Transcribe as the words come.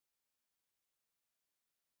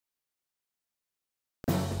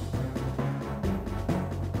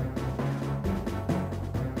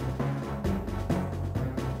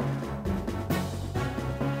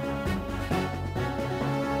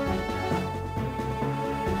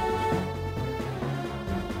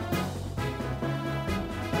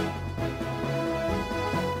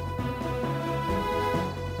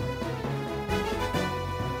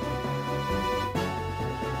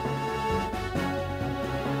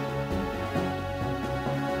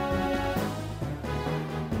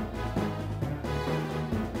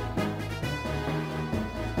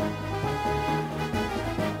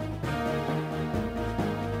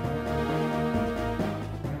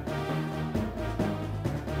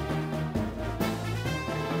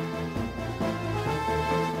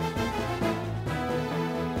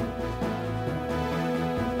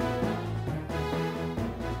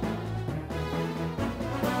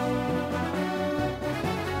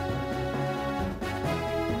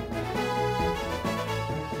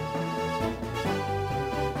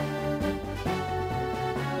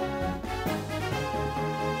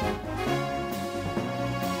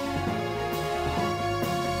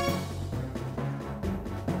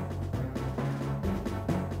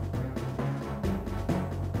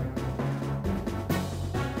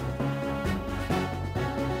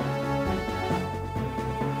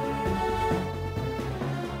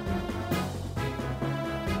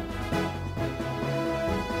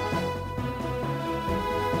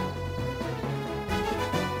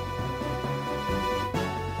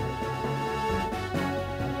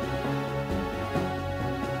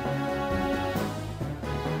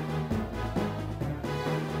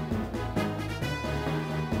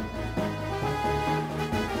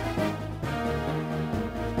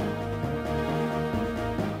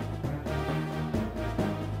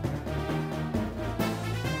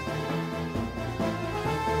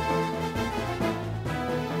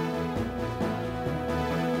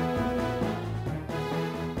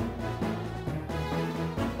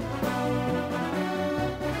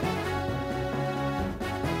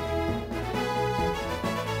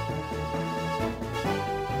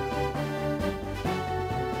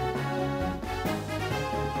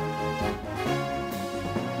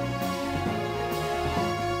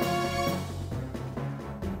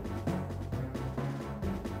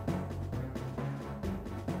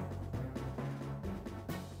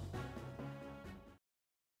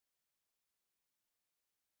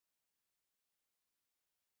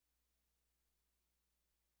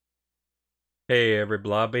Hey, every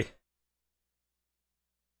blobby.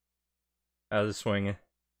 How's it swinging?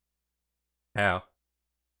 How?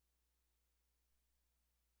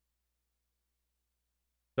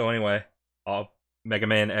 So anyway, Mega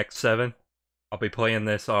Man X7. I'll be playing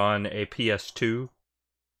this on a PS2.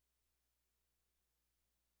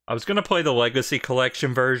 I was gonna play the Legacy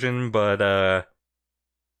Collection version, but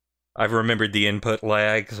I've remembered the input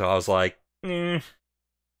lag, so I was like,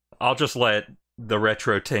 I'll just let the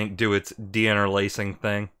retro tank do its deinterlacing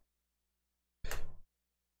thing.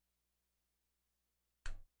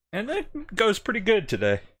 And that goes pretty good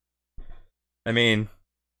today. I mean,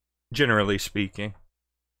 generally speaking.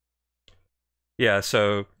 Yeah,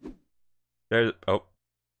 so there's not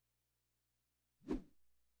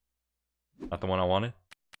the one I wanted.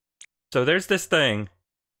 So there's this thing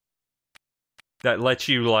that lets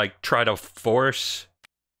you like try to force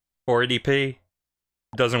 480p.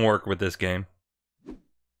 Doesn't work with this game.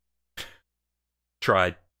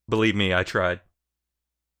 Tried. Believe me, I tried.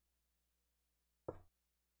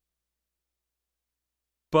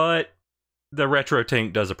 But the retro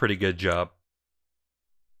tank does a pretty good job.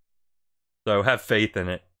 So have faith in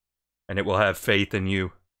it, and it will have faith in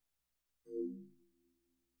you.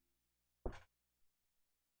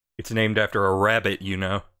 It's named after a rabbit, you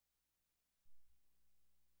know.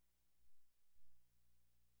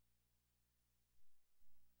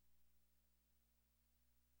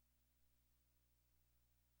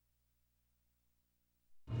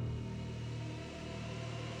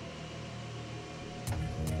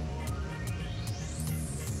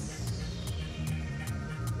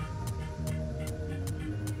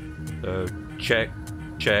 So check,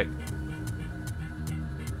 check.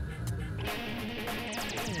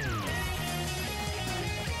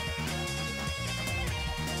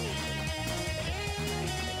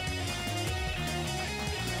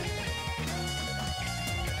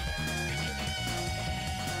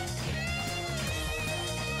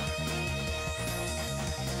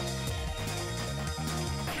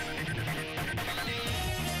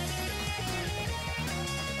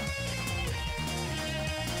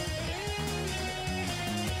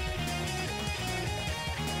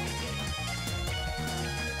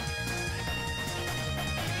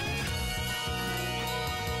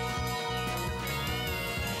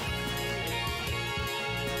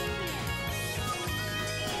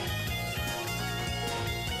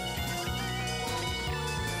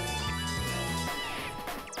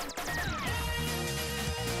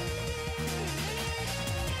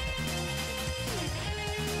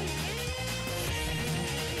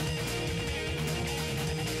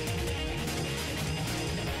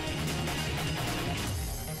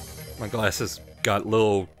 My glasses got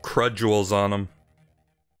little crudgels on them.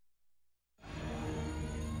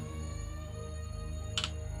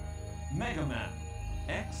 Mega Man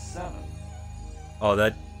X7. Oh,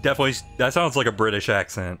 that sounds like a British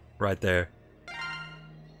accent right there.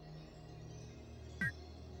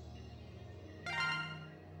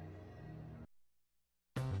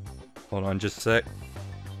 Hold on just a sec.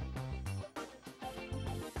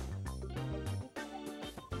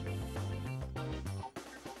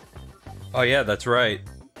 Oh yeah, that's right.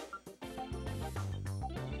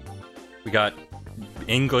 We got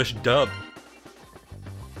English dub.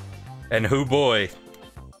 And hoo boy,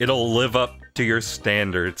 it'll live up to your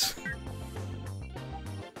standards.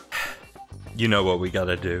 You know what we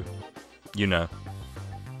gotta do. You know.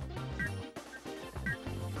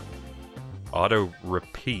 Auto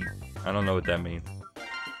repeat. I don't know what that means.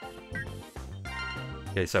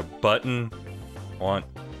 Okay, so button. Want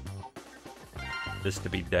this to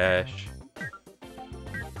be dash.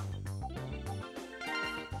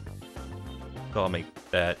 So I'll make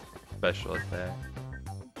that special attack.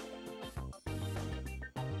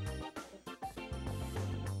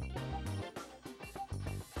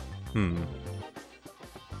 Hmm.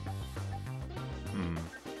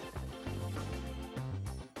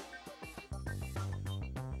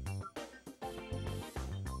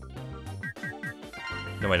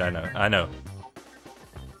 No, wait, I know.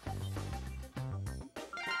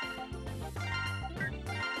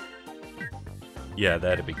 Yeah,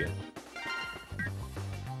 that'd be good.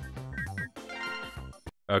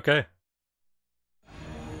 Okay.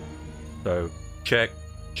 So, check,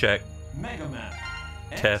 check. Mega Man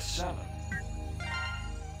Test. X7.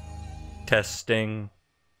 Testing.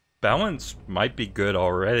 Balance might be good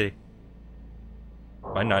already.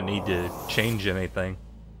 Might not need to change anything.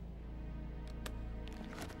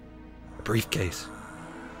 Briefcase.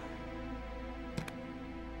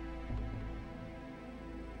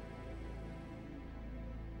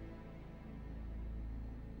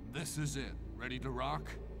 This is it. Ready to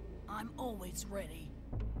rock? I'm always ready.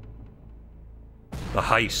 The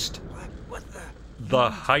heist. What the? The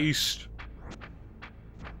heist.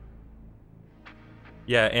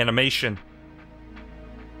 Yeah, animation.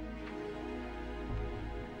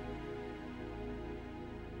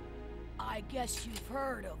 I guess you've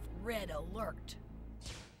heard of Red Alert.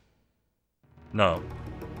 No.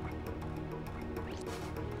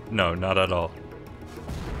 No, not at all.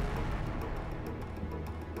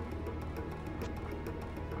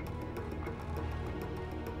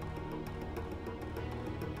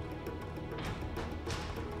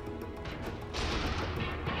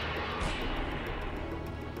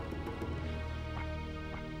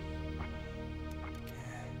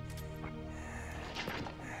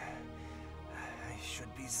 I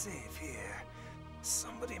should be safe here.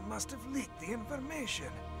 Somebody must have leaked the information.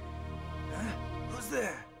 Huh? Who's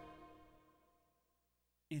there?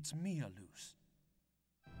 It's Mia Luz.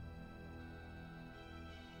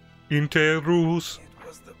 Interrules. It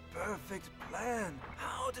was the perfect plan.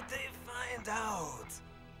 How did they find out?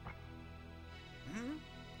 Hmm?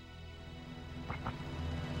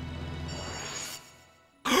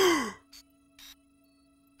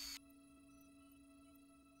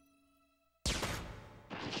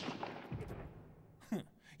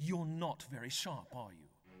 You're not very sharp, are you?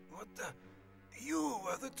 What the? You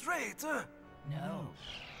were the traitor? No.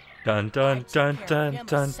 Dun dun dun dun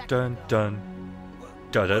dun dun dun.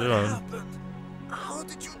 Dun dun What dun. happened? How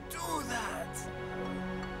did you do that?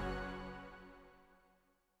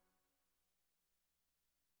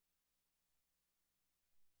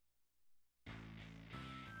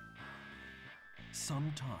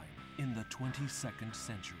 Sometime in the 22nd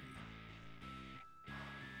century.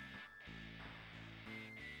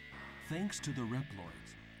 Thanks to the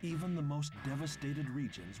Reploids, even the most devastated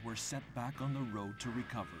regions were set back on the road to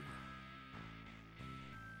recovery.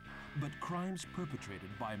 But crimes perpetrated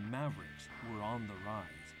by Mavericks were on the rise.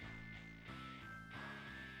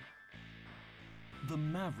 The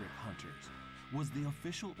Maverick Hunters was the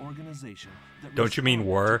official organization that Don't you mean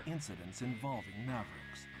responded were? to incidents involving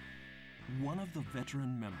Mavericks. One of the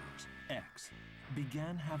veteran members, X,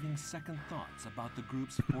 began having second thoughts about the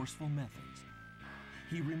group's forceful methods.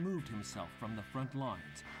 He removed himself from the front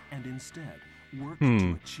lines and instead worked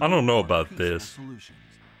to achieve I don't know more about peaceful this. solutions.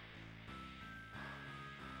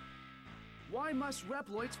 Why must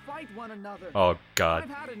Reploids fight one another? Oh I've god.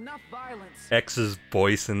 had enough violence. X's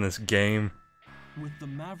voice in this game. With the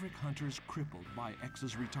Maverick Hunters crippled by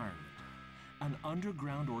X's retirement, an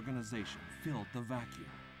underground organization filled the vacuum.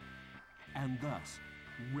 And thus,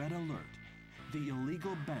 Red Alert, the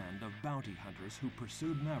illegal band of bounty hunters who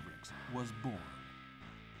pursued Mavericks, was born.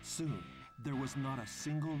 Soon, there was not a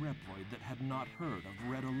single Reploid that had not heard of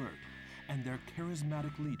Red Alert and their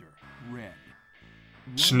charismatic leader, Red.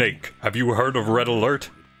 One Snake, day, have you heard of Red Alert?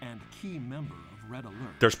 and key member of Red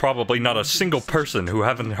Alert. There's probably not a single person who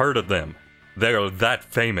haven't heard of them. They're that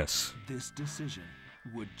famous. This decision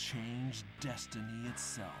would change destiny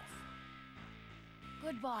itself.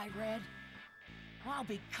 Goodbye, Red. I'll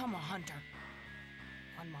become a hunter.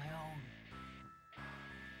 On my own.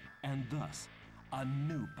 And thus, a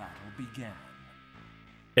new battle began.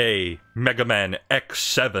 A Mega Man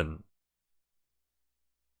X7.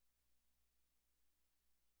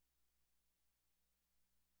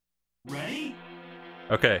 Ready?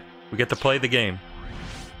 Okay, we get to play the game.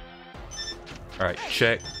 Alright,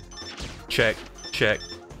 check. Check. Check.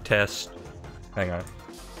 Test. Hang on.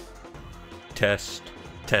 Test.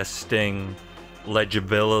 Testing.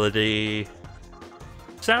 Legibility.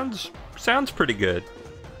 Sounds pretty good.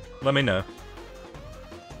 Let me know.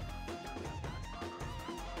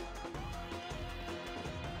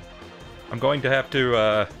 I'm going to have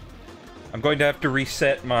to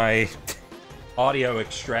reset my audio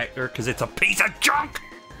extractor because it's a piece of junk.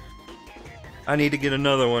 I need to get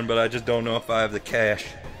another one, but I just don't know if I have the cash.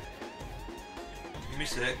 Give me a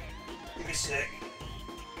sec. Give me a sec.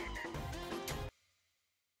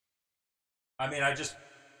 I mean, I just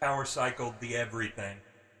power cycled the everything.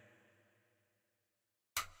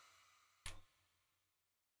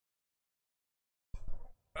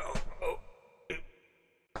 Oh.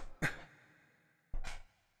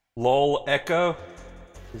 Lol echo?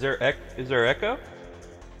 Is there echo?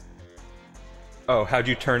 Oh, how'd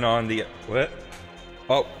you turn on the what?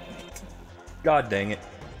 Oh. God dang it.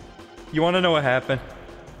 You wanna know what happened?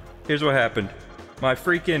 Here's what happened. My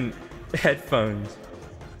freaking headphones,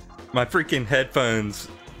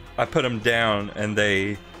 I put them down and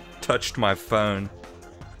they touched my phone.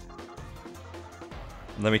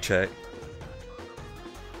 Let me check.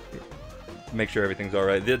 Make sure everything's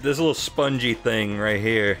alright. This little spongy thing right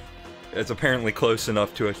here, it's apparently close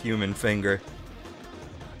enough to a human finger.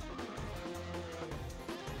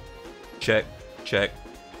 Check. check.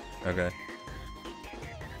 Okay.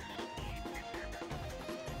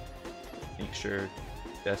 Make sure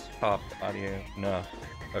desktop audio. No.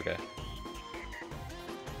 Okay.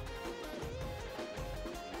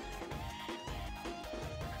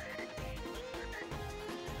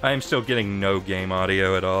 I am still getting no game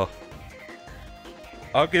audio at all.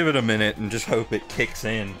 I'll give it a minute and just hope it kicks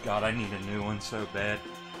in. God, I need a new one so bad.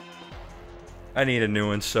 I need a new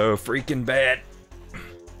one so freaking bad.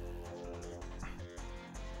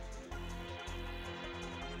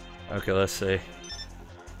 Okay, let's see.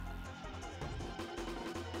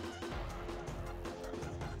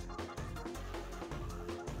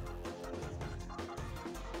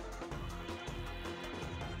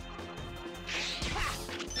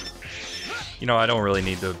 You know, I don't really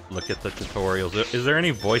need to look at the tutorials. Is there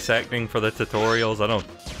any voice acting for the tutorials? I don't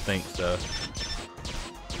think so.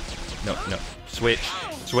 No, no. Switch.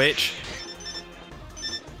 Switch.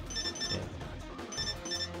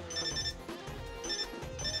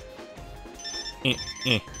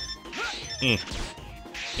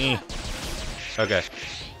 Okay.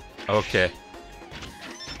 Okay.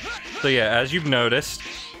 So yeah, as you've noticed,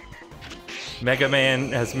 Mega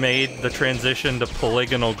Man has made the transition to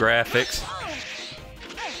polygonal graphics.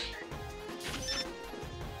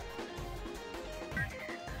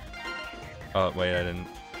 Oh, wait, I didn't.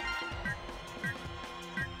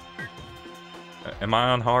 Am I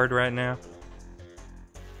on hard right now?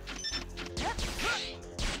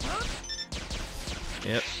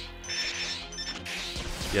 Yep.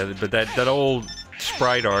 Yeah, but that old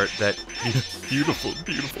sprite art, that beautiful,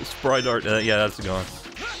 beautiful sprite art, yeah, that's gone.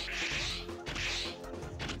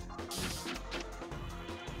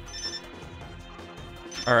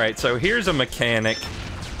 Alright, so here's a mechanic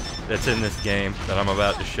that's in this game that I'm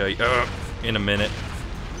about to show you in a minute.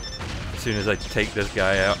 As soon as I take this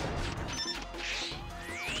guy out.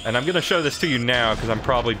 And I'm gonna show this to you now because I'm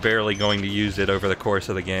probably barely going to use it over the course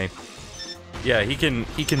of the game. Yeah, he can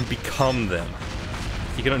become them.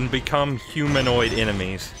 He can become humanoid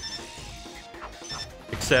enemies.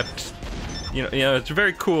 Except, you know, it's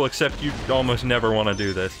very cool. Except you almost never want to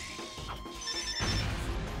do this.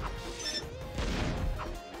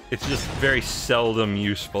 It's just very seldom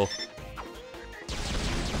useful.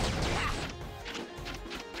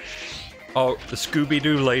 Oh, the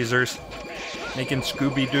Scooby-Doo lasers. Making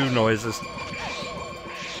Scooby-Doo noises.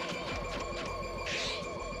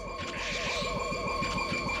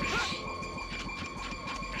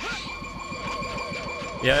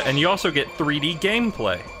 Yeah, and you also get 3D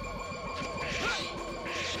gameplay.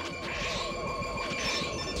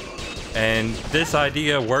 And this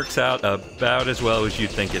idea works out about as well as you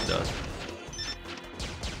think it does.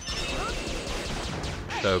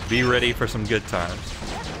 So be ready for some good times.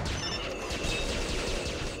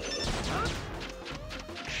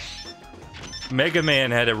 Mega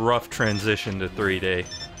Man had a rough transition to 3D.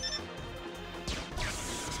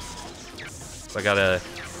 So I gotta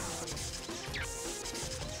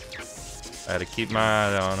keep my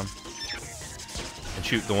eye on him. And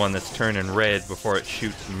shoot the one that's turning red before it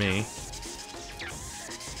shoots me.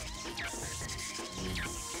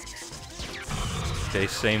 Okay,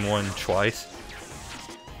 same one twice.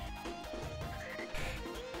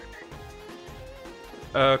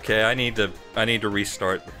 Okay, I need to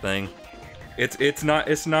restart the thing. It's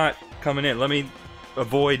not coming in. Let me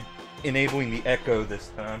avoid enabling the echo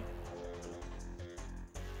this time.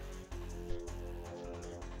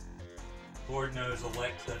 Lord knows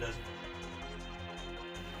Alexa doesn't.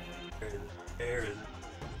 Where is it?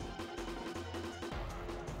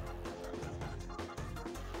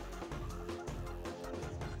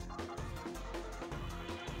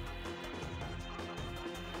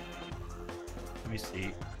 Let me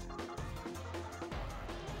see.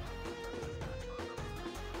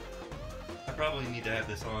 I probably need to have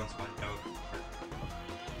this on so I know.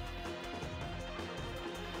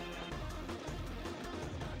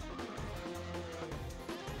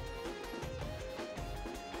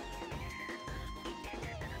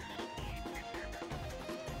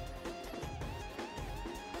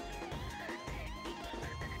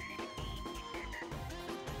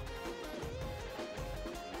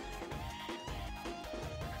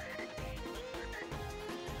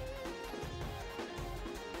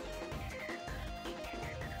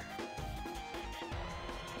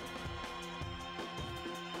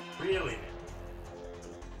 Really?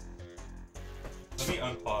 Let me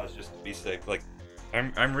unpause just to be safe. Like,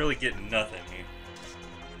 I'm really getting nothing here.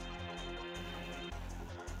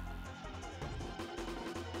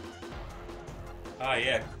 Ah,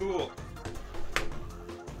 yeah, cool.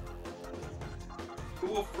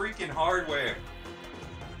 Cool freaking hardware.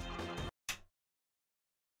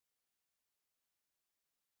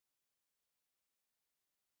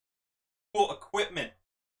 illegal equipment.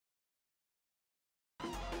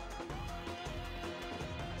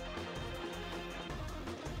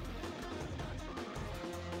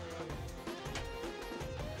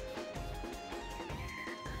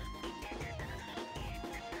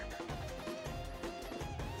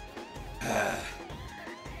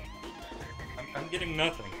 I'm getting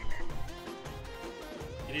nothing.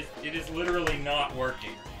 It is literally not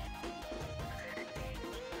working.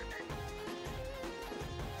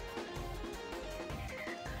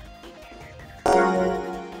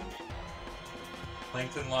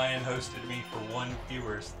 Plankton Lion hosted me for 1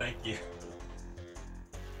 viewers. Thank you.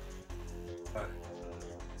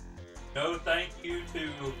 No thank you to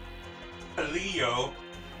Paleo,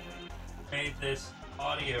 made this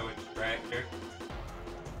audio extractor.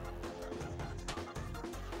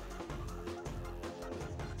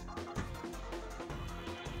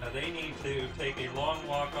 Now they need to take a long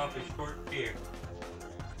walk off a short pier.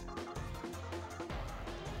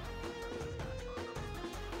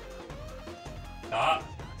 Stop?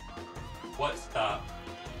 What stop?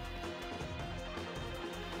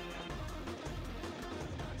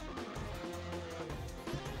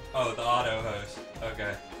 Oh, the auto host.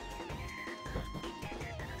 Okay.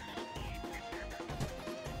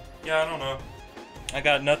 Yeah, I don't know. I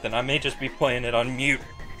got nothing. I may just be playing it on mute.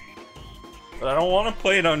 But I don't want to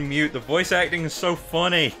play it on mute. The voice acting is so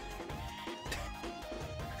funny.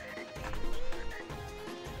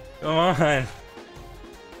 Come on.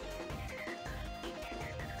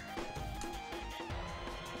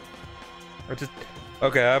 Or just...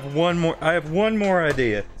 Okay, I have one more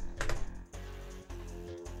idea.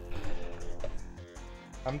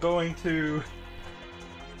 I'm gonna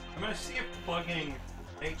see if plugging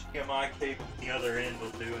HDMI cable at the other end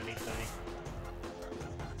will do anything.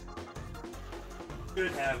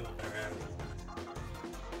 Should have one around.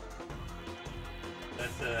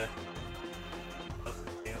 That's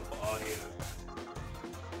available audio.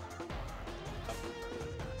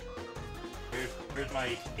 Here's my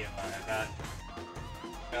HDMI. I got.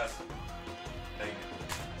 Dang it.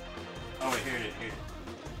 Oh wait, here it is. Here.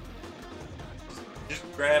 Just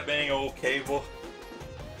grab any old cable.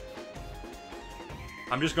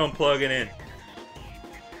 I'm just gonna plug it in.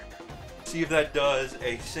 See if that does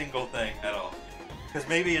a single thing at all. Because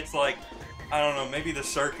maybe it's like, I don't know, maybe the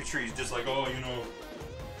circuitry is just like, oh, you know,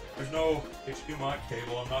 there's no HDMI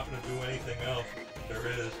cable, I'm not gonna do anything else. There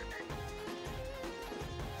is.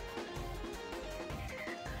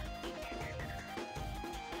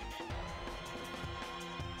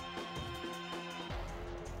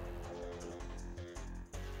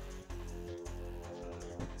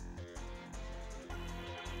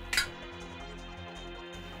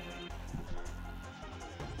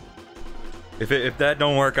 If that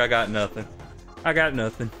don't work, I got nothing. I got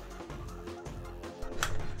nothing.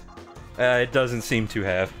 It doesn't seem to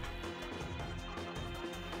have.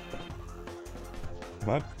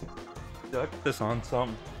 What? Did I put this on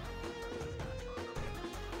something?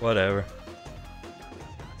 Whatever.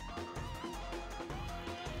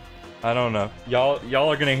 I don't know. Y'all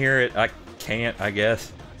are gonna hear it. I can't, I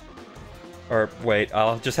guess. Or wait,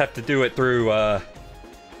 I'll just have to do it through.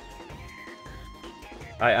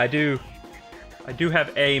 I do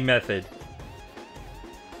have a method.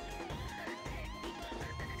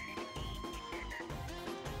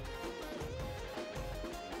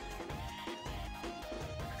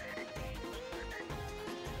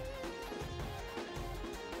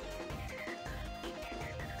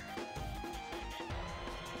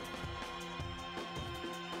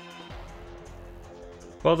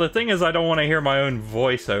 Well, the thing is, I don't want to hear my own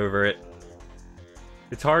voice over it.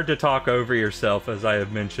 It's hard to talk over yourself, as I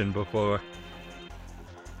have mentioned before.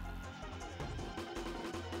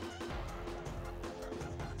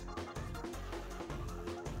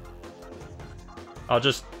 I'll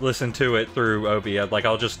just listen to it through OBS. Like,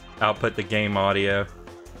 I'll just output the game audio.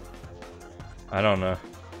 I don't know.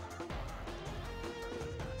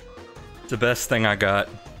 It's the best thing I got.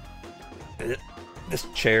 This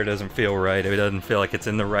chair doesn't feel right. It doesn't feel like it's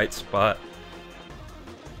in the right spot.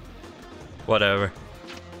 Whatever.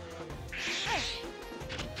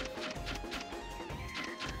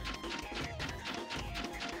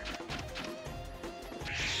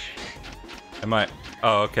 Am I...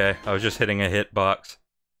 Oh, okay. I was just hitting a hitbox.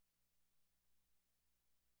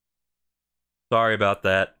 Sorry about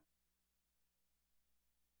that.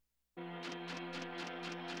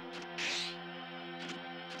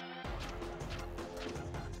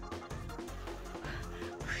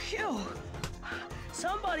 Phew.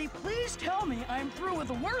 Somebody please tell me I'm through with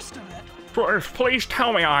the worst of it. Please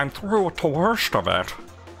tell me I'm through with the worst of it.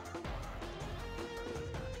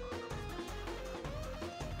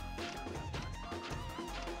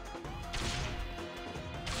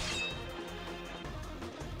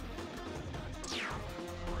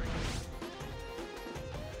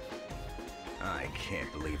 I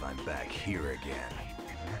can't believe I'm back here again.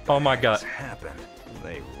 Oh my god. What's happened?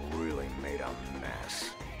 They really made a mess.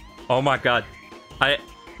 Oh my god.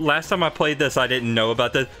 Last time I played this, I didn't know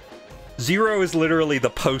about this. Zero is literally the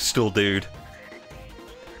postal dude.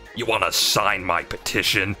 You wanna sign my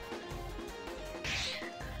petition?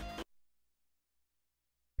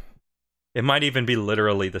 It might even be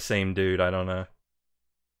literally the same dude, I don't know.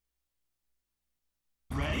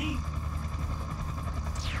 Ready?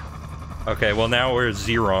 Okay, well now we're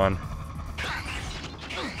Zeron.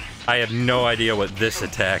 I have no idea what this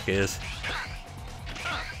attack is.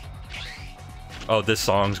 Oh, this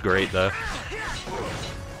song's great though.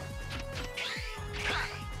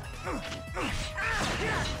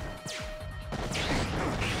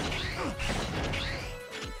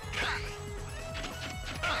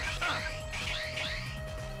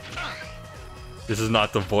 This is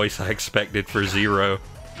not the voice I expected for Zero.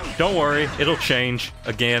 Don't worry, it'll change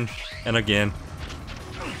again and again.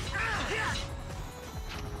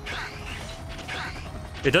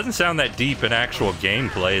 It doesn't sound that deep in actual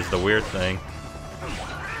gameplay is the weird thing.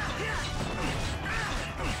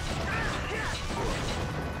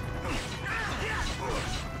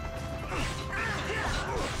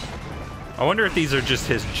 I wonder if these are just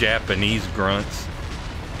his Japanese grunts.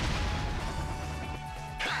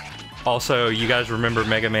 Also, you guys remember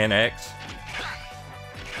Mega Man X?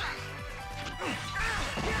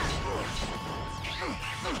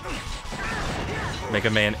 Mega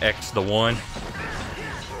Man X the One.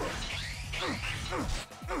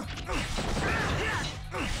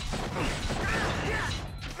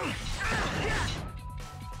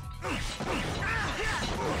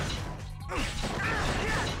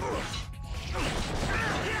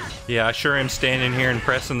 Yeah, I sure am standing here and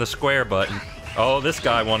pressing the square button. Oh, this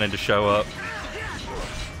guy wanted to show up.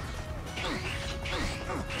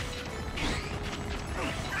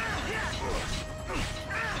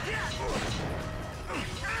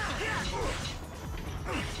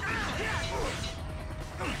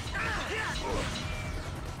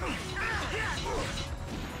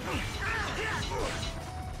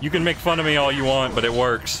 You can make fun of me all you want, but it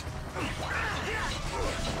works.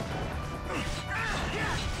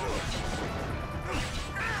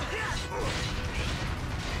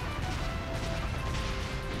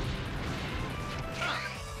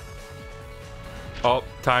 Oh,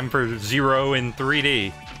 time for Zero in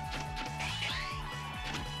 3D.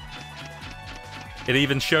 It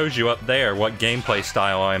even shows you up there what gameplay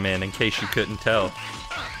style I'm in case you couldn't tell.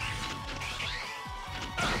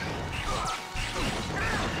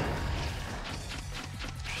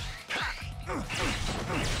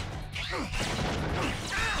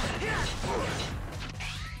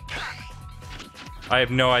 I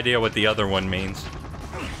have no idea what the other one means.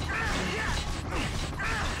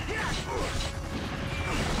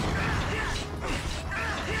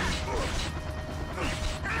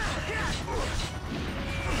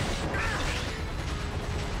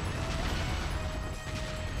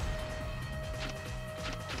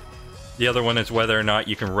 The other one is whether or not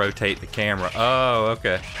you can rotate the camera. Oh,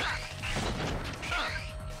 okay.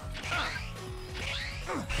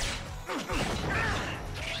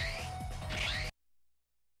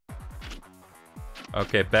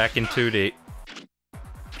 Okay, back in 2D.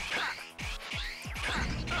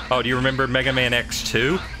 Oh, do you remember Mega Man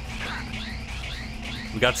X2?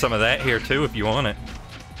 We got some of that here too if you want it.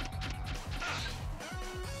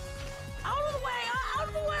 Out of the way! Out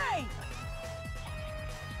of the way!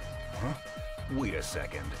 Huh? Wait a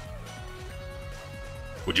second.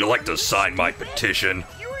 Would you like to sign my petition?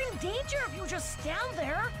 You're in danger if you just stand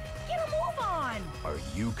there. Get a move on! Are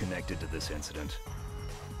you connected to this incident?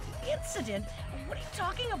 Incident? What are you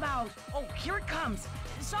talking about? Oh, here it comes.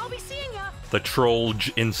 So I'll be seeing ya. The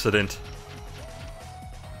Trollge incident.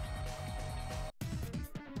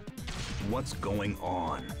 What's going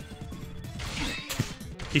on?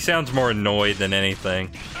 He sounds more annoyed than anything,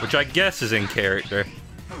 which I guess is in character.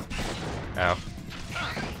 Ow.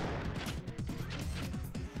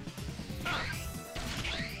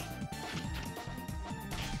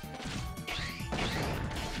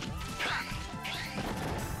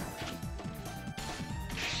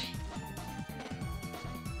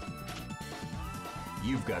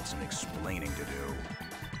 You've got some explaining to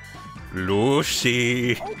do.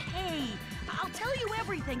 Lucy. Okay, I'll tell you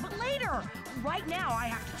everything, but later. Right now, I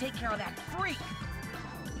have to take care of that freak.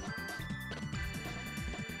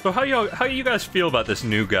 So how you guys feel about this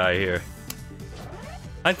new guy here?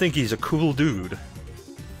 I think he's a cool dude.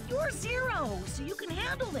 You're Zero, so you can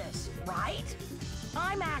handle this, right?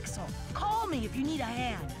 I'm Axel. Call me if you need a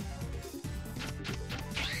hand.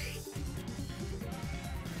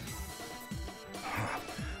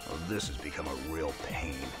 this has become a real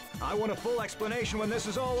pain. I want a full explanation when this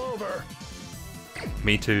is all over.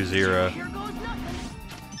 Me too, Zero. Here goes nothing.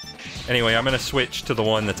 Anyway, I'm gonna switch to the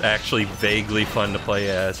one that's actually vaguely fun to play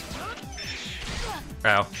as.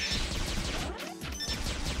 Ow.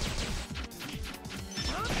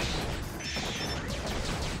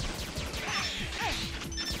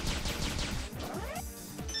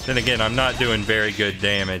 Then again, I'm not doing very good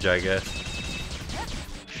damage, I guess.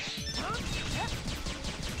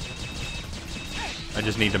 I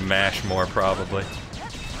just need to mash more, probably.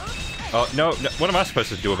 Oh, no, no. What am I supposed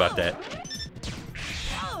to do about that?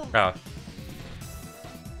 Oh.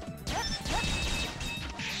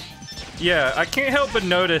 Yeah, I can't help but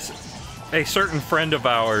notice a certain friend of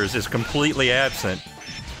ours is completely absent.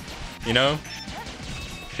 You know?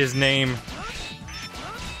 His name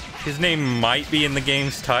might be in the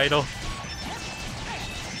game's title.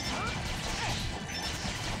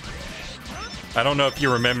 I don't know if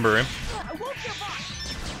you remember him.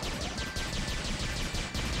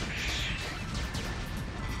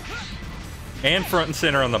 And front and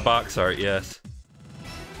center on the box art, yes.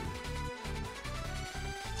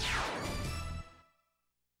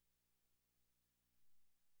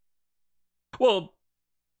 Well,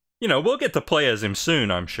 you know, we'll get to play as him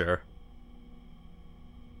soon, I'm sure.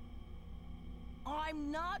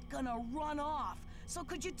 I'm not gonna run off. So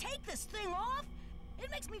could you take this thing off?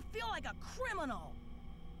 It makes me feel like a criminal.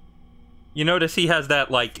 You notice he has that,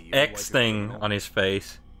 like, X thing on his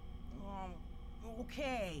face.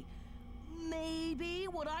 Okay. Maybe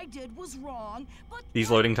what I did was wrong, but These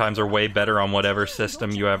loading times are way better on whatever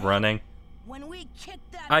system you have running. when we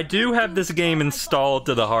kicked that I do have this game installed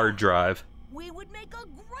to the hard drive. we would make a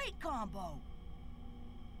great combo.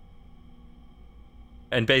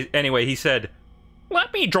 And anyway, he said,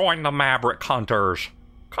 "Let me join the Maverick Hunters.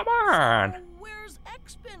 Come on." So where's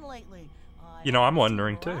X been lately? You know, I'm haven't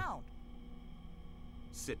wondering, seen him too. around.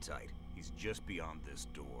 Sit tight. He's just beyond this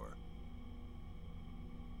door.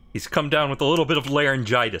 He's come down with a little bit of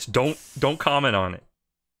laryngitis. Don't comment on it.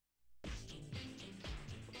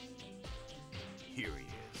 Here he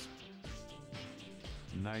is.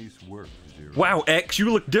 Nice work, Zero. Wow, X,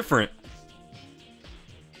 you look different.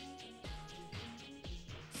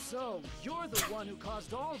 So, you're the one who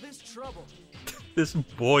caused all this trouble. This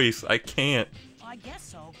voice, I can't. I guess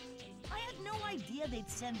so. I had no idea they'd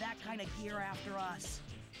send that kind of gear after us.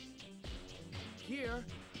 Here?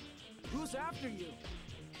 Who's after you?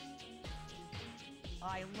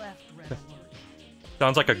 I left Red Alert.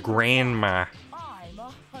 Sounds like a grandma. I'm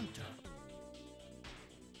a hunter.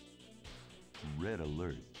 Red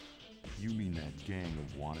Alert. You mean that gang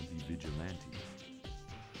of wannabe vigilantes?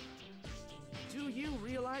 Do you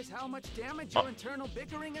realize how much damage your internal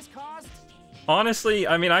bickering has caused? Honestly,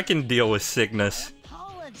 I mean, I can deal with Cygnus.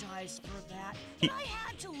 Apologize for that, but I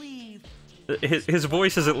had to leave. His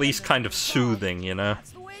voice is at least kind of soothing, you know?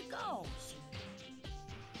 That's the way it goes.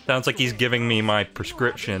 Sounds like he's giving me my Do you have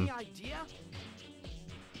prescription. any idea?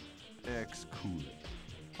 X cool it.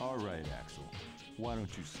 All right, Axel. Why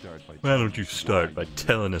don't you start by Why don't you start by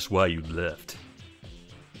telling us why you left?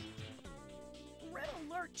 Red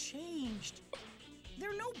Alert changed.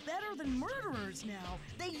 They're no better than murderers now.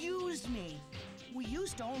 They used me. We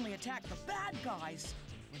used to only attack the bad guys,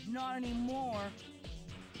 but not anymore.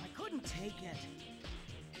 I couldn't take it.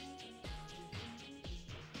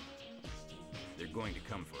 They're going to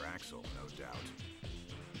come for Axel, no doubt.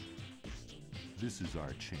 This is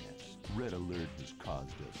our chance. Red Alert has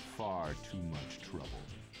caused us far too much trouble.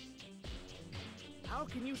 How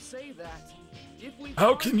can you say that? If we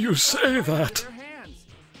How can you say into that? their hands,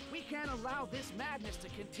 we can't allow this madness to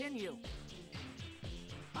continue.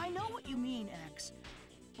 I know what you mean, X,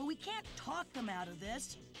 but we can't talk them out of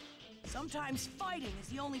this. Sometimes fighting is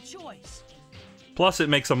the only choice. Plus, it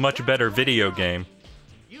makes a much better video game.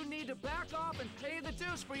 You need to back off and pay the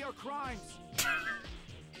dues for your crimes.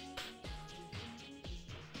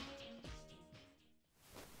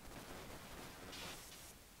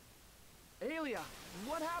 Alia,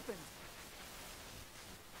 what happened?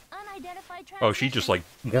 Unidentified Oh, she just like...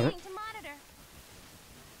 transmission. Moving to monitor.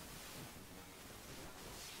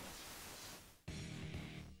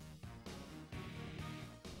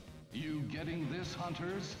 You getting this,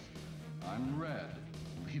 hunters? I'm Red,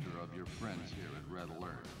 leader of your friends here at Red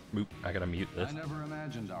Alert. Oop, I gotta mute this. I never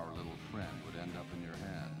imagined our little friend would end up in your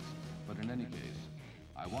hands. But in any case,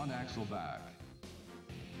 I want Axel back.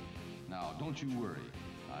 Now, don't you worry.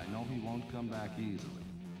 I know he won't come back easily.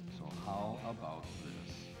 So how about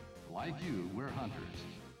this? Like you, we're hunters.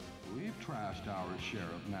 We've trashed our share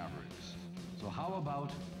of Mavericks. So how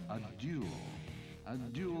about a duel? A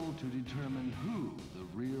duel to determine who the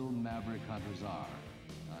real Maverick hunters are.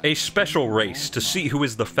 A special race to see who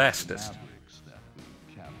is the fastest. Mavericks that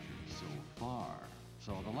we've captured so far.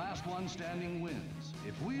 So the last one standing wins.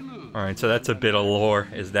 If we lose, Alright, so that's a bit of lore,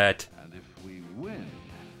 is that and if we win,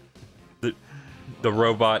 the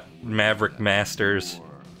robot Maverick Masters or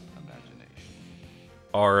imagination.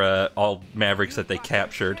 are all Mavericks that they You've got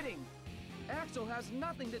captured. me kidding. Axel has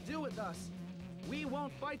nothing to do with us. We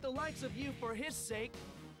won't fight the likes of you for his sake.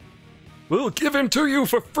 We'll give him to you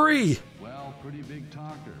for free! Well, pretty big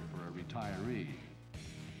talker for a retiree.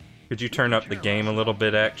 Could you turn up the game a little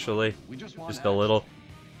bit, actually? We just want Just a little.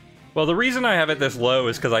 Well, the reason I have it this low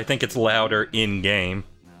is because I think it's louder in-game.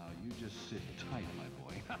 Now you just sit tight, my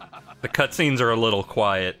boy. The cutscenes are a little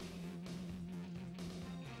quiet.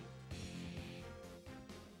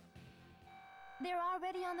 They're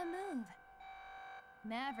already on the move.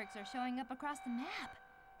 Mavericks are showing up across the map.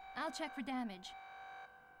 I'll check for damage.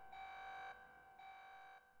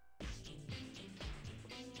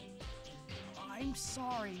 I'm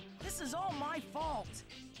sorry. This is all my fault.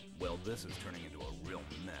 Well, this is turning into a real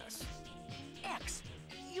mess. X,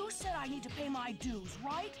 you said I need to pay my dues,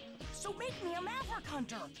 right? So make me a Maverick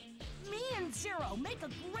Hunter. Me and Zero make a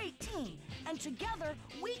great team, and together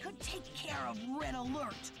we could take care of Red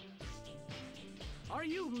Alert. Are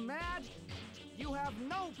you mad? You have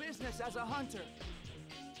no business as a hunter.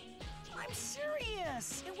 I'm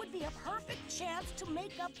serious. It would be a perfect chance to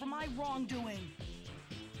make up for my wrongdoing.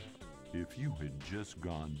 If you had just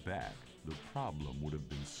gone back, the problem would have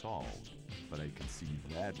been solved. But I can see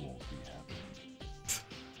that won't be happening.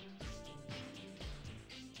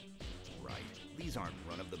 Right. These aren't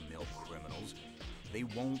run-of-the-mill criminals. They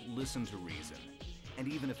won't listen to reason. And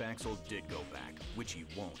even if Axel did go back, which he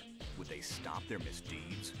won't, would they stop their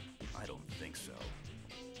misdeeds? I don't think so.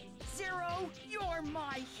 Zero, you're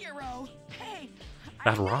my hero. Hey,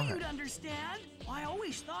 That I knew rhymed. you'd understand. I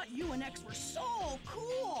always thought you and X were so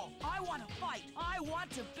cool. I want to fight. I want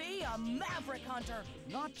to be a Maverick Hunter.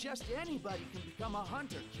 Not just anybody can become a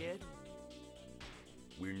hunter, kid.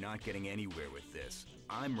 We're not getting anywhere with this.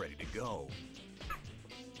 I'm ready to go.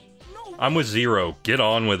 No I'm with Zero. Get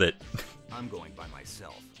on with it. I'm going by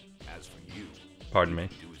myself. As for you, Pardon me.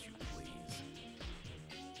 do as you please.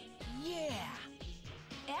 Yeah.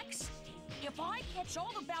 X, if I catch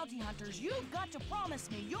all the bounty hunters, you've got to promise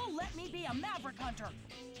me you'll let me be a Maverick Hunter.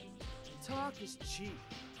 Talk is cheap.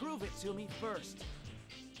 Prove it to me first.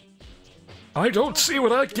 I don't see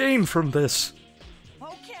what I gain from this.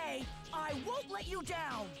 Okay, I won't let you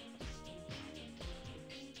down.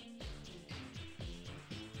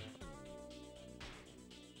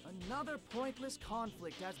 Another pointless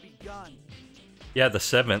conflict has begun. Yeah, the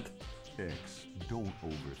 7th. X, don't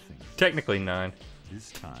overthink. Technically 9.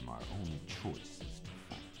 This time our only choice is to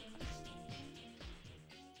fight.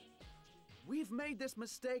 We've made this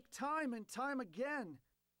mistake time and time again.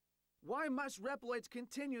 Why must Reploids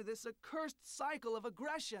continue this accursed cycle of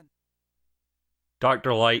aggression?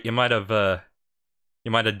 Dr. Light, you might have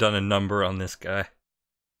done a number on this guy.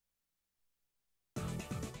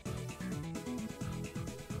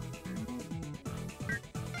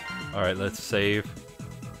 Alright, let's save.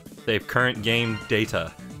 Save current game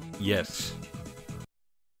data. Yes.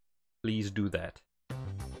 Please do that.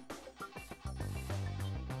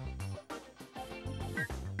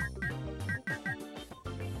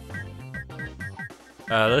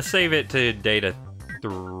 Let's save it to data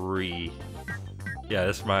 3. Yeah,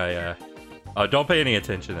 that's my, oh, don't pay any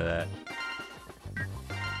attention to that.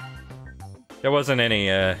 There wasn't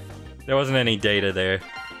any data there.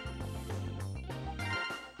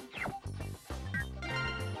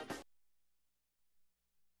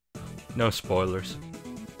 No spoilers.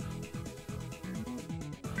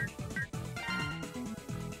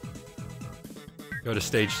 Go to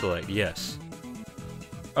stage select, yes.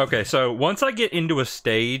 Okay, so once I get into a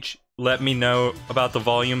stage, let me know about the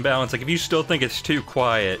volume balance. Like, if you still think it's too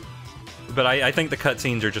quiet, but I think the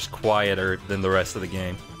cutscenes are just quieter than the rest of the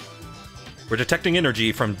game. We're detecting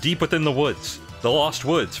energy from deep within the woods. The Lost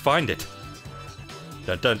Woods, find it.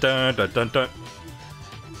 Dun dun dun dun dun dun.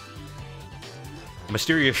 A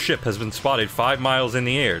mysterious ship has been spotted 5 miles in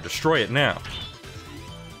the air. Destroy it now.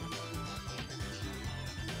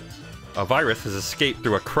 A virus has escaped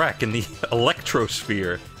through a crack in the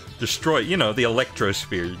electrosphere. Destroy, you know, the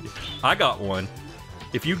electrosphere. I got one.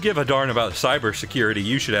 If you give a darn about cybersecurity,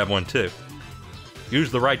 you should have one too.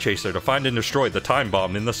 Use the Right Chaser to find and destroy the time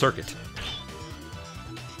bomb in the circuit.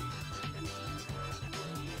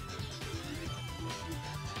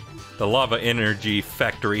 The lava energy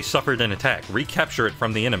factory suffered an attack. Recapture it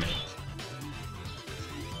from the enemy.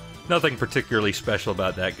 Nothing particularly special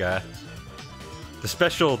about that guy. The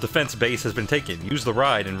special defense base has been taken. Use the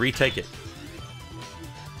ride and retake it.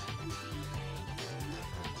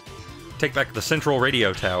 Take back the central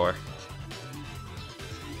radio tower.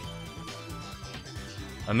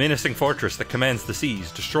 A menacing fortress that commands the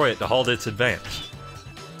seas. Destroy it to halt its advance.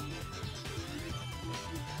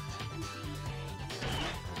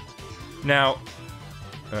 Now...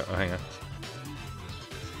 hang on.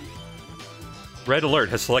 Red Alert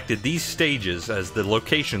has selected these stages as the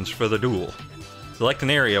locations for the duel. Select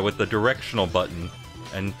an area with the directional button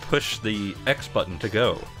and push the X button to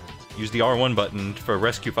go. Use the R1 button for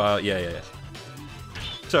rescue file. Yeah.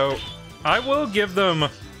 So, I will give them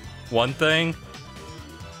one thing.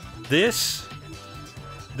 This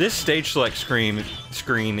stage select screen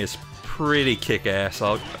is pretty kick-ass.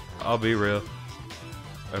 I'll be real.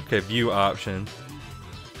 Okay, view option.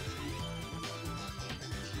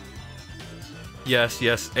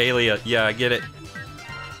 Yes, Alia. Yeah, I get it.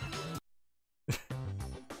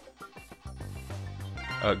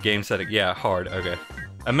 Oh, game setting. Yeah, hard. Okay.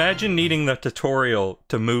 Imagine needing the tutorial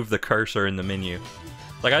to move the cursor in the menu.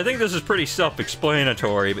 Like, I think this is pretty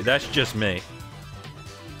self-explanatory, but that's just me.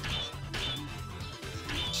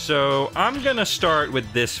 So, I'm gonna start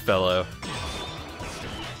with this fellow.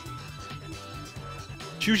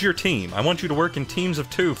 Choose your team. I want you to work in teams of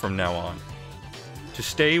 2 from now on. To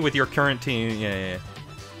stay with your current team. Yeah.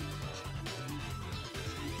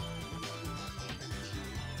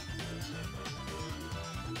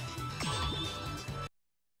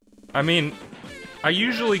 I mean, I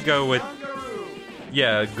usually go with...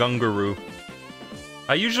 Yeah, Gungaroo.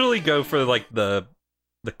 I usually go for, like, the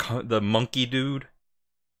monkey dude.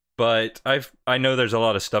 But I know there's a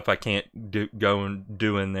lot of stuff I can't go and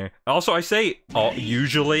do in there. Also, I say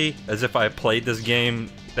usually as if I played this game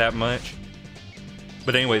that much.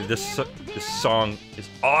 But anyway, this song is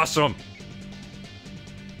awesome.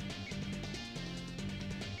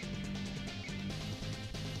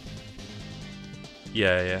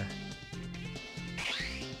 Yeah.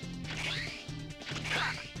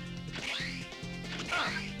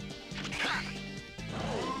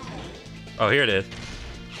 Oh, here it is.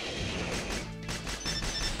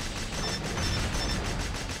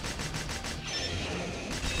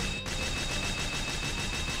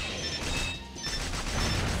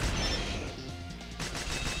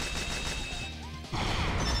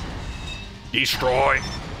 Destroy!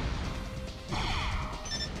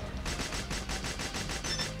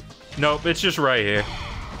 Nope, it's just right here.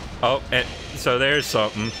 Oh, and so there's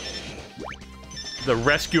something. The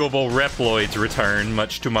rescuable Reploids return,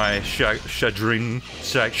 much to my chagrin.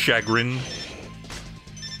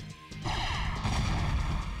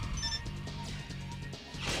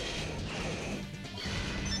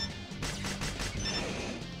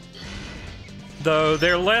 Though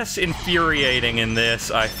they're less infuriating in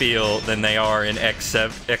this, I feel, than they are in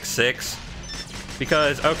X6.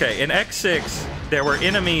 Because, okay, in X6, there were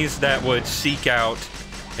enemies that would seek out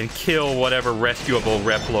and kill whatever rescuable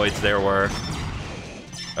Reploids there were.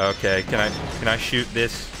 Okay, can I shoot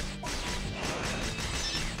this?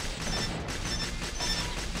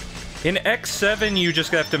 In X7, you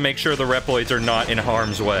just have to make sure the Reploids are not in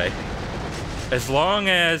harm's way. As long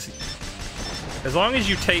as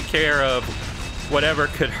you take care of whatever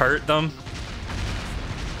could hurt them.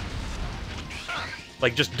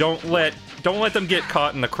 Like, just don't let them get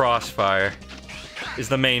caught in the crossfire, is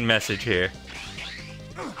the main message here.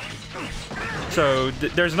 So,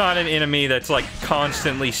 there's not an enemy that's, like,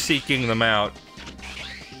 constantly seeking them out.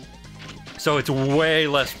 So it's way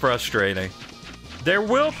less frustrating. There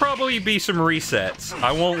will probably be some resets.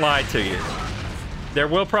 I won't lie to you. There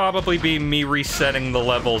will probably be me resetting the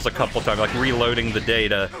levels a couple times, like reloading the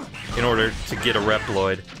data in order to get a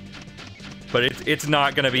Reploid. But it's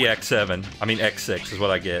not gonna be X7. I mean X6 is what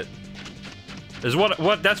I get. Is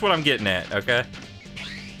what that's what I'm getting at, okay?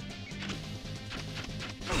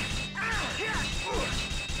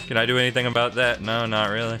 Can I do anything about that? No, not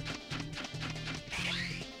really.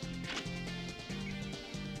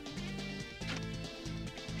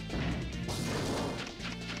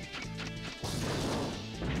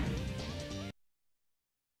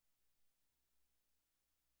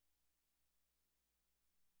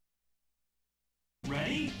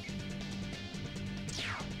 Ready?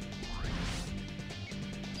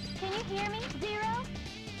 Can you hear me, Zero?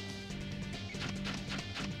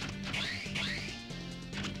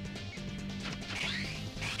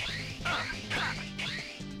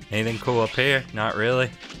 Anything cool up here? Not really.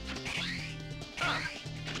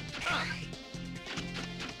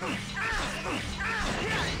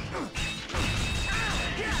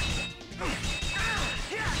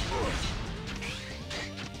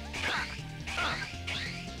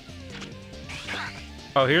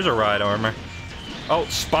 Oh, here's a ride armor. Oh,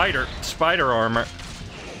 spider armor.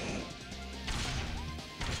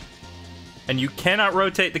 And you cannot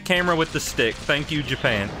rotate the camera with the stick. Thank you,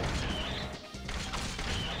 Japan.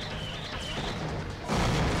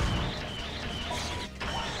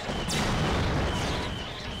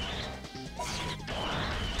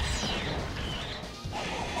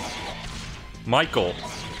 Michael,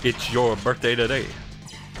 it's your birthday today.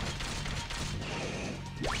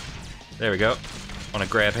 There we go. Want to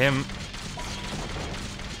grab him.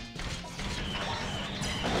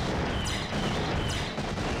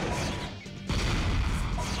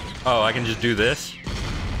 Oh, I can just do this?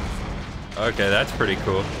 Okay, that's pretty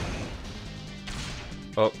cool.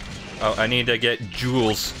 Oh, I need to get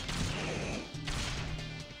jewels.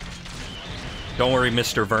 Don't worry,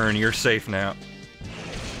 Mr. Vern, you're safe now.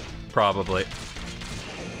 Probably.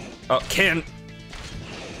 Oh, Ken!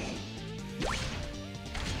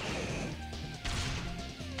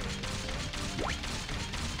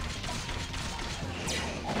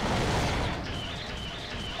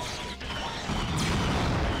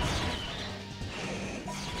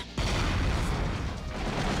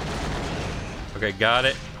 Okay, got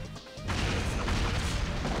it.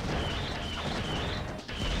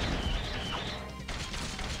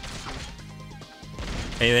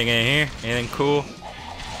 Anything in here? Anything cool?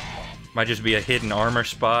 Might just be a hidden armor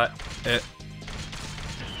spot.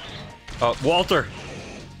 Oh, Walter!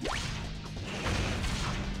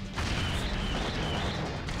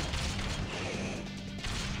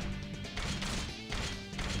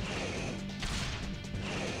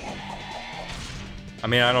 I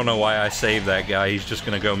mean, I don't know why I saved that guy. He's just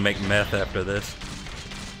gonna go make meth after this.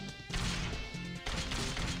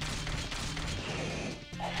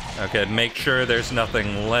 Okay, make sure there's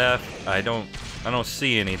nothing left. I don't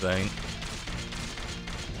see anything.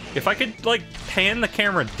 If I could, like, pan the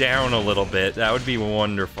camera down a little bit, that would be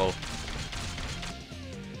wonderful.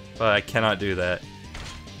 But I cannot do that.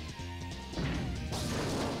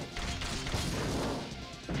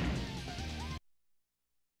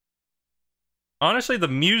 Honestly, the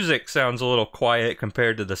music sounds a little quiet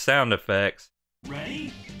compared to the sound effects.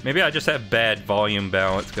 Ready? Maybe I just have bad volume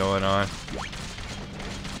balance going on.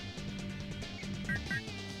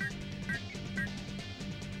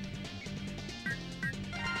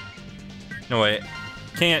 No, wait.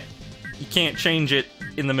 You can't change it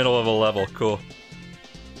in the middle of a level. Cool.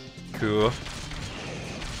 Cool.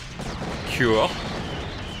 Cool.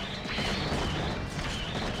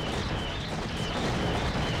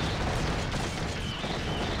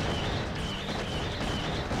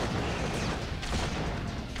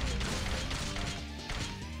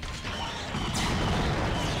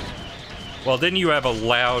 Well, didn't you have a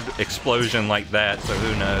loud explosion like that, so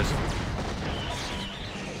who knows?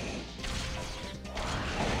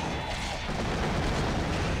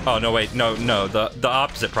 Oh, no, wait, no, the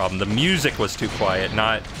opposite problem. The music was too quiet,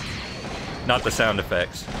 not the sound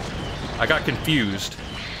effects. I got confused.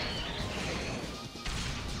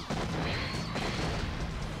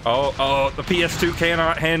 Oh, the PS2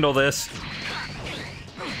 cannot handle this.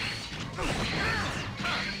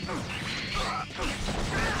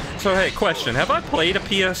 So, hey, question. Have I played a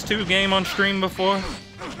PS2 game on stream before?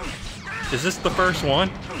 Is this the first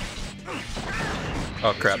one?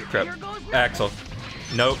 Oh, crap. Axel.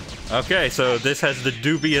 Nope. Okay, so this has the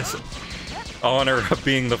dubious honor of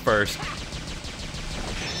being the first.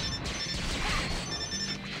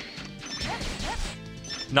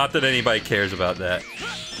 Not that anybody cares about that.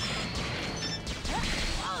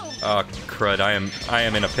 Oh, crud. I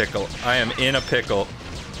am in a pickle. I am in a pickle.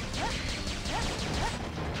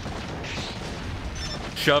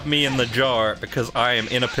 Shove me in the jar because I am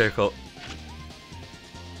in a pickle.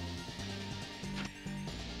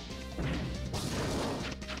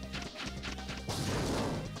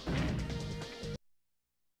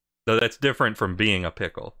 Though that's different from being a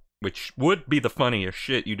pickle, which would be the funniest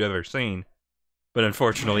shit you'd ever seen. But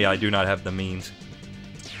unfortunately, I do not have the means.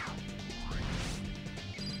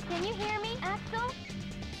 Can you hear me, Axel?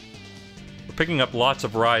 We're picking up lots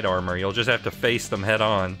of ride armor. You'll just have to face them head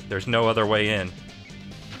on. There's no other way in.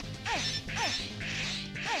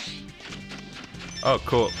 Oh,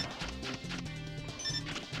 cool.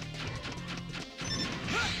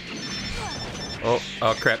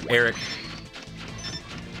 Oh crap, Eric.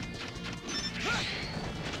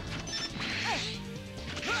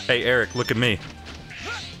 Hey, Eric, look at me.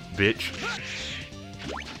 Bitch.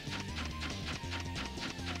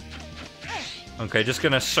 Okay, just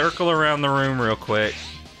gonna circle around the room real quick.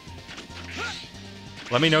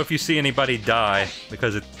 Let me know if you see anybody die,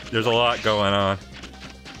 because there's a lot going on.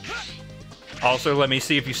 Also, let me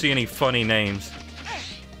see if you see any funny names.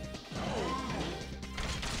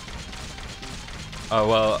 Oh,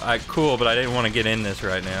 well, cool, but I didn't want to get in this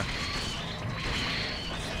right now.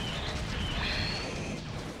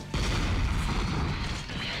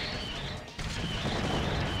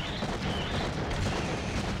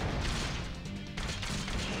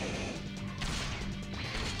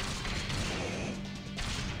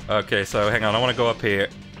 Okay, so hang on, I want to go up here.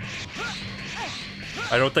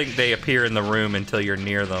 I don't think they appear in the room until you're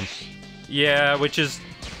near them. Yeah, which is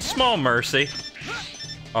small mercy,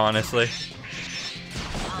 honestly.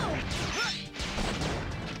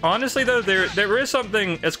 Honestly, though, there is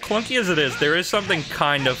something, as clunky as it is, there is something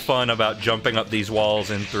kind of fun about jumping up these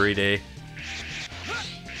walls in 3D.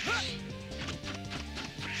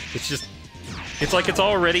 It's just, it's like it's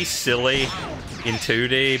already silly in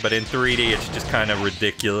 2D, but in 3D it's just kind of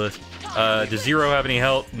ridiculous. Does Zero have any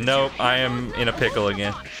health? Nope, I am in a pickle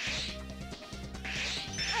again.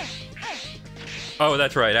 Oh,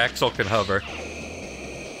 that's right, Axel can hover.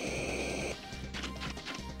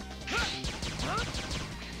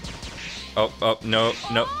 Oh, no,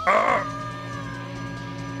 no. Ah!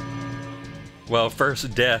 Well,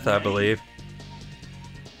 first death, I believe.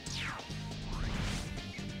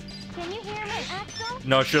 Can you hear me, Axel?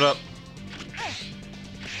 No, shut up.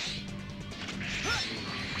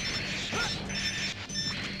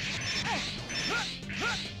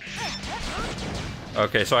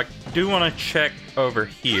 Okay, so I do want to check over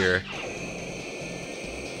here.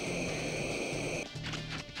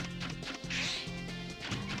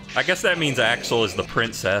 I guess that means Axel is the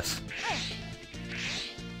princess.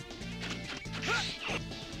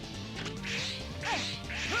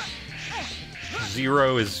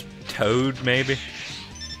 Zero is Toad, maybe?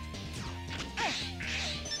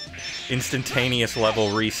 Instantaneous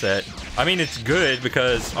level reset. I mean, it's good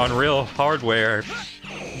because on real hardware,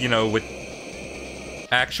 you know, with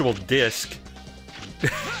actual disc.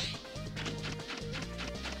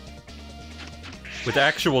 With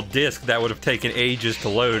actual disc, that would have taken ages to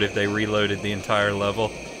load if they reloaded the entire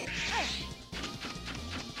level.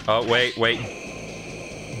 Oh, wait.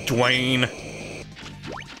 Dwayne.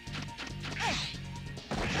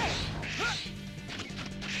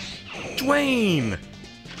 Dwayne!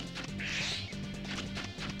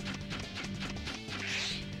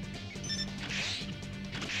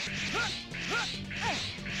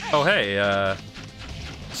 Oh, hey,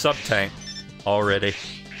 sub-tank already.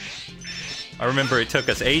 I remember it took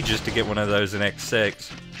us ages to get one of those in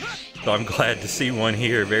X6, so I'm glad to see one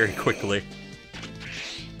here very quickly.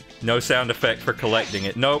 No sound effect for collecting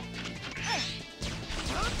it. Nope.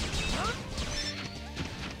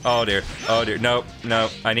 Oh dear. Nope.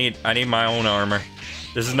 I need my own armor.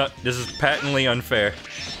 This is patently unfair.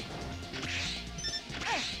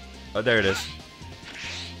 Oh, there it is.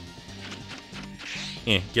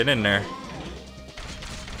 Get in there.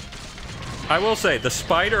 I will say, the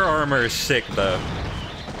spider armor is sick, though.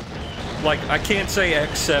 Like, I can't say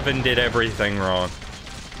X7 did everything wrong.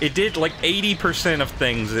 It did, like, 80% of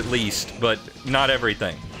things, at least, but not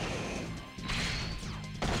everything.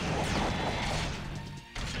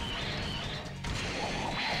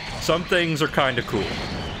 Some things are kinda cool.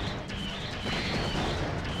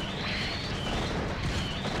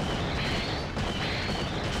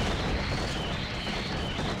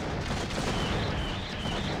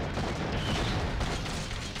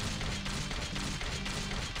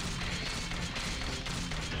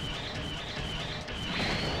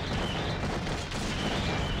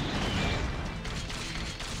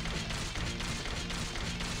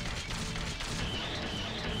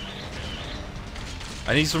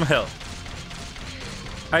 I need some health.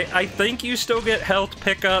 I think you still get health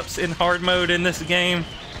pickups in hard mode in this game,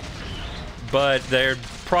 but they're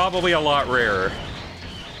probably a lot rarer.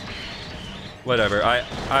 Whatever,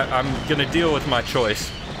 I'm gonna deal with my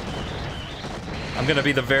choice. I'm gonna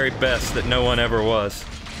be the very best that no one ever was.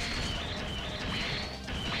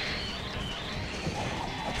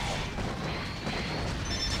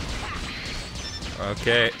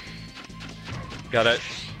 Okay.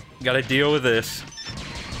 Gotta deal with this.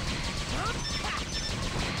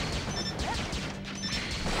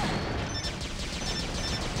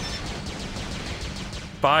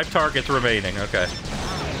 5 targets remaining, okay.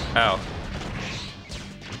 Ow.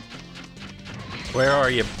 Where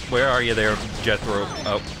are you? Where are you there, Jethro?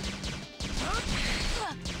 Oh.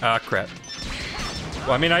 Ah, crap.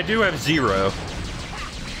 Well, I mean, I do have Zero.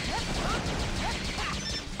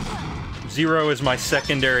 Zero is my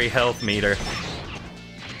secondary health meter.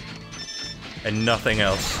 And nothing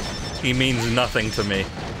else. He means nothing to me.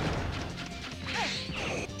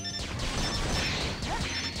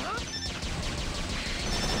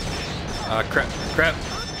 Crap.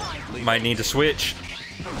 Might need to switch.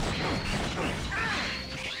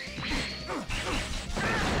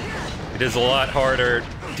 It is a lot harder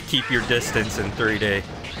to keep your distance in 3D.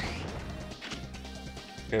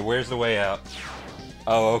 Okay, where's the way out?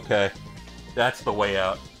 Oh, okay. That's the way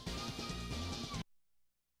out.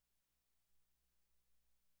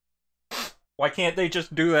 Why can't they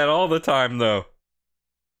just do that all the time, though?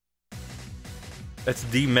 That's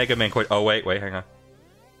the Mega Man quote. Oh, wait, hang on.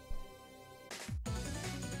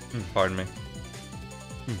 Pardon me.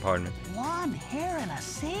 Pardon me. Blonde hair and a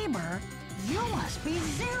saber? You must be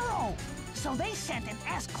Zero! So they sent an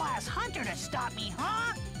S-Class hunter to stop me,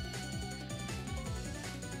 huh?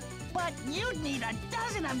 But you'd need a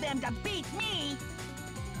dozen of them to beat me!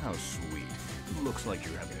 How sweet. Looks like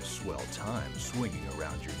you're having a swell time swinging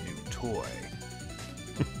around your new toy.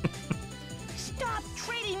 Stop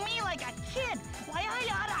treating me like a kid! Why, I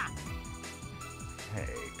oughta...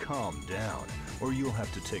 Hey, calm down, or you'll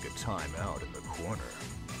have to take a time out in the corner.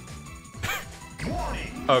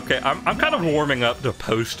 Okay, I'm kind of warming up to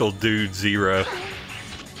Postal Dude Zero.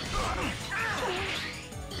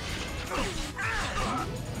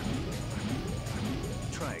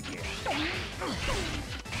 Try again.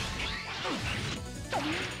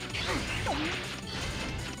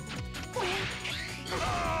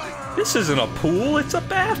 This isn't a pool, it's a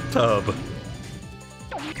bathtub.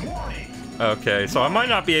 Okay, so I might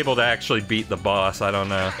not be able to actually beat the boss, I don't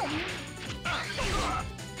know.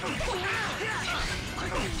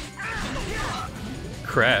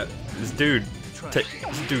 Crap, this dude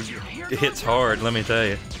hits hard, let me tell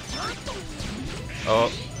you.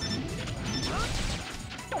 Oh.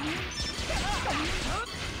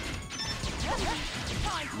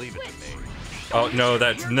 Leave it to me. Oh no,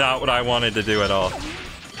 that's not what I wanted to do at all.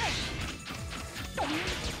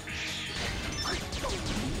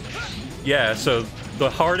 Yeah, so the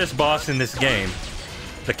hardest boss in this game,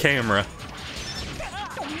 the camera.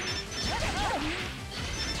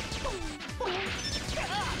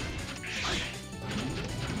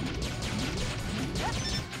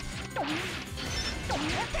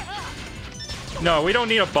 No, we don't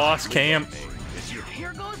need a boss cam.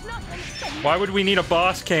 Why would we need a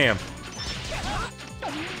boss cam?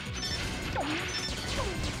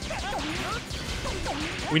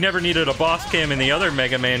 We never needed a boss cam in the other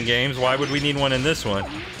Mega Man games. Why would we need one in this one?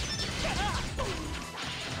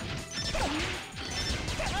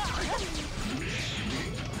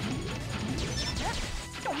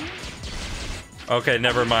 Okay,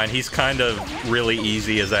 never mind. He's kind of really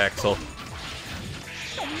easy as Axel.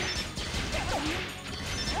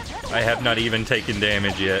 I have not even taken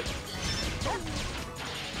damage yet.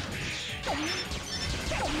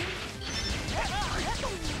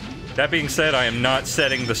 That being said, I am not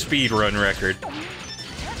setting the speedrun record.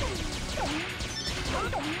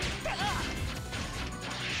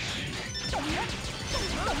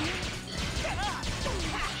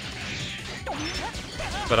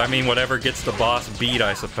 But I mean, whatever gets the boss beat,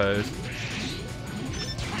 I suppose.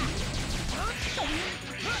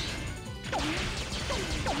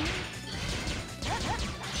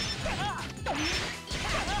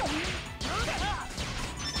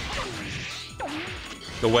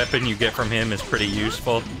 The weapon you get from him is pretty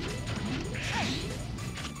useful.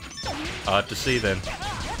 I'll have to see then.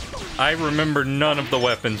 I remember none of the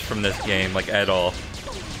weapons from this game, like, at all.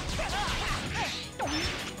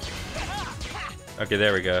 Okay,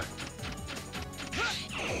 there we go.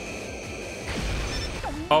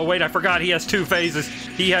 Oh wait, I forgot he has two phases.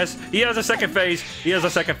 He has a second phase. He has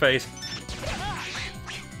a second phase.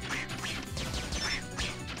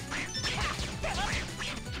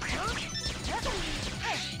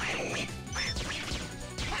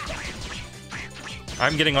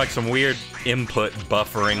 I'm getting like some weird input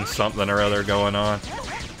buffering something or other going on.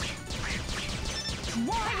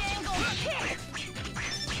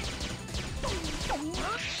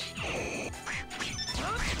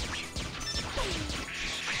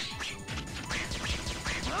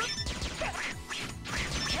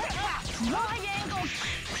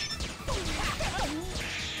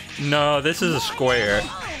 No, this is a square.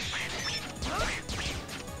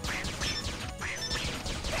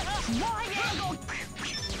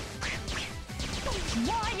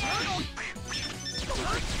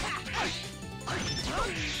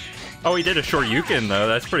 Oh, he did a Shoryuken though,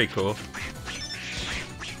 that's pretty cool.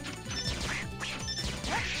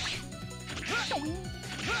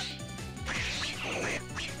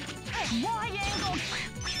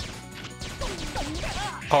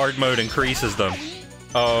 Hard mode increases them.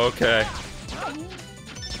 Oh, okay.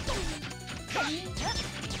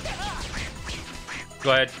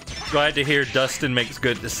 Glad to hear Dustin makes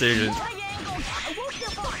good decisions.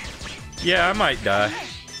 Yeah, I might die.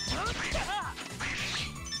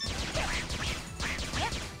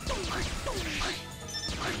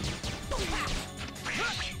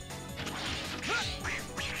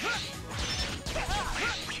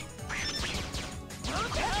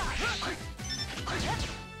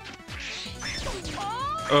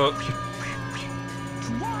 Oh.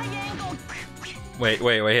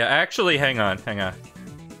 Wait. Actually, hang on.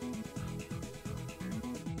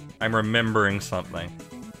 I'm remembering something.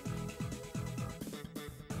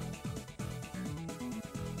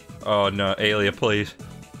 Oh no, Alia, please.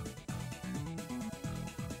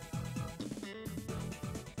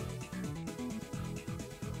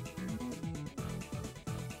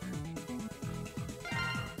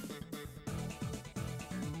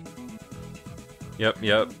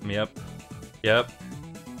 Yep.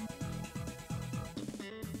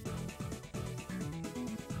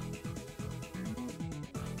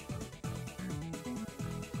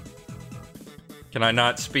 Can I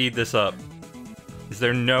not speed this up? Is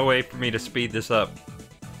there no way for me to speed this up?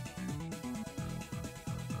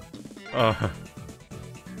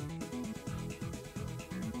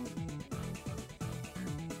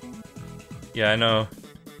 Yeah, I know.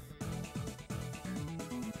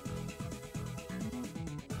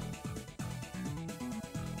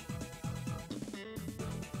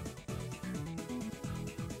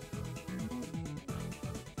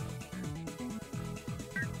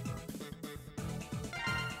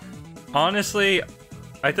 Honestly,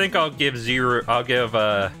 I think I'll give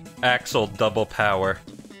Axel double power.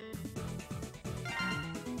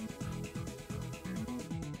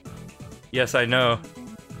 Yes, I know.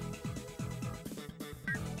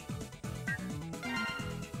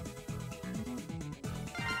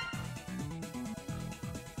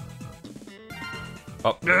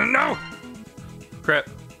 Oh, no! Crap.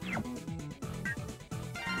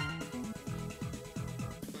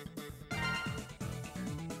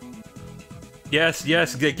 Yes,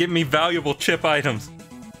 yes, give me valuable chip items.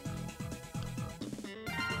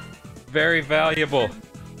 Very valuable.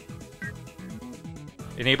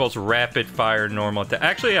 Enables rapid fire normal attack.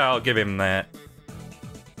 Actually, I'll give him that.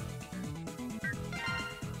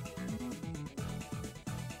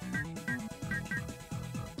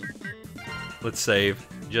 Let's save,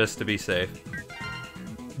 just to be safe.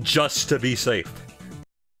 Just to be safe.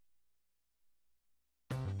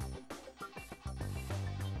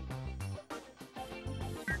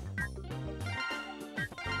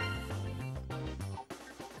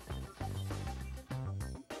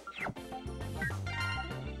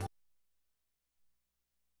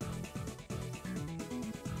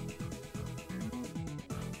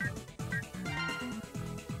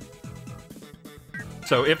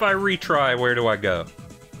 So if I retry, where do I go?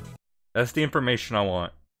 That's the information I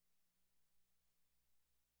want.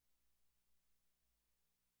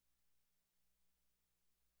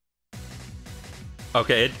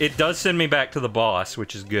 Okay, it does send me back to the boss,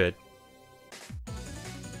 which is good.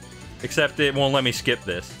 Except it won't let me skip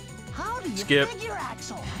this. How do you Skip. figure,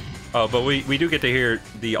 Axel? Oh, but we do get to hear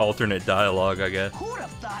the alternate dialogue, I guess. Who'd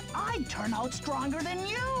have thought I'd turn out stronger than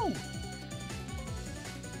you?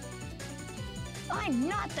 I'm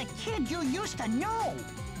not the kid you used to know.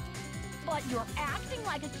 But you're acting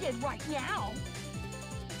like a kid right now.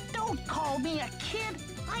 Don't call me a kid.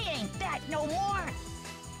 I ain't that no more.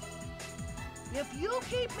 If you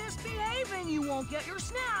keep misbehaving, you won't get your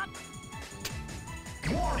snack.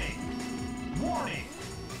 Warning! Warning!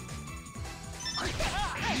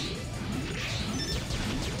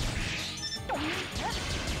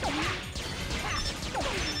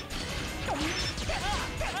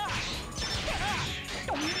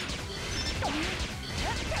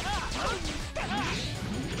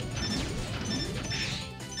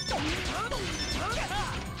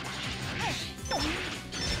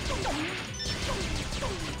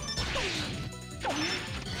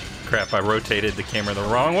 Crap, I rotated the camera the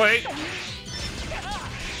wrong way.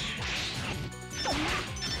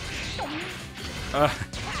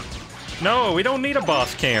 No, we don't need a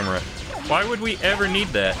boss camera. Why would we ever need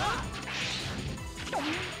that?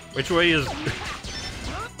 Which way is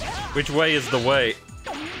the way?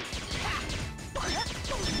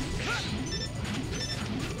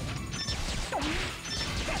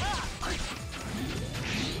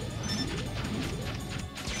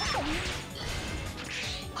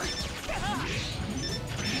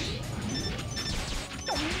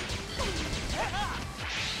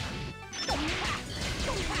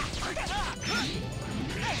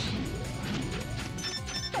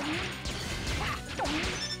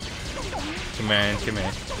 Come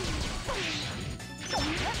on.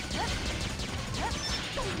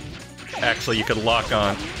 Actually, you could lock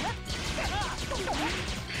on.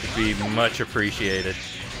 It'd be much appreciated.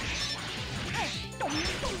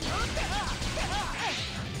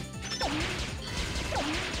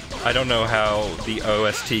 I don't know how the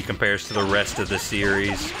OST compares to the rest of the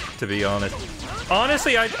series, to be honest.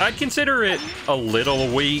 Honestly, I'd consider it a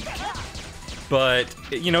little weak, but,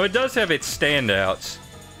 you know, it does have its standouts.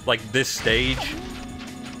 Like this stage.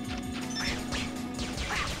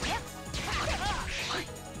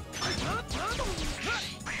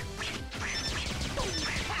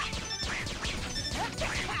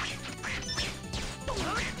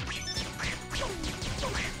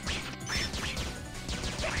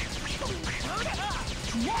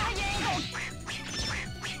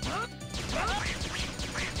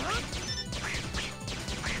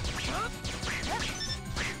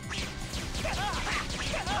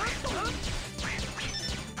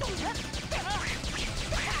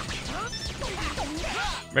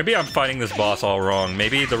 Maybe I'm fighting this boss all wrong.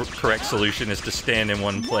 Maybe the correct solution is to stand in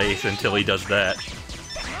one place until he does that.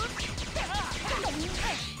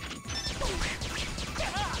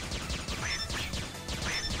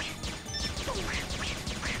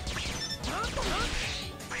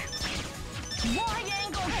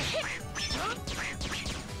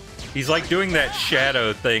 He's like doing that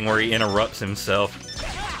shadow thing where he interrupts himself.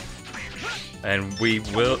 And we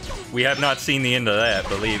have not seen the end of that,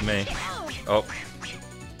 believe me. Oh.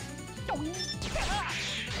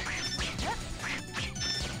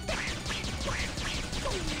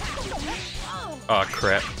 Oh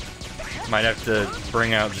crap. Might have to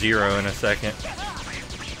bring out Zero in a second.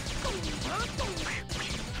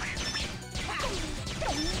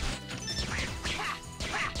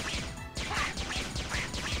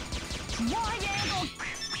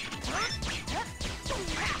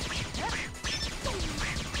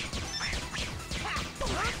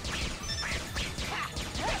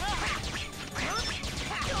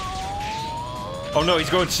 Oh no, he's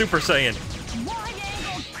going Super Saiyan.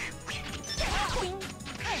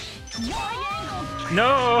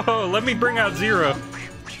 No, let me bring out Zero.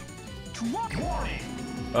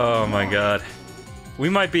 Oh my god. We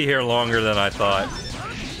might be here longer than I thought.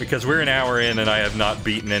 Because we're an hour in and I have not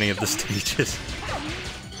beaten any of the stages.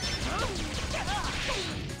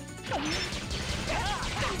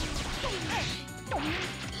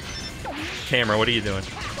 Camera, what are you doing?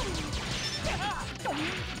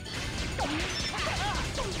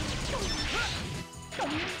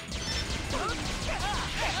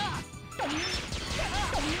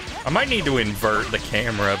 I might need to invert the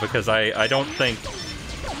camera because I don't think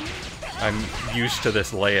I'm used to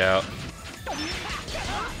this layout.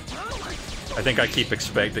 I think I keep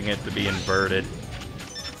expecting it to be inverted.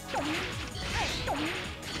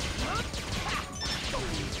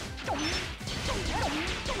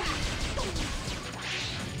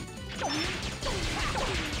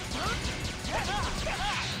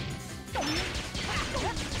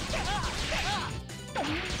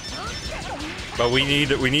 But we need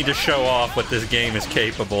to show off what this game is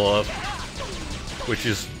capable of, which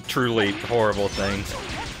is truly horrible things.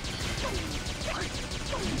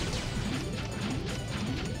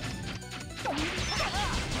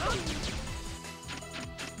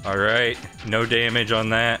 All right, no damage on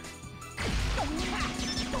that.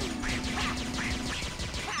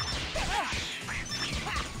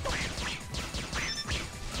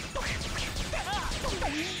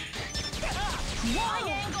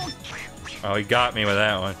 Oh, he got me with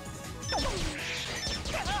that one.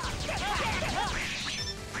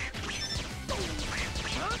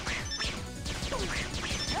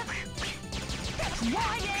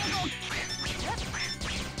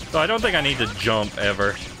 So I don't think I need to jump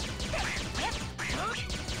ever.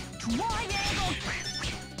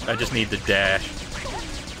 I just need to dash.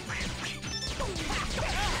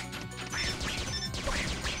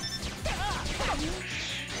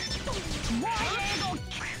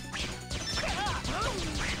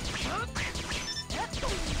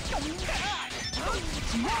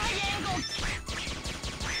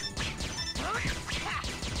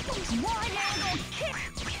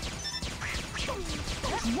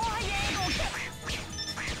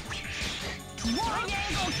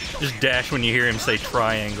 Just dash when you hear him say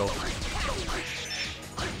triangle.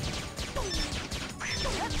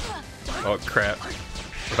 Oh crap.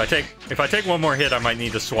 If I take one more hit, I might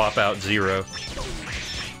need to swap out Zero.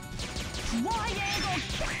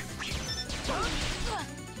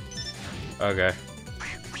 Okay.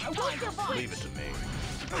 Leave it to me.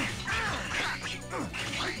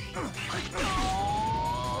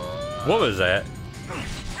 What was that?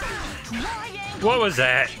 What was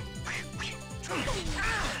that?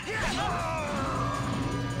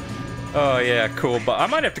 Oh yeah, cool, but I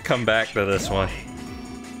might have to come back to this one.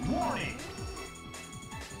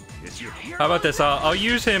 How about this? I'll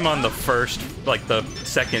use him on the first, like the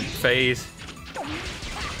second phase.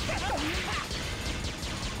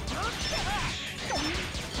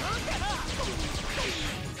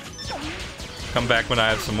 Come back when I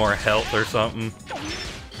have some more health or something.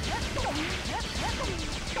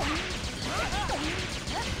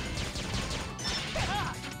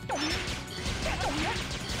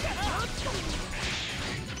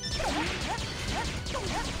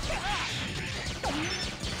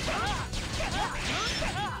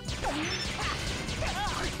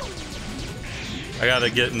 I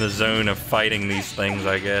gotta get in the zone of fighting these things,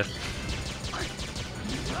 I guess.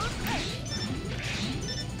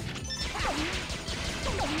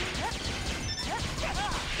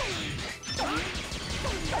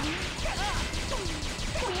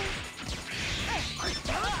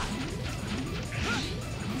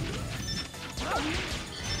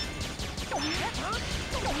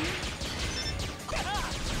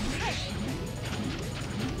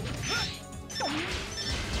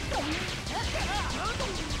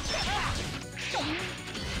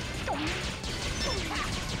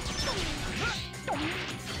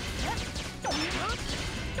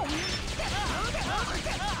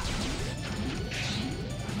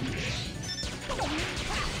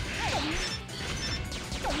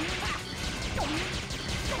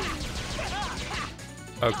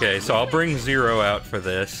 Okay, so I'll bring Zero out for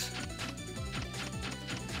this.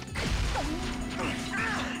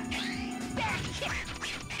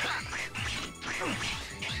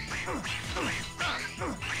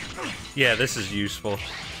 Yeah, this is useful.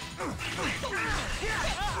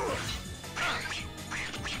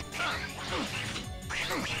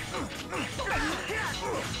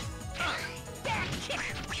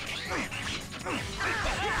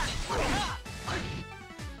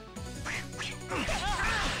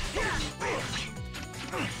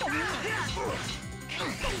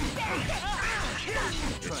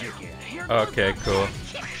 Okay, cool.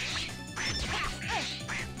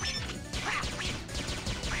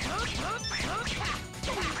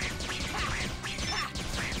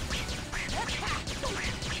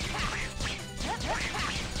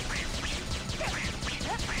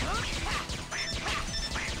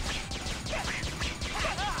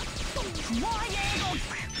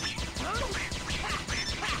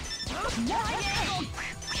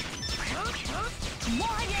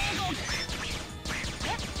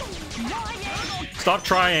 Stop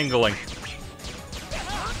triangling.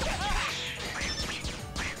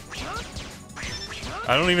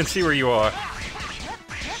 I don't even see where you are.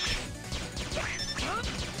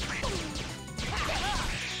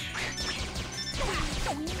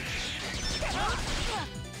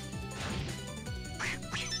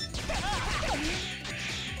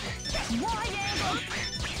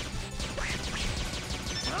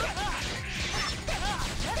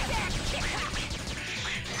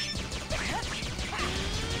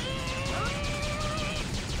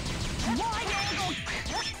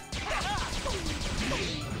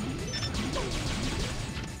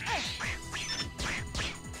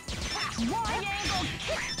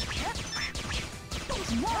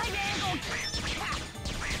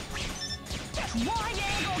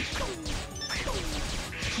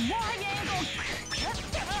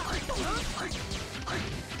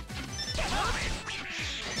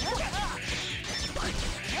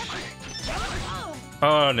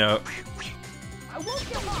 Oh no.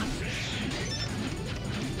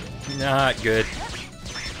 Not good.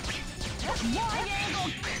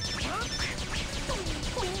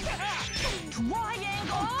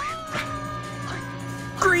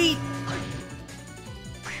 Great.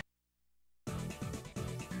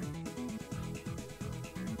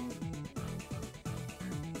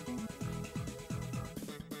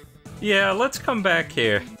 Yeah, let's come back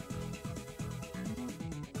here.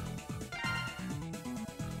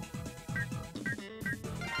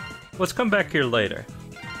 Let's come back here later.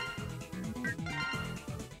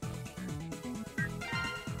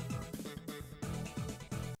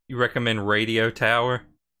 You recommend Radio Tower?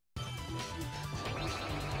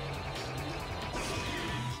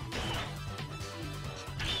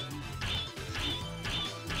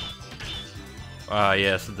 Ah,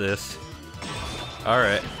 yes, this.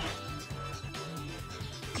 Alright.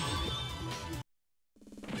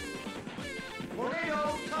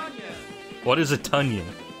 What is a Tunyon?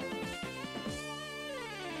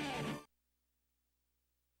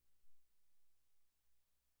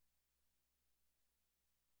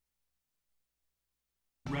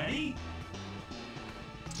 Ready?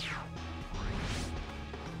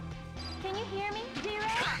 Can you hear me, Zero?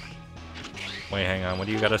 Wait, hang on, what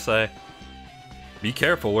do you gotta say? Be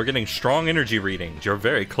careful, we're getting strong energy readings. You're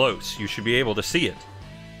very close. You should be able to see it.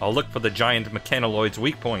 I'll look for the giant mechanaloid's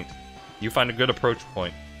weak point. You find a good approach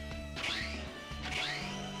point.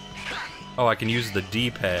 Oh, I can use the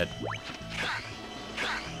D-pad.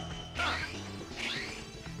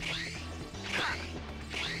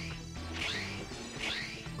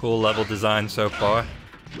 Cool level design so far.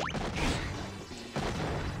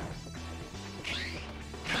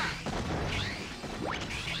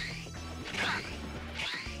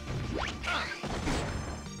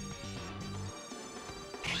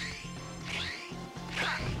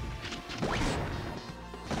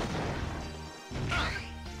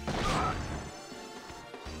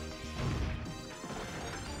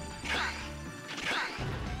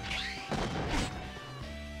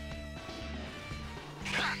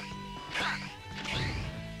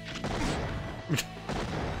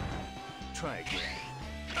 Try again.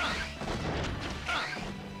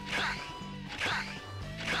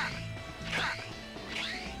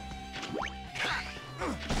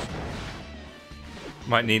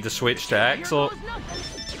 Might need to switch to Axel.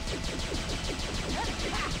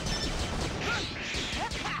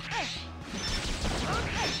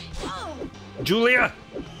 Julia!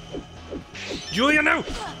 Julia, no!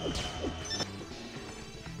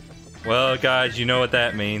 Well, guys, you know what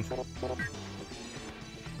that means.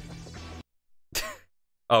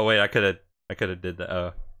 Oh wait, I could have did that.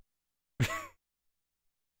 Oh.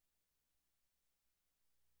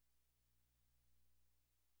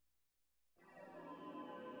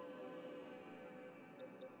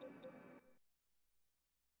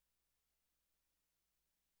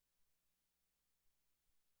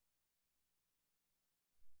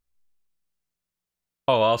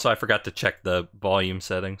 Oh, also I forgot to check the volume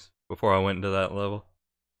settings before I went into that level.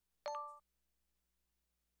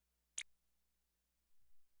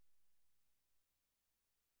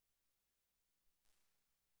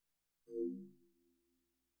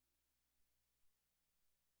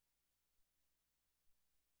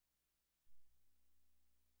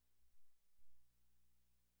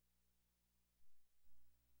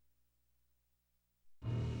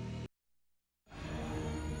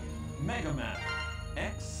 Mega Man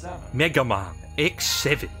X7. Mega Man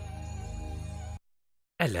X7.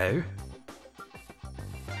 Hello.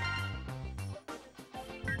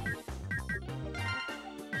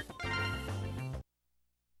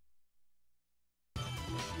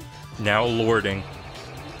 Now lording.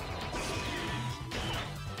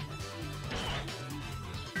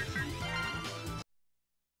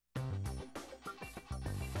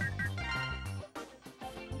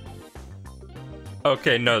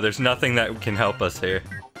 Okay, no, there's nothing that can help us here.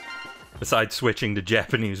 Besides switching to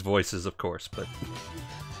Japanese voices, of course, but...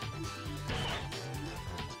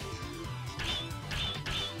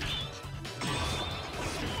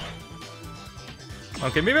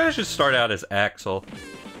 Okay, maybe I should start out as Axel.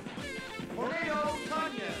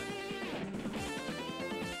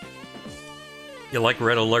 You like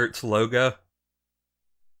Red Alert's logo?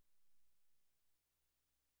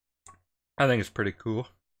 I think it's pretty cool.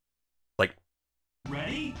 Like...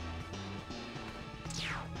 Ready?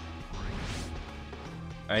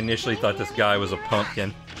 I initially thought this guy was a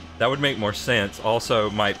pumpkin. That would make more sense. Also,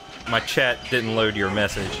 my chat didn't load your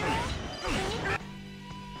message.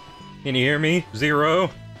 Can you hear me? Zero?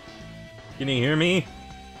 Can you hear me?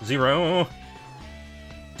 Zero?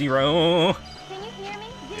 Zero? Can you hear me?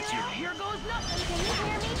 It's your here goes nothing. Can you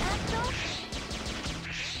hear me, Axel?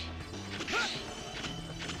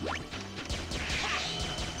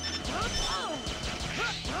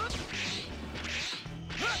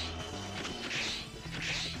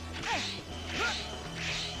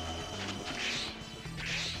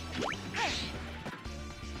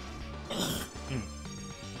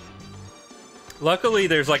 Luckily,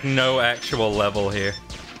 there's like no actual level here.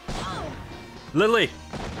 Lily!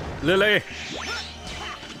 Lily!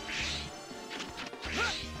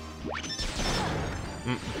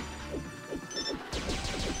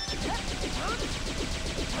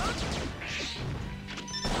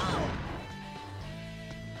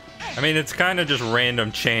 I mean, it's kind of just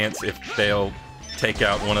random chance if they'll take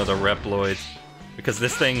out one of the Reploids. Because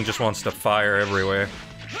this thing just wants to fire everywhere.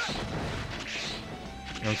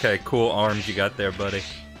 Okay, cool arms you got there, buddy.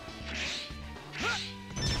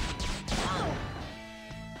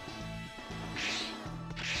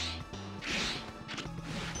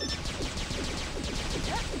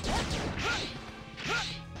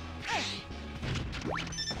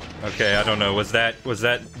 Okay, I don't know. Was that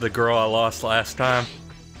the girl I lost last time?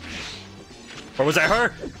 Or was that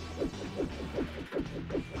her?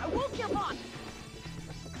 I woke your bot.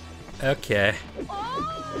 Okay.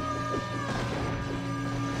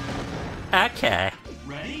 Okay.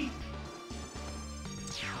 Ready?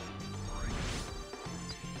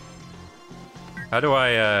 How do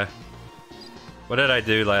I, what did I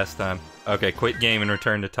do last time? Okay, quit game and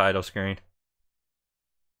return to title screen.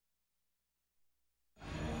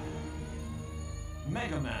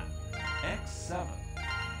 Mega Man X7.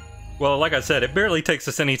 Well, like I said, it barely takes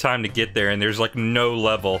us any time to get there, and there's like no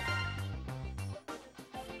level.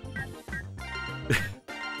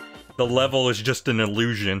 The level is just an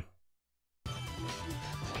illusion.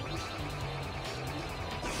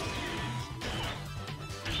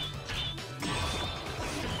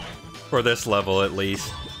 For this level, at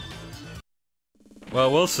least.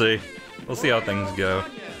 Well, we'll see. We'll see how things go.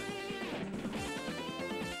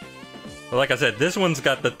 But like I said, this one's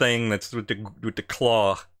got the thing that's with the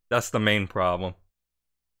claw. That's the main problem.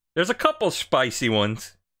 There's a couple spicy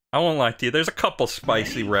ones. I won't lie to you. There's a couple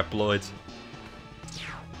spicy Reploids.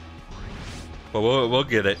 But we'll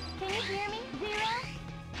get it. Can you hear me, Zero?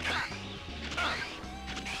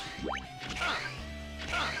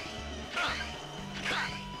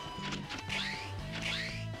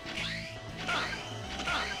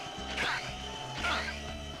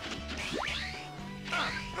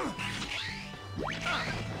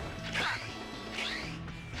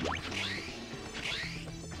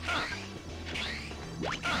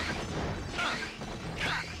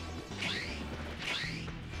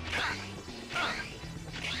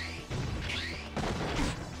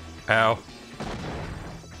 Ow.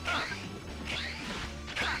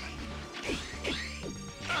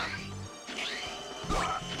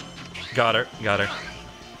 Got her, got her.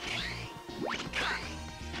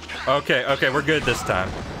 Okay, okay, we're good this time.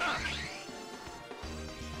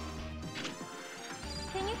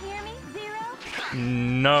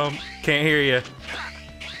 No, can't hear you.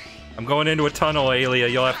 I'm going into a tunnel, Aelia.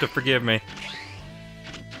 You'll have to forgive me.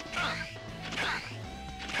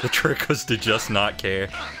 The trick was to just not care.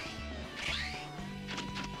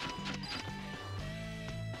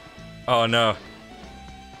 Oh no.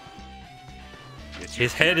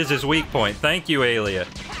 His head is his weak point. Thank you, Aelia.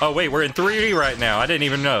 Oh wait, we're in 3D right now. I didn't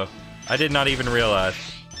even know. I did not even realize.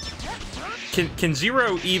 Can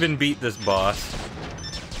Zero even beat this boss?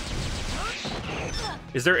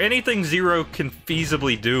 Is there anything Zero can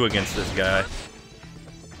feasibly do against this guy?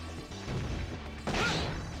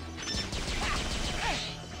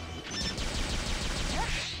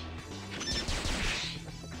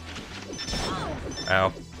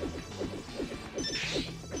 Ow.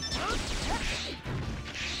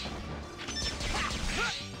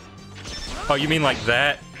 Oh, you mean like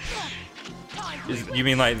that? You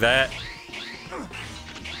mean like that?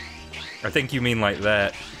 I think you mean like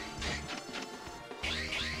that.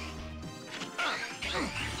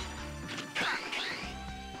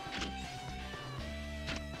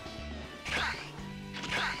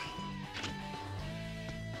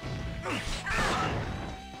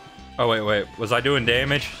 Oh, wait. Was I doing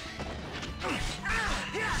damage?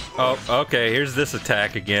 Oh, okay. Here's this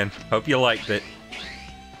attack again. Hope you liked it.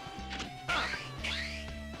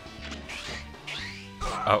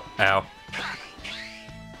 Oh, ow.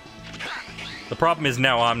 The problem is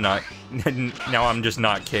now I'm not... now I'm just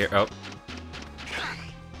not care... Oh.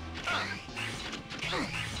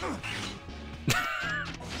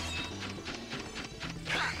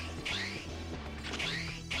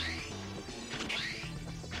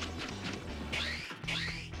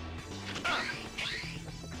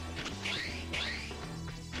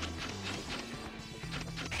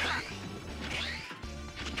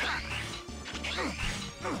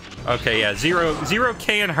 Okay, yeah, Zero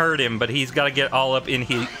can hurt him, but he's got to get all up in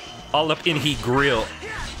he grill.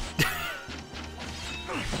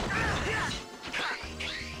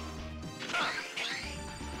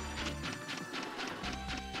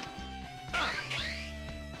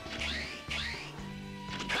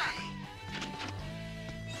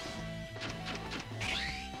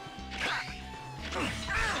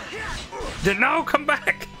 No, come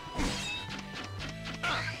back!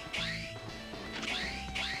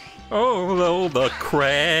 Oh, the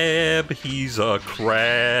crab. He's a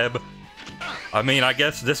crab. I mean, I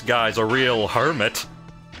guess this guy's a real hermit.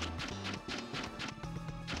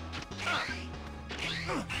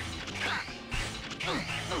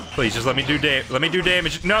 Please, just let me do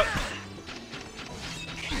damage. No!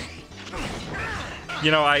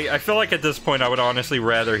 You know, I feel like at this point I would honestly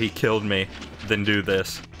rather he killed me than do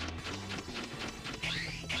this.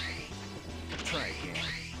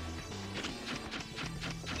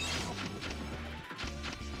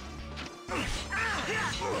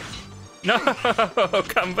 No,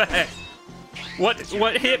 come back.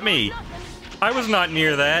 What hit me? I was not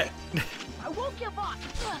near that. I won't give up.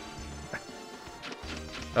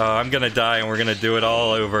 Oh, I'm gonna die and we're gonna do it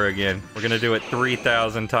all over again. We're gonna do it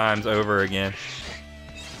 3,000 times over again.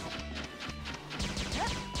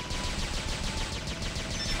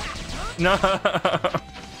 No.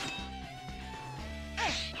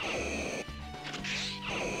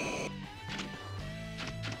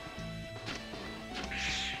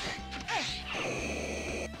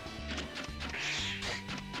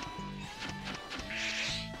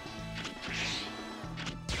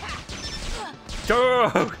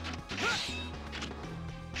 Go!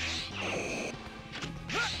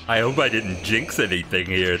 I hope I didn't jinx anything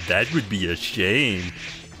here. That would be a shame.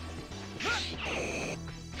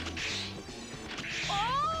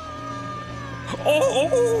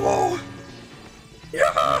 Oh!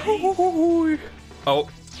 Oh.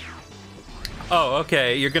 Oh,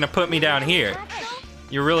 okay. You're gonna put me down here.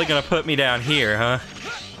 You're really gonna put me down here, huh?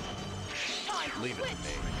 Leave it to me.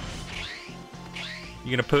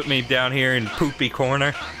 You're gonna put me down here in poopy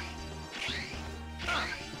corner?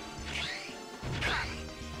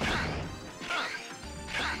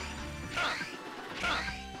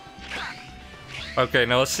 Okay,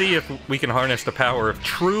 now let's see if we can harness the power of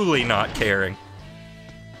truly not caring.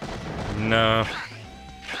 No.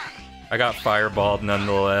 I got fireballed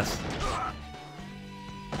nonetheless.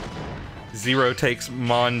 Zero takes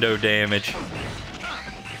Mondo damage.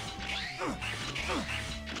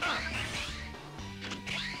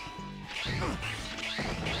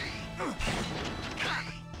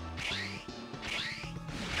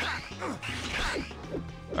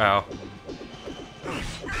 Ow.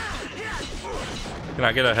 Can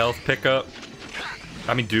I get a health pickup?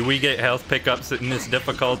 I mean, do we get health pickups in this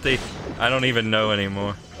difficulty? I don't even know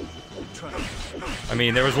anymore. I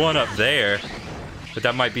mean, there was one up there. But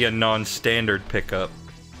that might be a non-standard pickup.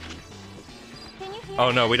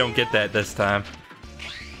 Oh no, we don't get that this time.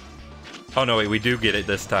 Oh no, wait, we do get it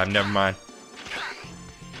this time. Never mind.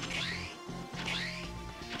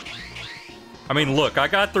 I mean, look, I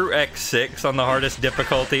got through X6 on the hardest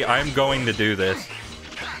difficulty. I'm going to do this.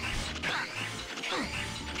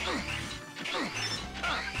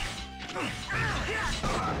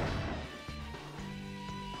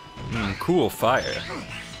 Cool fire.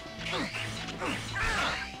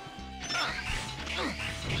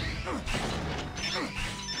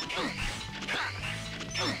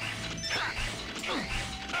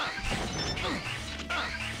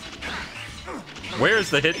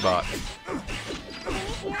 Where's the hitbox?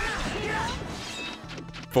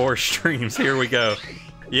 4 streams, here we go.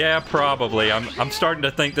 Yeah, probably. I'm starting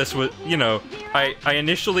to think this was, you know, I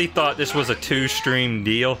initially thought this was a 2-stream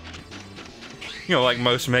deal. You know, like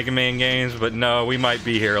most Mega Man games, but no, we might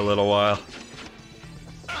be here a little while.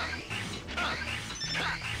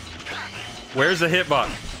 Where's the hitbox?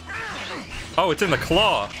 Oh, it's in the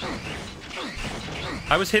claw.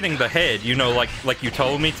 I was hitting the head, you know, like you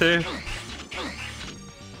told me to.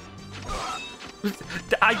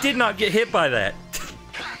 I did not get hit by that.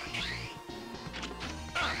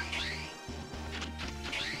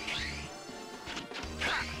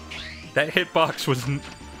 That hitbox was...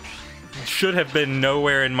 should have been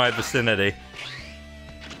nowhere in my vicinity.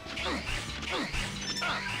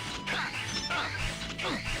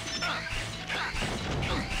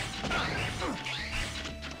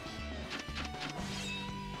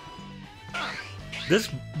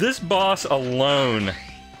 This boss alone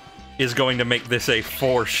is going to make this a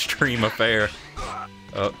 4-stream affair.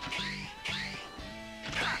 Oh.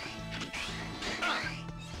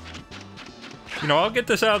 You know, I'll get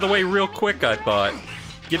this out of the way real quick, I thought.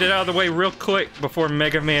 Get it out of the way real quick before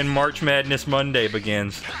Mega Man March Madness Monday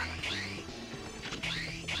begins.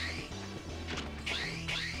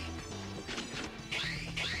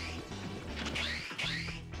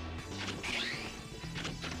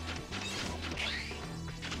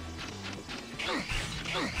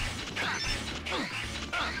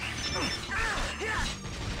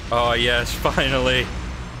 Oh yes, finally.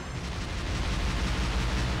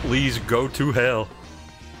 Please go to hell.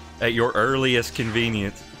 At your earliest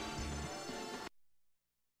convenience.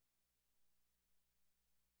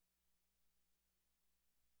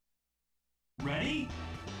 Ready?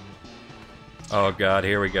 Oh god,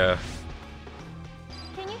 here we go.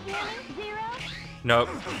 Can you hear me, Zero? Nope.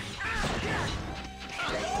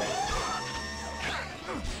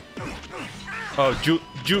 Oh,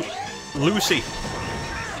 Lucy.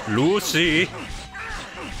 Lucy.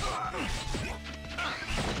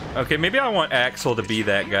 Okay, maybe I want Axel to be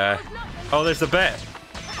that guy. Oh, there's a bat.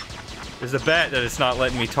 There's a bat that it's not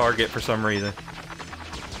letting me target for some reason.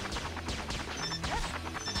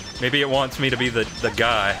 Maybe it wants me to be the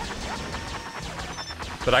guy.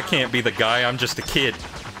 But I can't be the guy, I'm just a kid.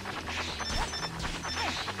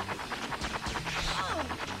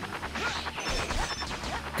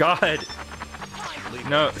 God.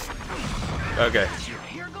 No. Okay.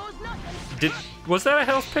 Was that a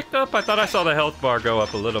health picked up? I thought I saw the health bar go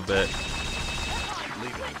up a little bit.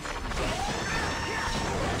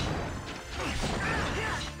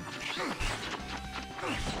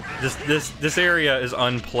 This area is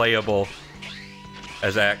unplayable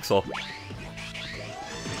as Axel.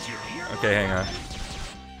 Okay, hang on.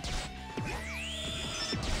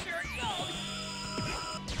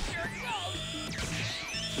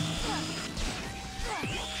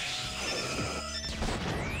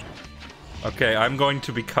 Okay, I'm going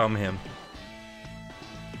to become him.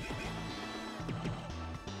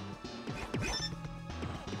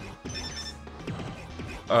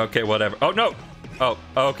 Okay, whatever. Oh, no! Oh,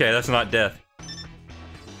 okay, that's not death.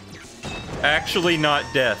 Actually not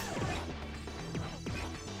death.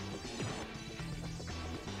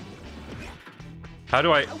 How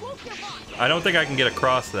do I don't think I can get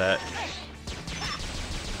across that.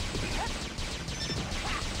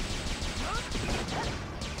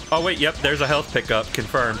 Oh wait, yep, there's a health pickup,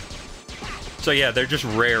 confirmed. So yeah, they're just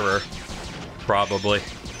rarer, probably.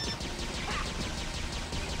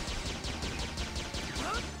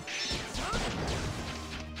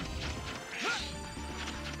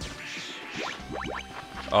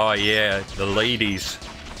 Oh yeah, the ladies.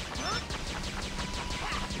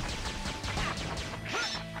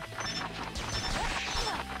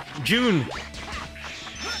 June!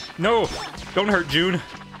 No! Don't hurt June!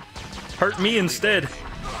 Hurt me instead!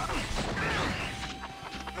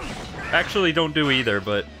 Actually, don't do either,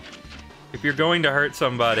 but if you're going to hurt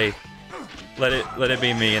somebody, let it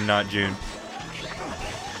be me and not June.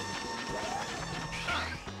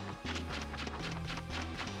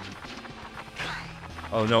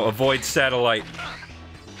 Oh no, avoid satellite.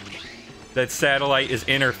 That satellite is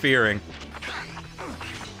interfering.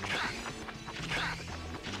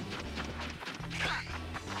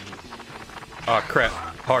 Oh crap.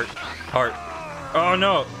 Heart. Heart. Oh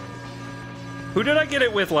no. Who did I get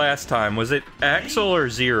it with last time? Was it Axel or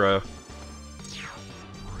Zero?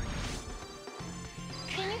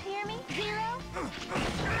 Can you hear me, Zero?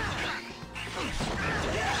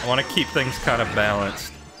 I want to keep things kind of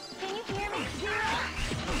balanced. Can you hear me, Zero?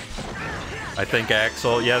 I think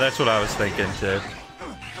Axel. Yeah, that's what I was thinking too.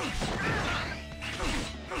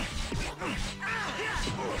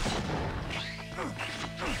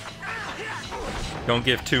 Don't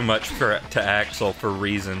give too much to Axel for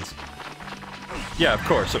reasons. Yeah, of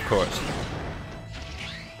course, of course.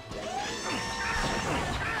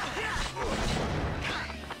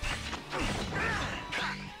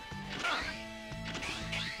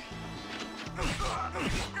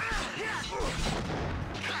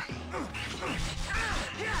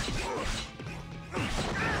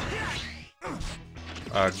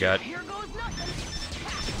 Oh god.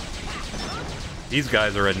 These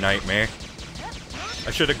guys are a nightmare.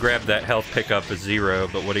 I should have grabbed that health pickup as Zero,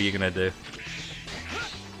 but what are you gonna do?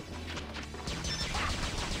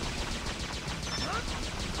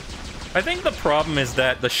 I think the problem is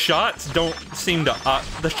that the shots don't seem to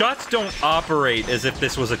operate as if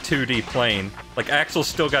this was a 2D plane. Like Axel's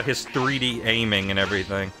still got his 3D aiming and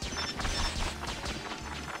everything.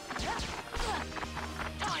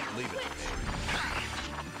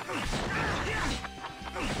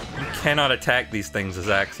 You cannot attack these things as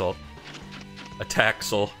Axel.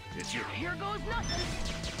 Attaxel. Here goes nothing.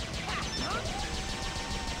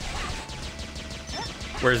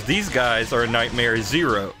 Whereas these guys are a nightmare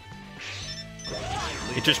Zero.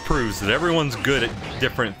 It just proves that everyone's good at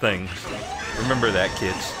different things. Remember that,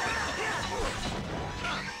 kids.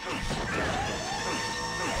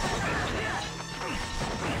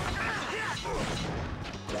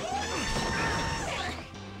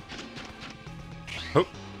 Hoop.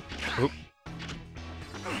 Hoop.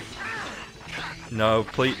 No,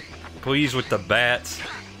 please with the bats.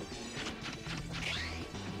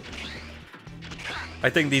 I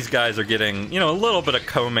think these guys are getting, you know, a little bit of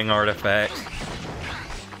combing artifacts.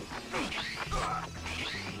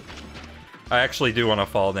 I actually do want to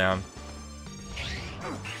fall down.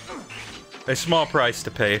 A small price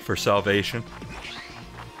to pay for salvation.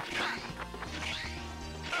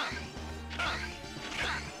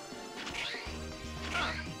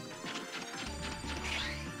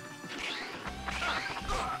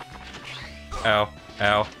 Ow.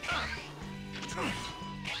 Ow.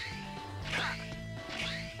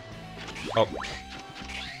 Oh.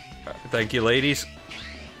 Thank you, ladies.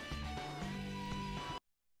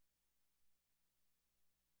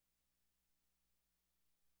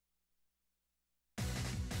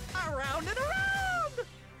 Around and around!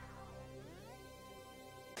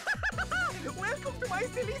 Welcome to my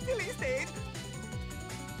silly stage.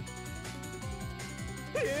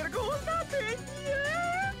 Here goes nothing,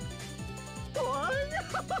 yeah!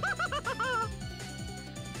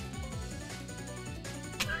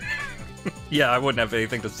 Yeah, I wouldn't have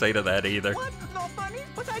anything to say to that either. What? No funny?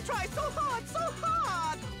 But I tried so hard, so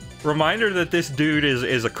hard! Reminder that this dude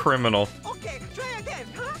is a criminal. Okay, try again,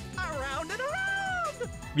 huh? Around and around!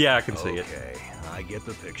 Yeah, I can see it. Okay, I get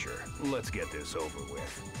the picture. Let's get this over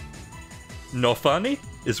with. No funny?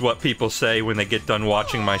 Is what people say when they get done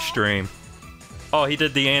watching my stream. Oh, he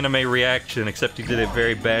did the anime reaction, except he did it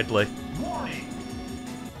very badly.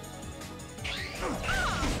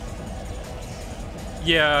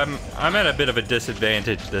 Yeah, I'm at a bit of a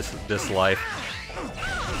disadvantage this life.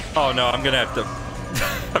 Oh no, I'm gonna have to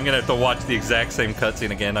I'm gonna have to watch the exact same cutscene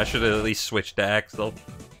again. I should have at least switched to Axel.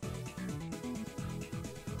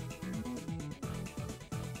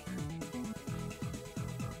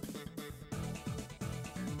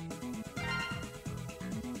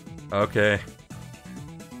 Okay.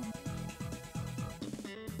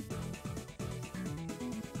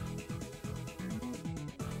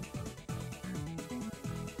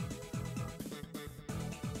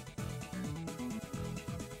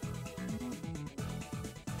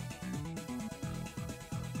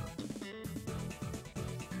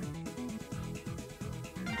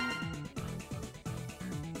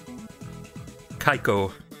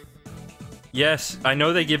 Kaiko. Yes, I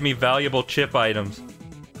know they give me valuable chip items.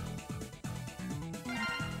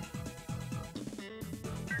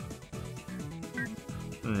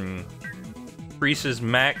 Increases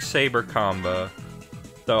max saber combo.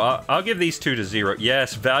 So I'll give these two to Zero.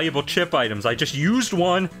 Yes, valuable chip items. I just used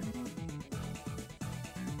one.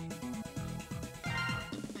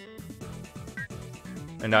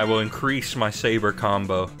 And I will increase my saber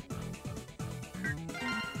combo.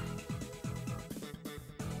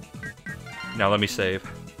 Now let me save.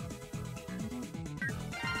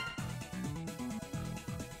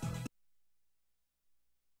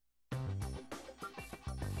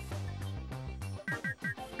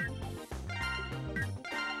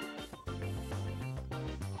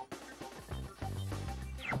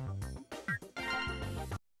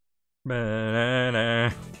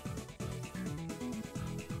 Banana.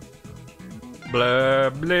 Blah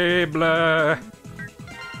blah blah.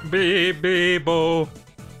 Baby bo.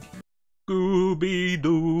 Scooby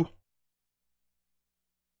Doo.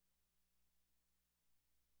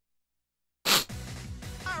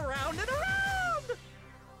 Around and around!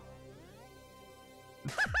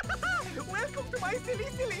 Welcome to my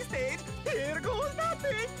silly stage. Here goes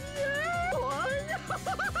nothing. Yeah!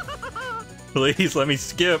 Please let me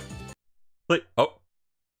skip. Oh.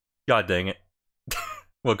 God dang it.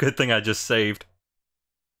 Well, good thing I just saved.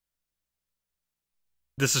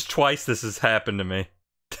 This is twice this has happened to me.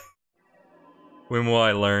 When will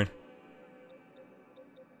I learn?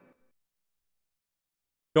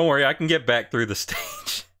 Don't worry, I can get back through the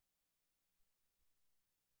stage.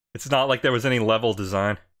 It's not like there was any level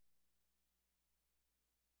design.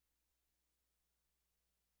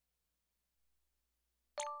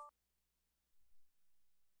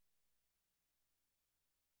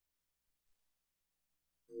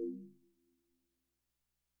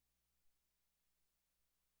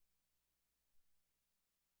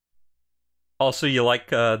 Also, you like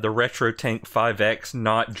the Retro Tank 5X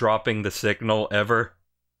not dropping the signal ever?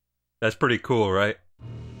 That's pretty cool, right?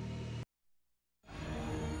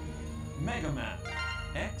 Mega Man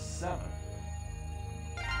X7.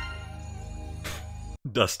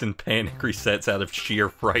 Dustin panic resets out of sheer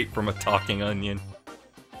fright from a talking onion.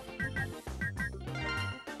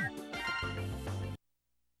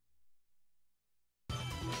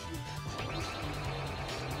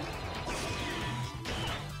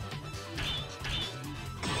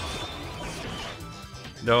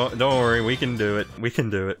 Don't worry, we can do it. We can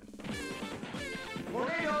do it.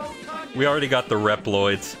 We already got the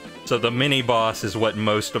Reploids, so the mini-boss is what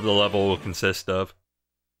most of the level will consist of.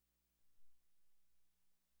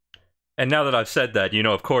 And now that I've said that, you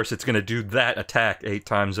know, of course, it's gonna do that attack 8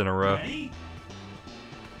 times in a row. Can you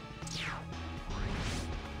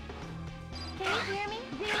hear me,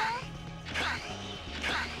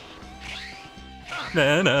 Zero?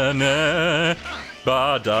 Na na na,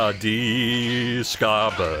 ba da dee,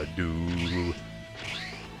 scaba doo.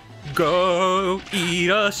 Go eat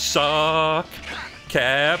a sock,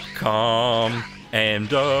 Capcom,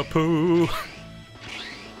 and a poo.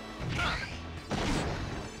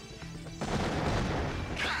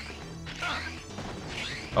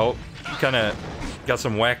 Oh, kinda got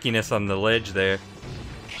some wackiness on the ledge there.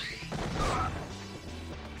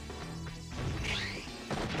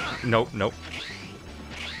 Nope, nope.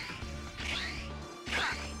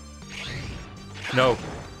 No.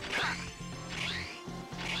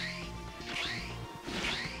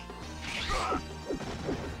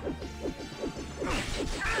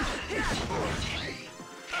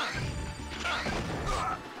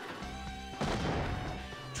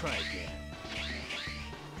 Try again.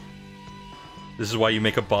 This is why you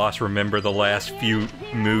make a boss remember the last few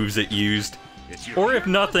moves it used. Or if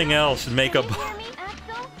nothing else, make a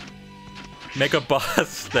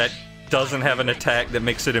boss that doesn't have an attack that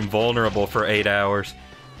makes it invulnerable for 8 hours.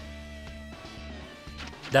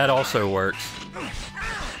 That also works.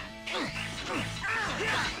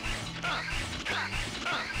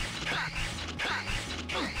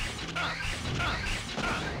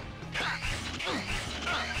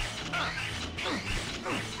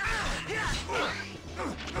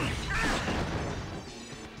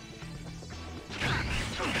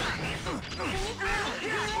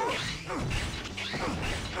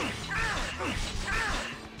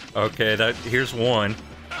 Okay, here's one.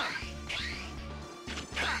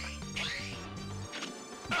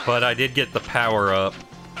 But I did get the power up,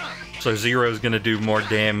 so Zero's gonna do more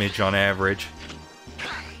damage on average.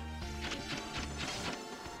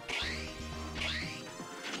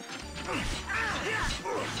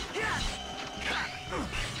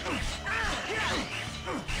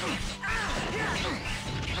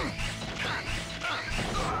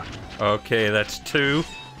 Okay, that's 2.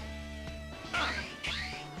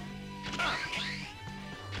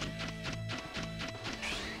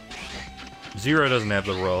 Zero doesn't have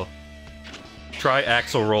the roll. Try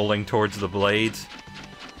axle rolling towards the blades.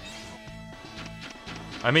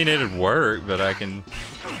 I mean, it'd work, but I can...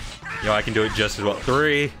 You know, I can do it just as well.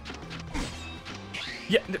 3.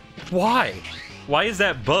 Yeah, why? Why is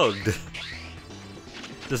that bugged?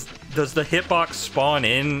 Does the hitbox spawn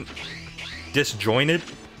in disjointed?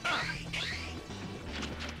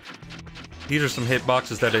 These are some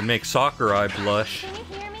hitboxes that'd make Sakurai blush. Can you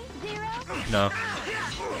hear me, Zero? No.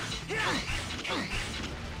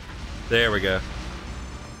 There we go.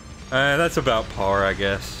 That's about par, I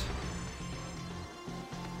guess.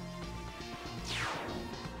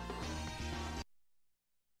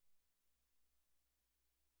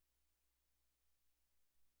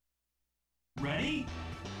 Ready?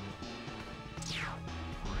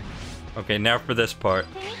 Okay, now for this part.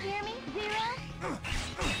 Can you hear me, Zero?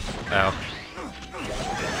 Ow.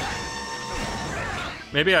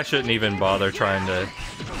 Maybe I shouldn't even bother trying to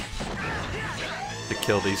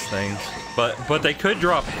kill these things. But they could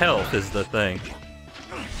drop health is the thing.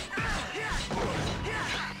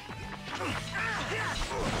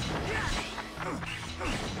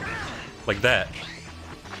 Like that.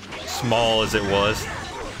 Small as it was.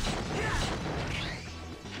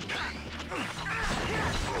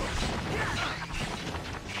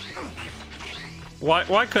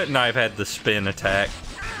 Why couldn't I have had the spin attack?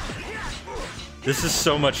 This is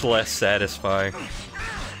so much less satisfying.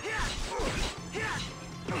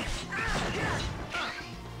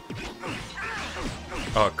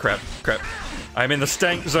 Oh crap, crap. I'm in the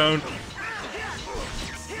stank zone.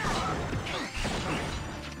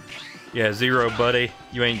 Yeah, Zero, buddy.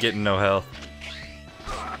 You ain't getting no health.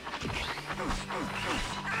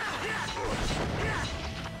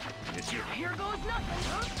 Here goes nothing.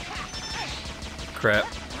 Crap.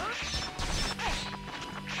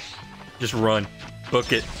 Just run.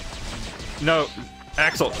 Book it. No.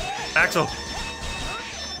 Axel. Axel.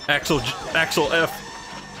 Axel. Axel F.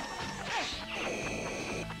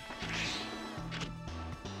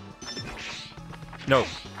 No.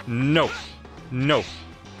 No. No.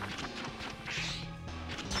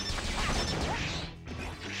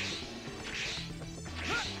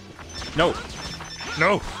 No.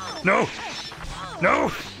 No. No.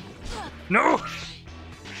 No. No.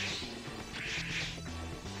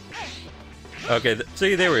 Okay,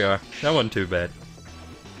 see, there we are. That wasn't too bad.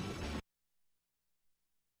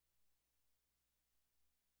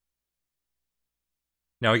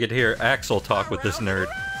 Now we get to hear Axel talk with this nerd.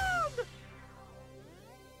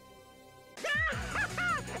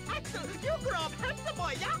 Axel, you grow up handsome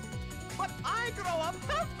boy, yeah? But I grow up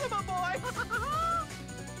handsome boy.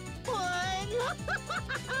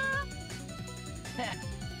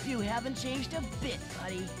 You haven't changed a bit,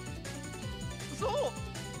 buddy. So,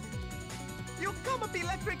 you come up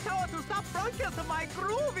electric tower to stop broadcasting my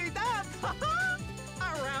groovy dance.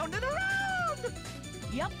 Around and around.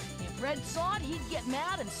 Yep, if Red saw it, he'd get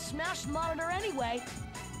mad and smash the monitor anyway.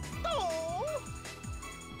 Oh!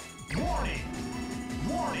 Warning!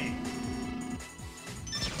 Warning!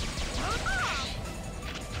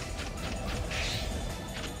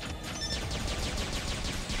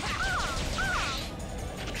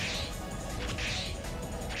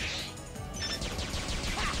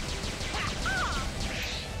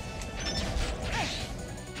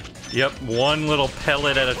 Yep, one little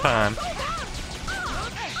pellet at a time.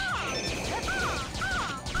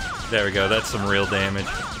 There we go, that's some real damage.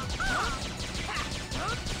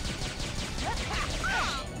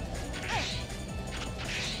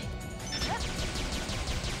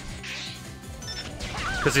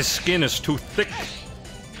 Because his skin is too thick.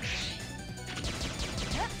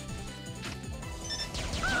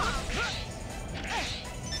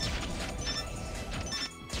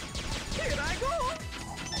 Here I go.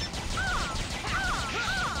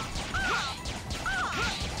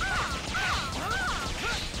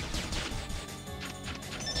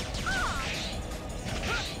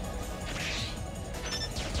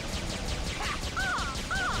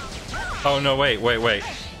 Oh no, wait.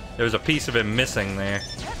 There was a piece of him missing there.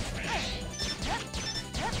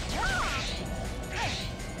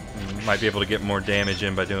 Might be able to get more damage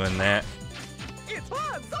in by doing that. It's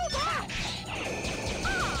fun, so fun.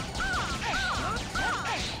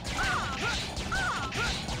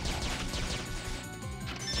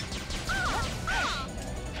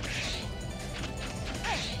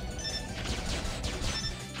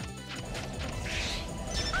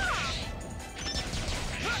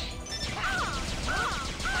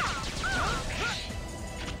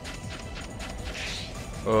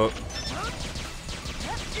 Oh.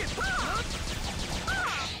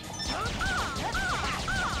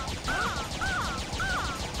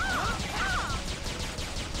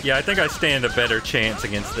 Yeah, I think I stand a better chance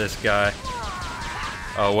against this guy.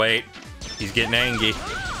 Oh wait, he's getting angry.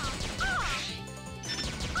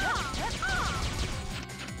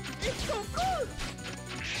 It's so cool.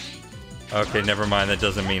 Okay, never mind, that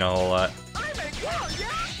doesn't mean a whole lot. I'm a girl, yeah?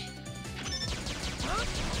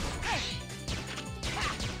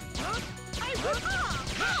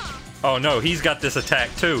 Oh no, he's got this attack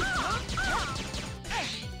too.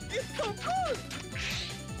 It's so cool!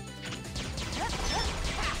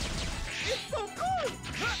 It's so cool!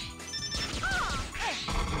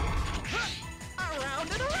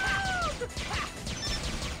 Around and around!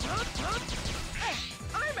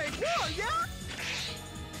 I make war, yeah?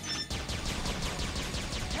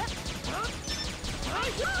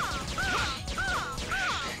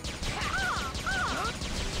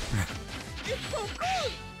 It's so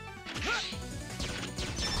cool!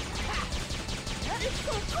 It's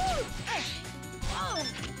so cool! Oh!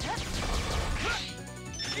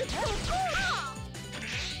 It's so cool!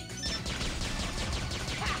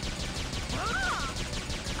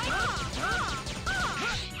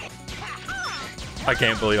 I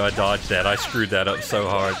can't believe I dodged that. I screwed that up so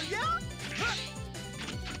hard.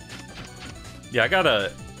 Yeah, I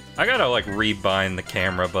gotta like rebind the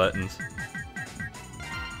camera buttons.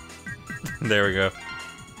 There we go.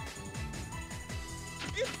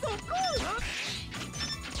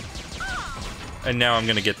 And now I'm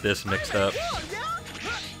gonna get this mixed up.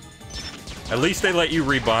 At least they let you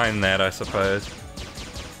rebind that, I suppose.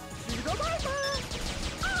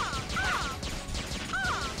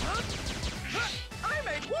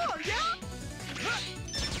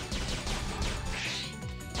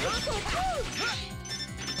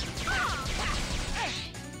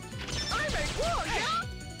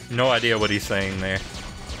 No idea what he's saying there.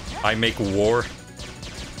 I make war.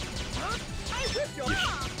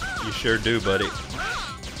 You sure do, buddy.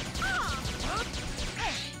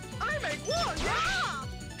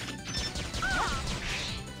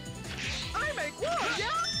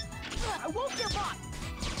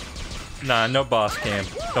 Nah, no boss cam.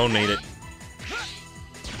 Don't need it.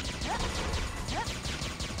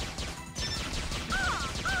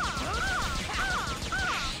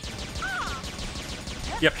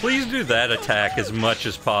 Yeah, please do that attack as much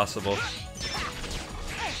as possible.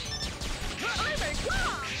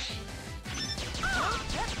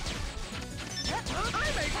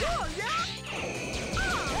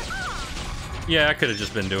 Yeah, I could have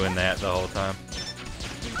just been doing that the whole time.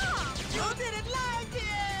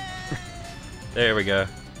 There we go.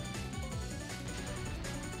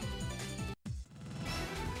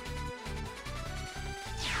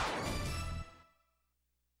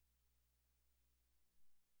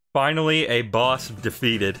 Finally, a boss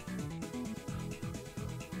defeated.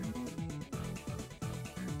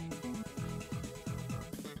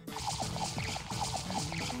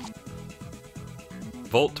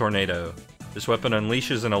 Volt Tornado. This weapon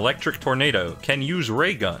unleashes an electric tornado. Can use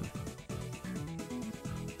ray gun.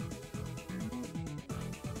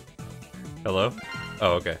 Hello?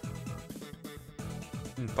 Oh, okay.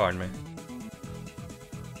 Pardon me.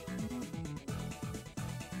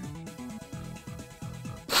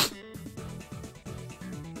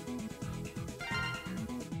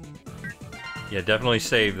 Yeah, definitely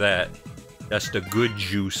save that. That's the good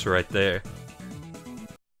juice right there.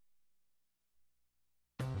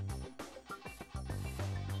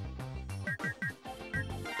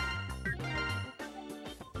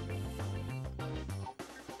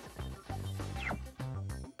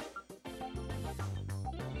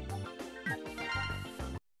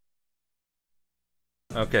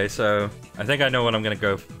 Okay, so I think I know what I'm gonna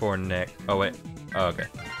go for next. Oh wait. Oh, okay.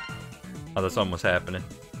 Oh, that's almost happening.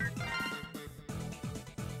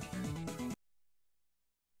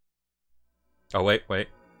 Oh wait,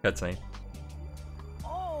 cutscene.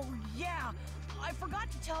 Oh yeah, I forgot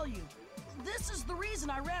to tell you. This is the reason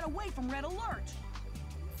I ran away from Red Alert.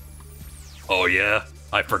 Oh yeah,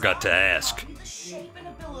 I forgot to ask. The shape and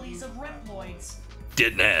abilities of Reploids.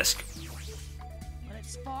 Didn't ask. But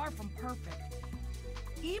it's far from perfect.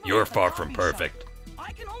 Even You're with a far copy from perfect. shop,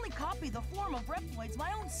 I can only copy the form of Reploids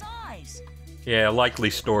my own size. Yeah, likely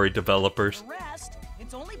story developers. The rest,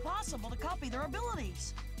 it's only possible to copy their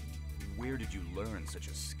abilities. Where did you learn such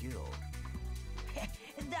a skill?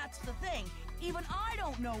 That's the thing. Even I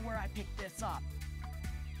don't know where I picked this up.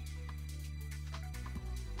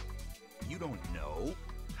 You don't know?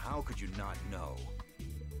 How could you not know?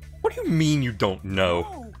 What do you mean you don't know?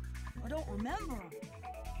 No, I don't remember.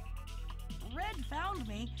 Red found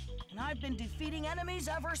me, and I've been defeating enemies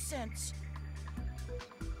ever since.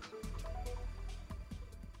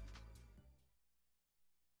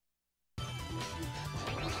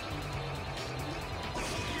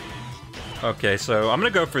 Okay, so I'm gonna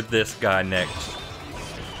go for this guy next.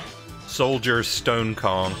 Soldier Stone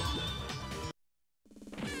Kong.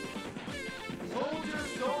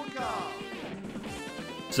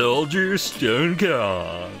 Soldier Stone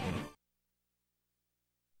Kong.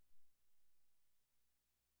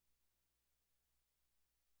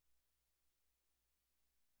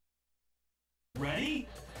 Ready?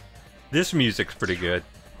 This music's pretty good.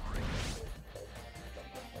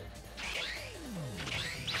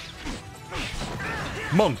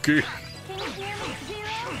 Monkey! Can you hear me, Zero?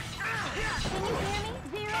 Can you hear me,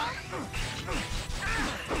 Zero?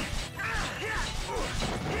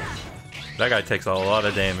 That guy takes a lot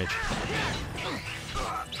of damage.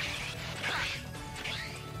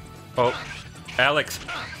 Oh, Alex!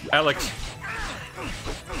 Alex!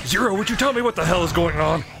 Zero, would you tell me what the hell is going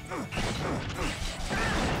on?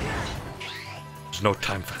 There's no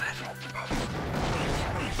time for that.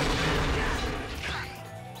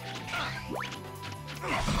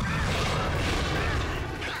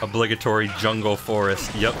 Obligatory jungle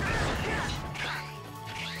forest, yep.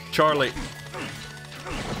 Charlie!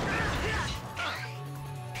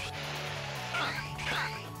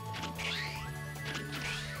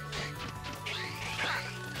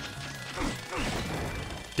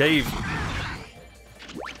 Dave!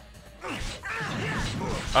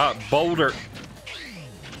 Boulder!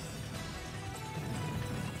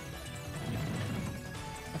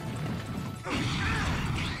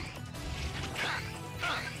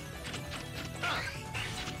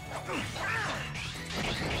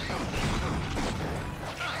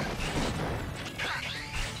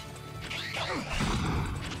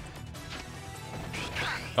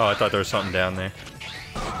 Oh, I thought there was something down there.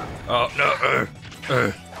 Oh, no!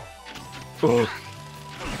 Oh.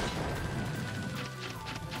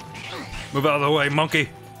 Move out of the way, monkey!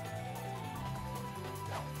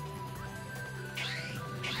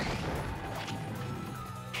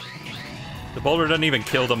 The boulder doesn't even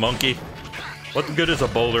kill the monkey. What good is a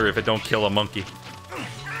boulder if it don't kill a monkey?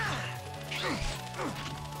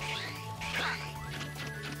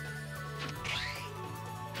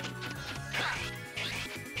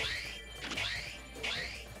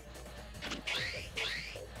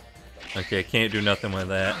 Okay, I can't do nothing with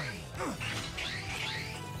that.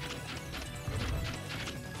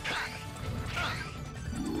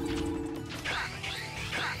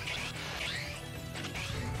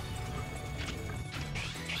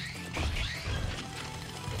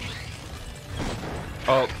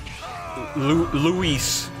 Oh,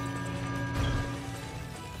 Luis.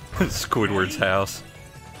 Squidward's house.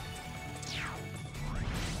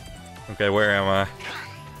 Okay, where am I?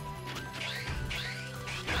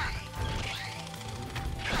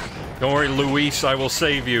 Don't worry, Luis, I will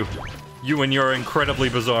save you. You and your incredibly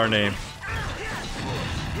bizarre name.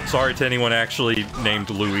 Sorry to anyone actually named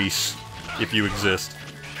Luis, if you exist.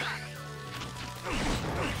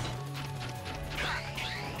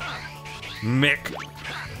 Mick.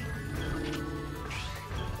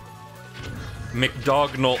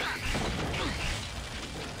 McDognall.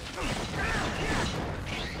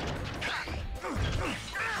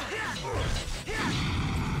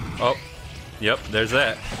 Oh, yep, there's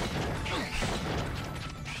that.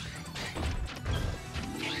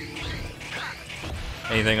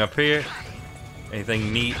 Anything up here?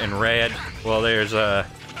 Anything neat and rad? Well, there's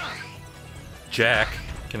Jack.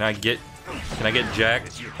 Can I get Jack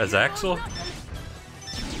as Axel?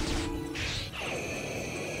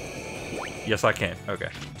 Yes, I can. Okay.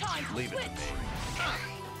 Leave it.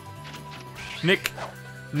 Nick.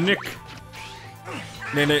 Nick.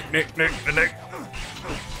 Nick.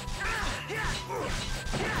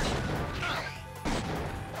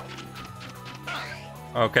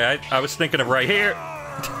 Okay, I was thinking of right here.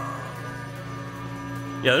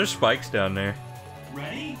 Yeah, there's spikes down there.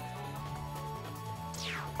 Ready?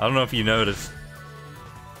 I don't know if you noticed.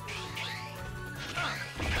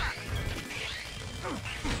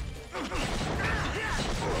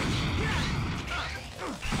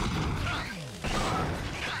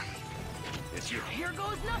 Here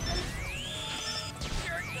goes nothing.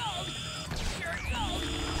 Here it goes. Here it goes.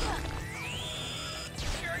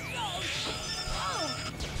 Here it goes. Oh,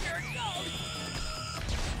 here it goes.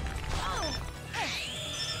 Oh.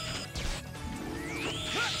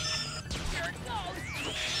 Here it goes.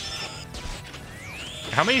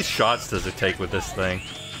 How many shots does it take with this thing?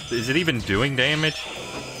 Is it even doing damage?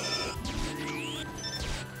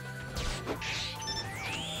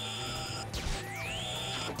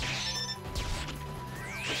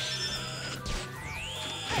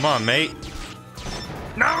 Come on, mate.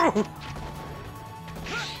 No!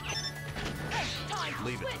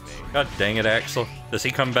 Leave it to me. God dang it, Axel. Does he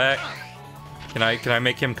come back? Can I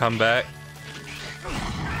make him come back?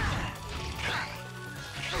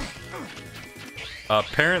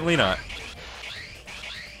 Apparently not.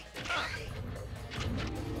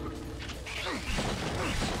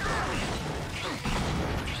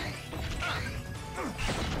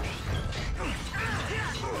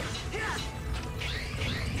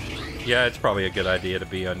 Yeah, it's probably a good idea to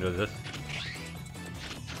be under this.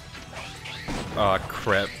 Oh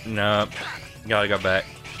crap, nope. Gotta go back.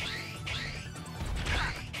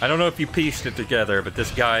 I don't know if you pieced it together, but this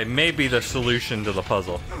guy may be the solution to the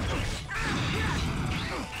puzzle.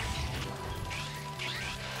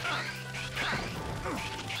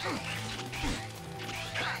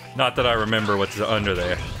 Not that I remember what's under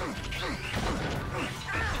there.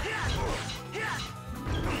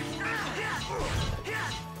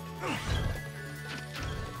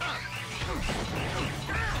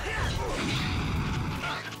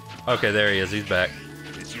 Okay, there he is. He's back.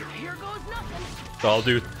 So I'll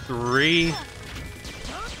do 3,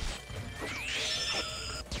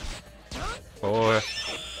 4,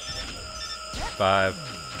 5.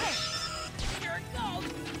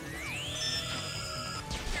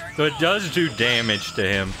 So it does do damage to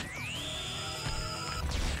him.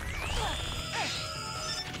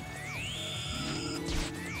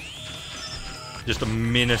 Just a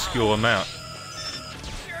minuscule amount.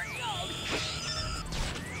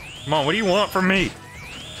 Come on, what do you want from me?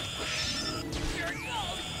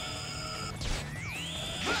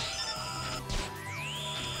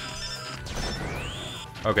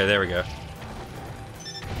 Okay, there we go.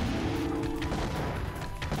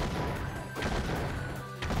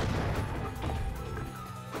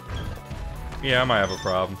 Yeah, I might have a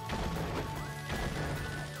problem.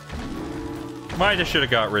 Might have should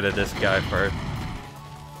have got rid of this guy first.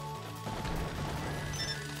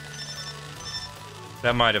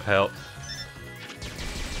 That might have helped.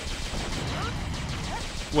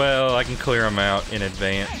 Well, I can clear him out in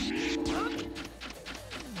advance.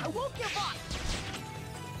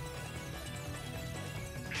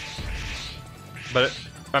 But,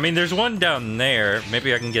 I mean, there's one down there.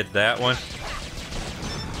 Maybe I can get that one.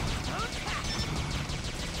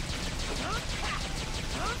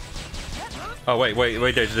 Oh,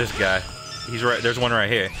 wait, there's this guy. He's right, there's one right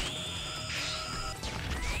here.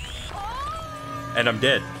 And I'm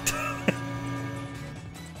dead.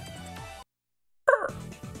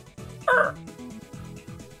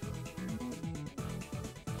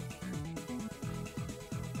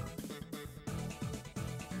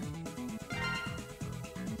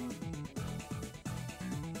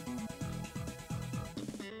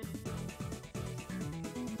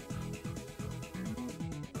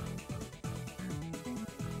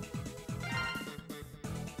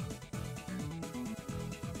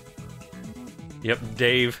 Yep,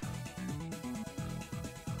 Dave.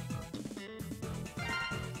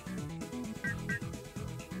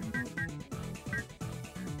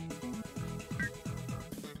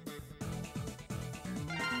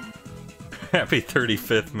 Happy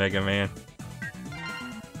 35th, Mega Man.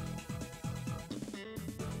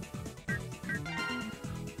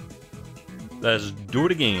 Let's do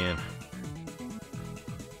it again.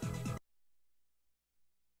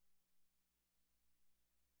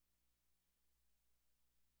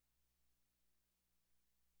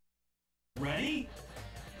 Ready?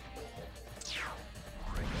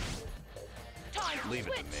 Leave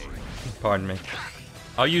it to me. Pardon me.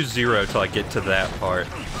 I'll use 0 till I get to that part.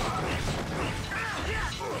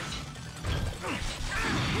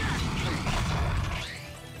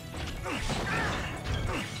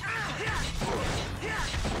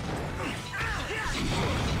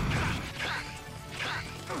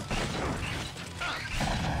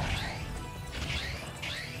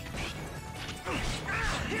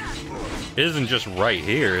 It isn't just right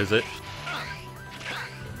here, is it?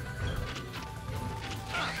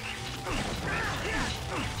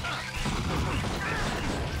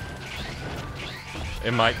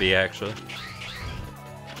 It might be, actually.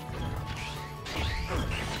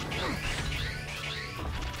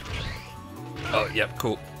 Oh, yep,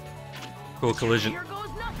 cool. Cool collision.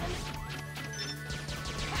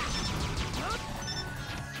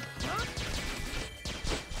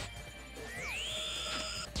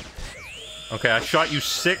 Okay, I shot you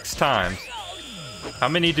 6 times. How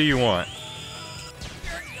many do you want?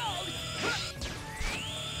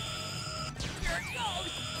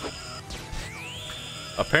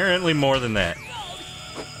 Apparently more than that.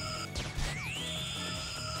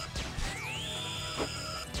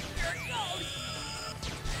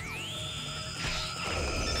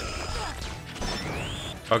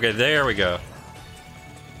 Okay, there we go.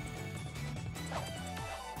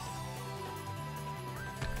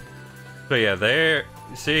 So yeah, there,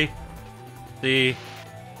 see,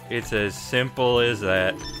 it's as simple as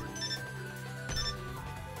that.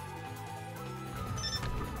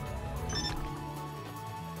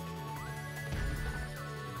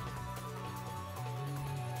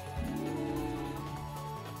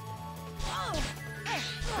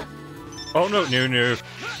 Oh no,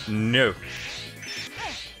 no.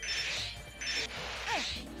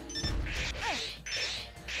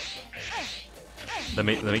 Let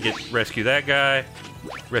me rescue that guy.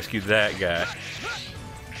 Rescue that guy.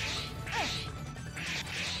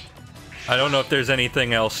 I don't know if there's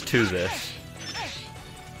anything else to this.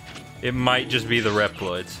 It might just be the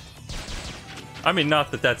Reploids. I mean,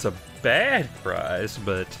 not that that's a bad prize,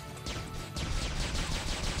 but...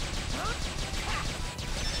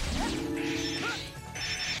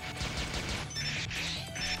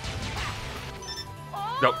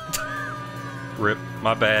 Nope. Rip.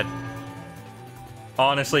 My bad.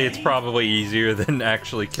 Honestly, it's probably easier than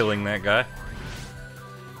actually killing that guy.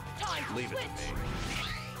 Leave it to me.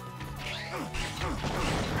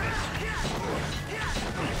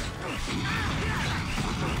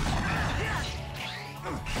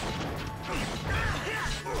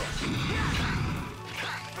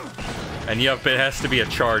 And yup, it has to be a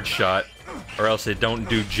charge shot, or else it don't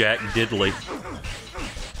do jack diddly.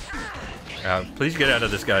 Please get out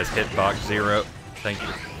of this guy's hitbox, Zero. Thank you.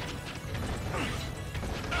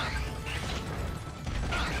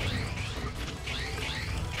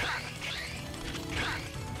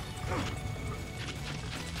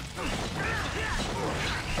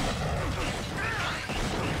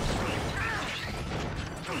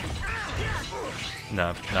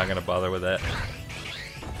 No, not gonna bother with that.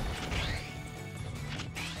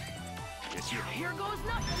 Here goes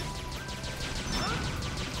nothing.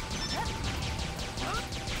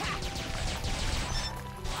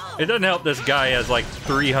 It doesn't help this guy has like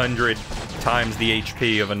 300 times the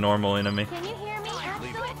HP of a normal enemy. Can you hear me?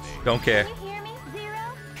 Don't care. Can you hear me? Zero?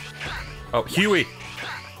 Oh, Huey!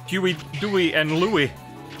 Huey, Dewey, and Louie.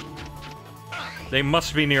 They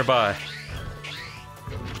must be nearby.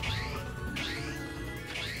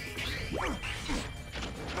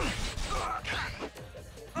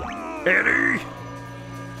 Eddie!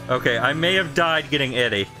 Okay, I may have died getting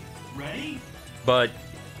Eddie. Ready? But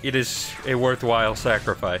it is a worthwhile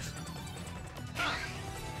sacrifice.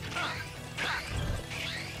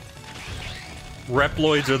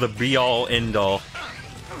 Reploids are the be-all, end-all.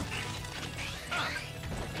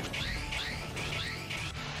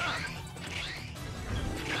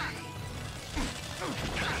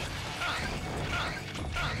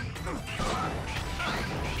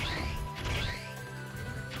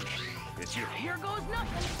 Here goes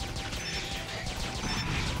nothing.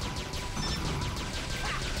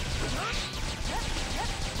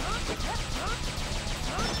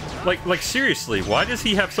 Like seriously, why does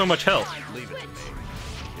he have so much health? Leave it to me.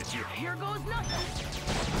 It's your... Here goes nothing.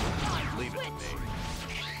 Leave it to me.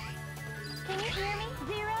 Can you hear me?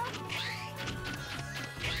 Zero?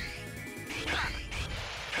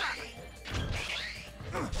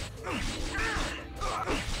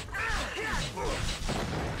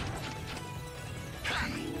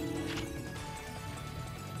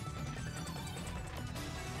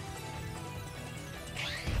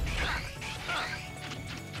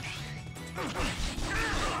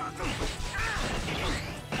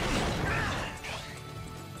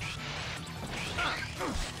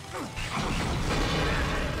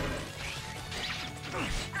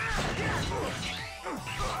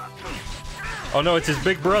 Oh no, it's his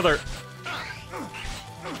big brother.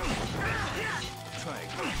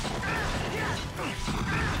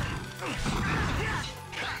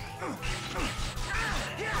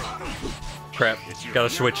 Crap, gotta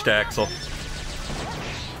switch to Axel.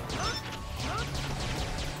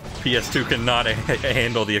 PS2 cannot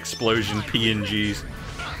handle the explosion PNGs.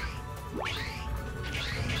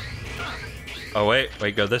 Oh wait,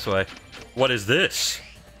 go this way. What is this?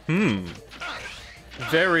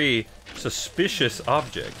 Very suspicious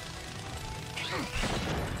object.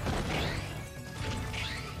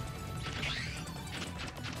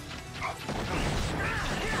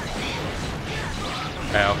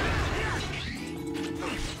 Ow.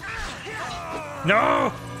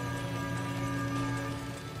 No!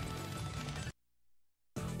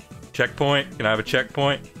 Checkpoint? Can I have a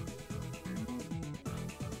checkpoint?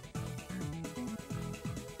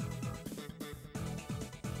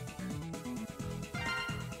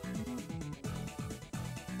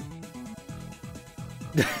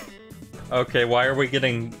 Okay, why are we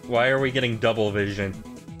getting double vision?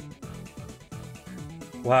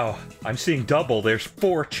 Wow, I'm seeing double. There's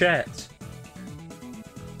 4 chats.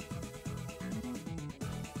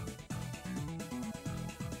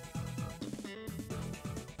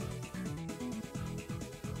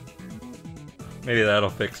 Maybe that'll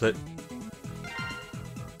fix it.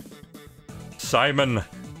 Simon.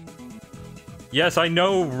 Yes, I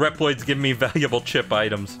know Reploids give me valuable chip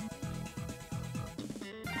items.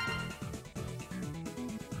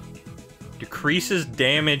 Decreases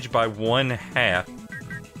damage by 1/2.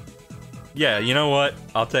 Yeah, you know what?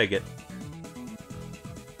 I'll take it.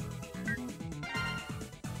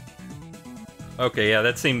 Okay, yeah,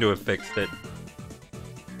 that seemed to have fixed it.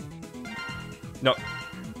 No.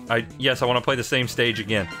 Yes, I want to play the same stage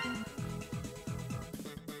again.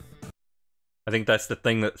 I think that's the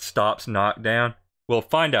thing that stops knockdown. We'll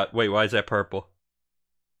find out. Wait, why is that purple?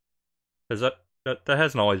 Is that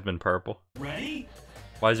hasn't always been purple. Ready?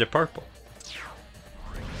 Why is it purple?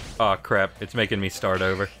 Oh crap, it's making me start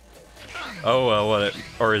over. Oh well, what?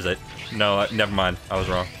 Or is it? No, never mind. I was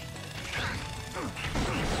wrong.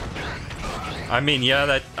 I mean, yeah,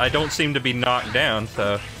 that I don't seem to be knocked down,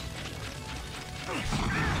 so.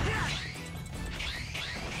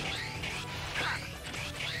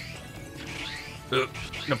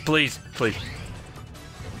 No, please, please.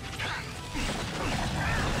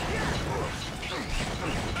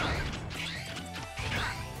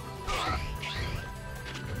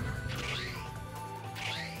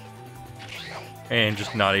 And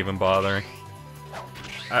just not even bothering.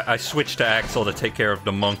 I switched to Axel to take care of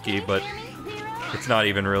the monkey, but it's not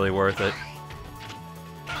even really worth it.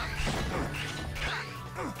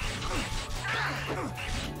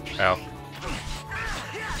 Ow.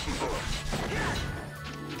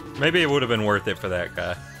 Maybe it would have been worth it for that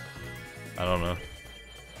guy. I don't know.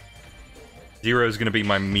 Zero's gonna be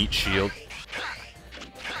my meat shield.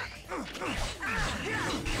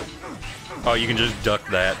 Oh, you can just duck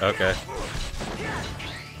that. Okay.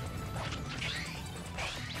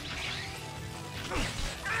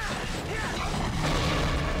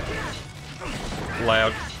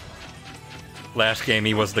 Loud. Last game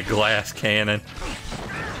he was the glass cannon.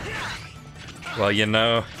 Well, you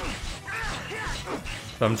know,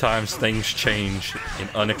 sometimes things change in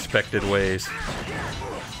unexpected ways.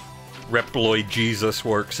 Reploid Jesus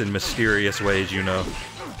works in mysterious ways, you know.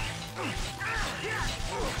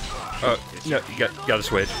 Oh, no, you gotta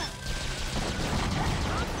switch.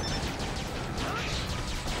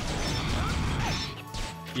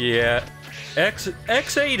 Yeah.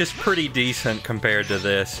 X8 is pretty decent compared to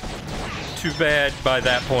this. Too bad by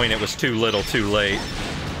that point it was too little too late.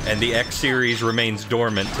 And the X series remains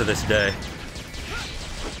dormant to this day.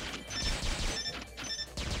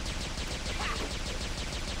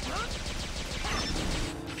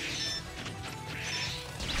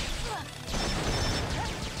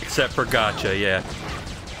 Except for Gotcha, yeah.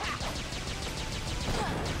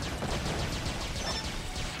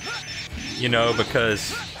 You know,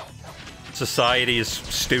 because society is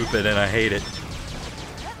stupid and I hate it.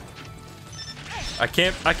 I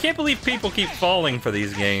can't believe people keep falling for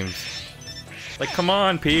these games. Like, come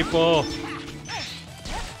on, people.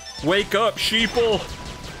 Wake up, sheeple.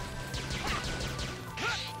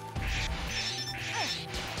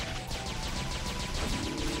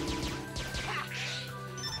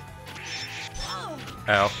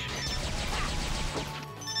 Ow.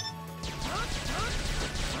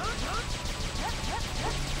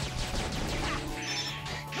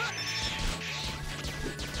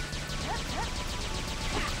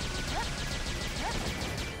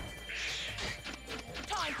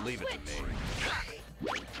 Leave it to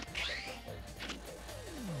me.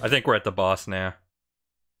 I think we're at the boss now.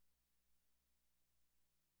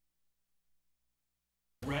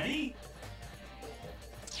 Ready?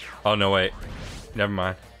 Oh, no, wait. Never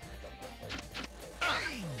mind.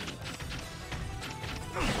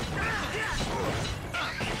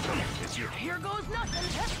 Here goes nothing.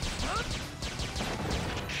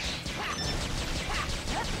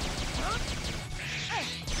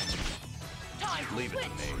 Leave it to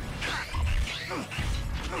me.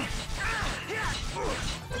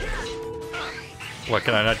 What,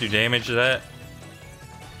 can I not do damage to that?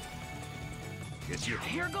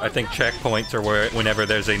 I think checkpoints are where whenever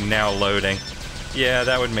there's a now loading. Yeah,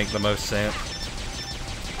 that would make the most sense.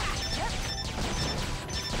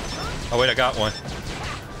 Oh wait, I got one.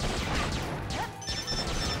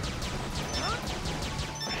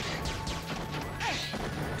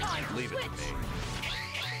 Leave it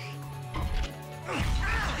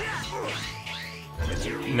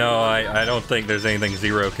to me. No, I don't think there's anything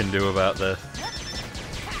Zero can do about this.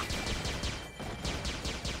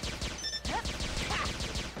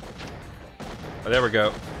 Oh, there we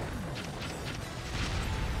go.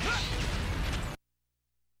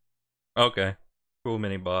 Okay. Cool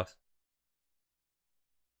mini boss.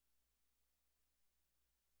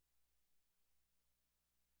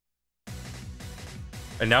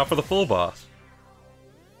 And now for the full boss.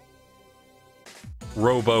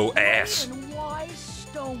 Robo ass. Even wise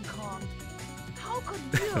Stone Kong. How could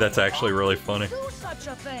you That's actually really funny. do such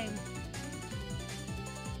a thing?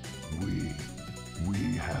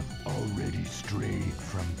 We have already strayed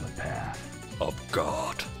from the path. Of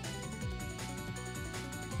God.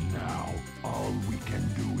 Now, all we can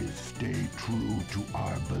do is stay true to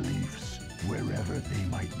our beliefs wherever they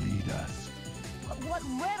might lead us. But what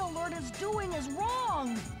Red Alert is doing is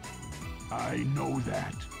wrong! I know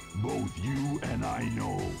that. Both you and I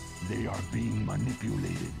know they are being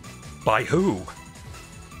manipulated. By who?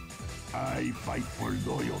 I fight for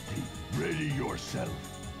loyalty. Ready yourself.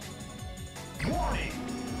 Warning!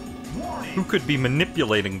 Warning! Who could be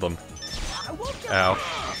manipulating them? Ow.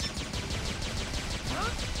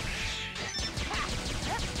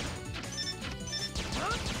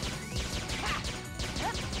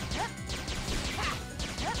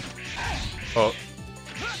 Oh.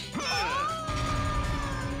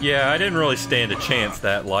 Yeah, I didn't really stand a chance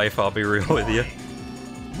that life, I'll be real with you.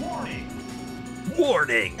 Warning!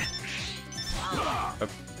 Warning!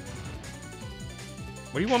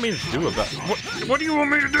 What do you want me to do about what do you want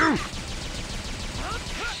me to do?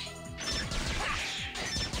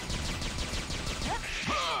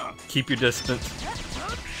 Keep your distance.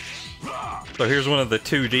 So here's one of the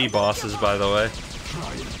 2D bosses, by the way.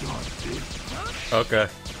 Okay.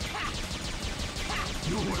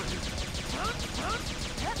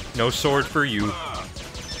 No sword for you.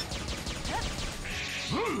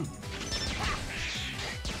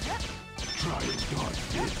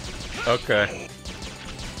 Okay.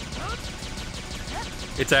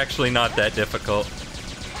 It's actually not that difficult.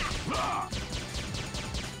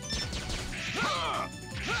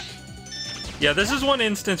 Yeah, this is one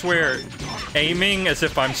instance where aiming as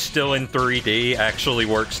if I'm still in 3D actually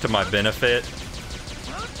works to my benefit.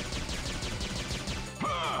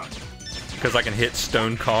 Because I can hit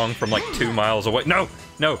Stone Kong from like 2 miles away. No!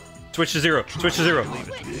 No! Switch to 0! Switch to 0!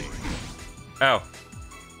 Ow.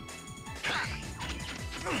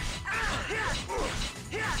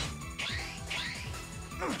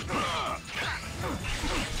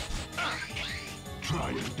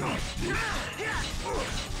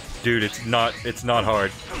 Dude, it's not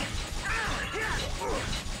hard.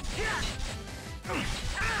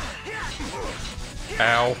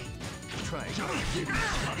 Ow.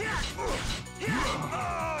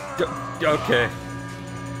 Okay.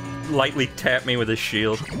 Lightly tap me with his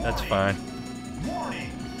shield. That's fine.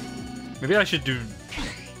 Maybe I should do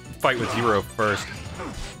fight with Zero first.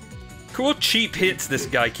 Cool cheap hits this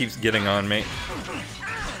guy keeps getting on me.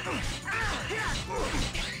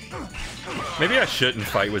 Maybe I shouldn't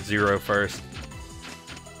fight with Zero first.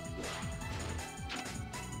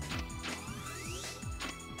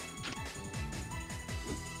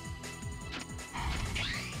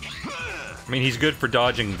 I mean, he's good for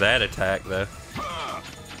dodging that attack, though.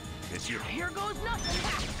 Here goes nothing.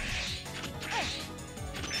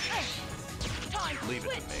 Leave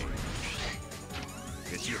it to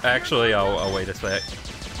me. Actually, I'll wait a sec.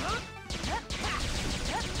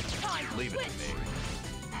 Leave it to me.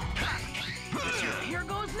 Here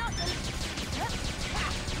goes nothing.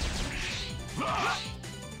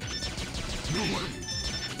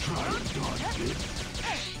 Try and dodge this.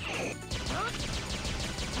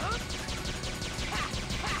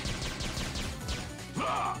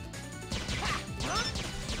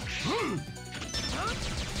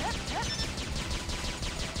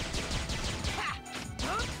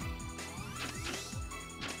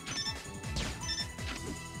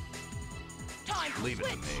 Leave it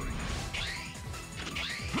to me.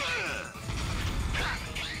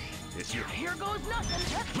 It's your Here goes nothing.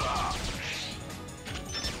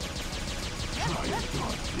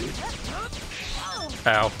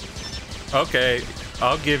 Ow. Okay,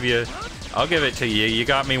 I'll give it to you. You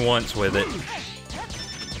got me once with it.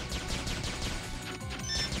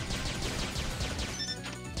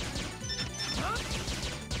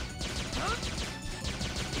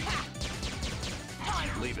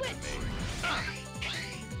 Leave it to me.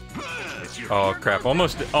 Oh crap!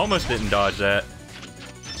 Almost didn't dodge that.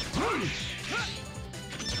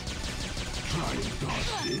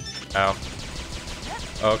 Ow.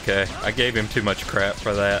 Okay, I gave him too much crap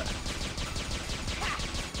for that.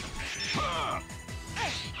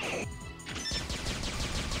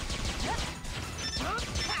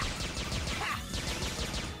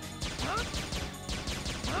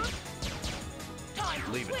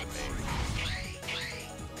 Leave it to me.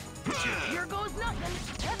 Here goes nothing.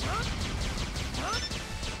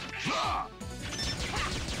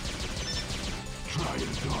 Try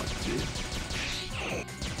and dodge this.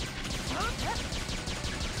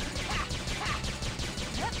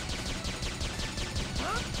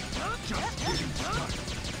 Just getting started.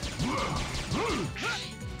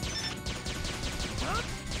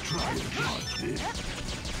 Try and dodge this.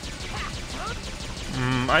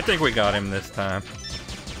 I think we got him this time.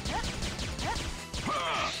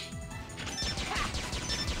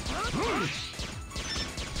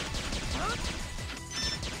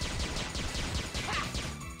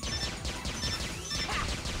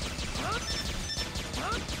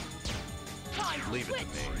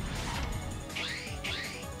 me.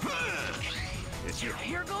 It's your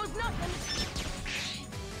Here goes nothing.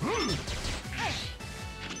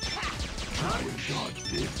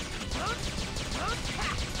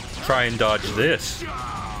 Try and dodge this.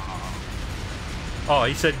 Oh,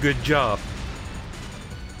 he said good job.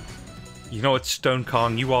 You know what, Stone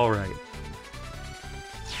Kong, you alright.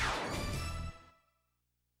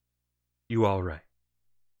 You alright.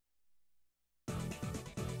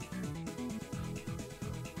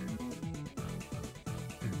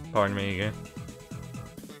 Pardon me again.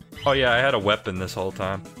 Oh yeah, I had a weapon this whole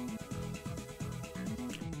time.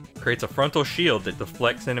 Creates a frontal shield that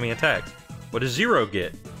deflects enemy attacks. What does Zero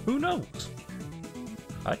get? Who knows?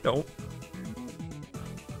 I don't.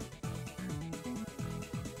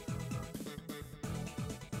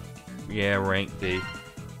 Yeah, rank D.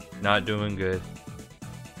 Not doing good.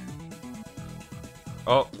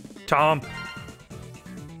 Oh, Tom!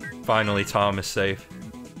 Finally, Tom is safe.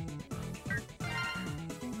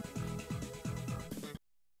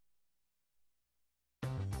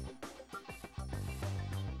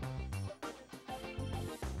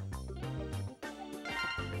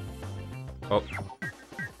 Oh.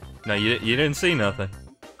 No, you didn't see nothing.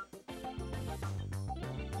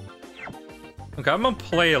 Okay, I'm gonna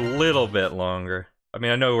play a little bit longer. I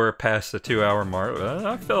mean, I know we're past the 2-hour mark, but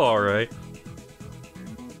I feel alright.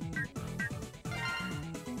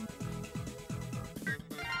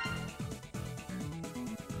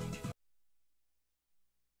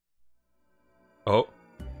 Oh.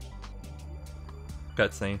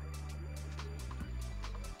 Cutscene.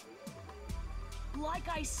 Like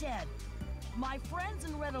I said, my friends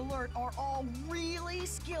in Red Alert are all really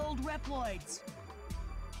skilled Reploids.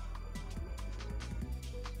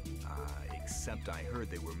 Except I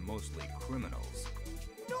heard they were mostly criminals.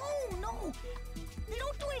 No! They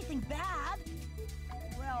don't do anything bad.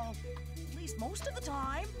 Well, at least most of the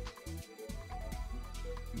time.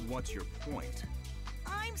 What's your point?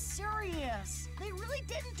 I'm serious. They really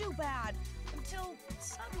didn't do bad. Until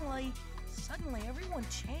suddenly everyone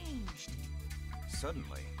changed.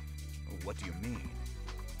 Suddenly? What do you mean?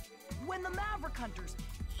 When the Maverick Hunters,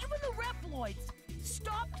 even the Reploids,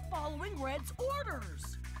 stopped following Red's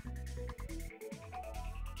orders.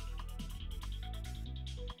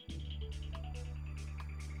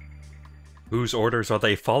 Whose orders are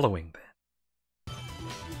they following then?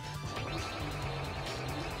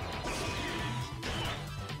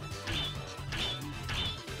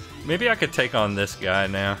 Maybe I could take on this guy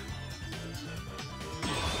now.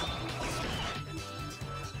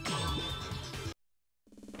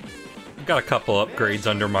 I've got a couple upgrades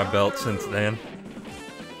under my belt since then.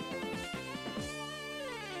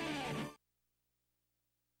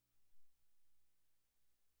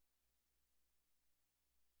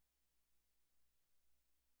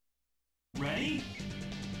 Ready?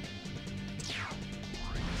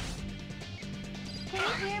 Can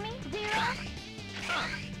you hear me, Zero?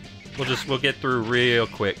 We'll get through real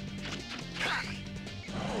quick.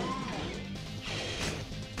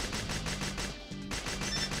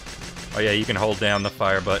 Oh yeah, you can hold down the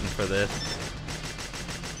fire button for this.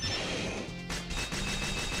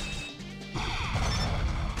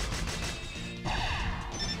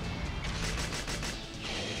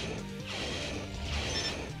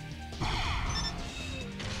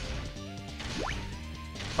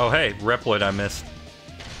 Oh hey, Reploid I missed.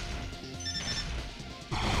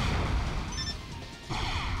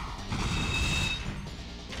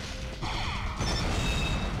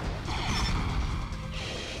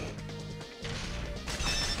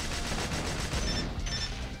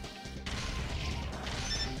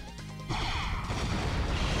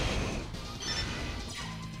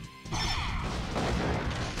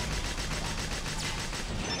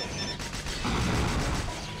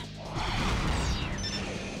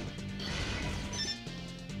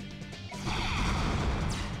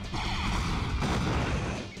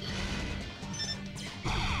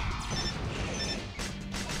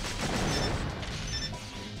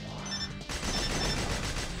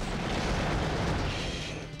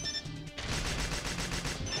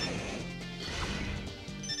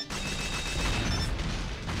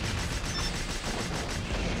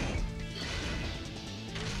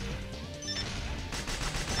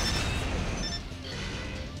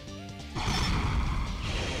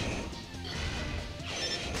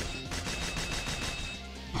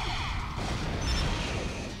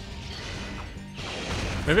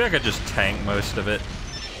 Maybe I could just tank most of it.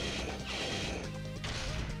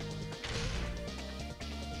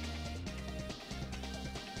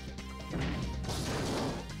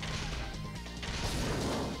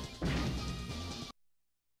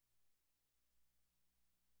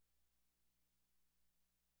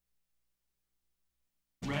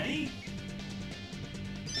 Ready?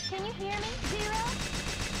 Can you hear me, Zero?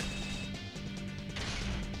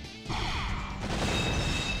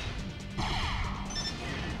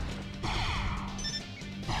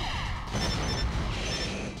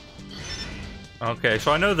 Okay,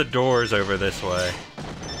 so I know the door's over this way.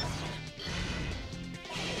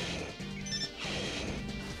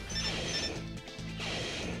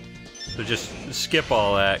 So just skip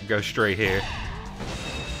all that, go straight here.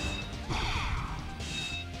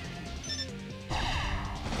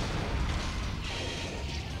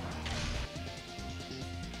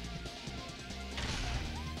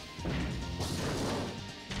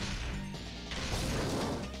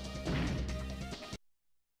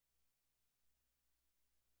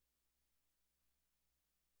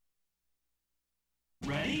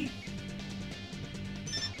 Ready?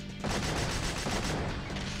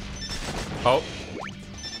 Oh,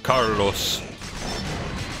 Carlos.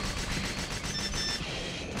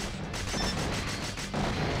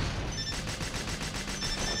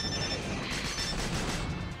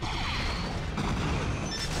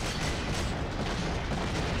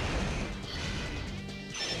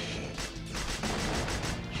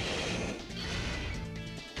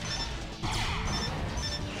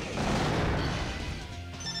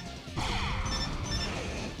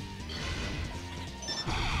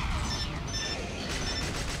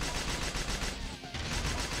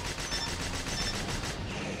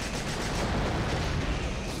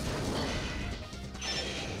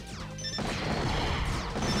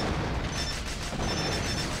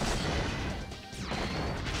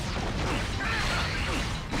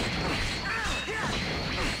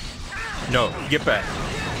 No, get back.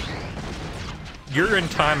 You're in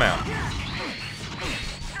timeout.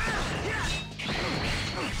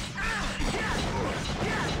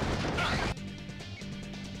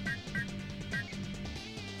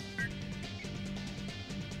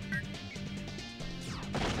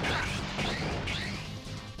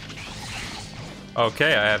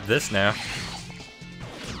 Okay, I have this now.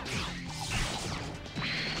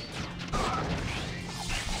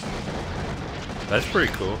 That's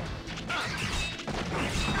pretty cool.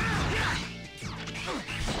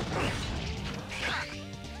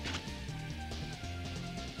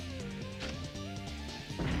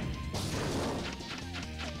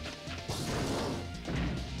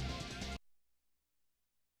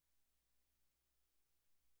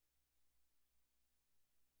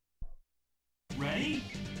 Ready?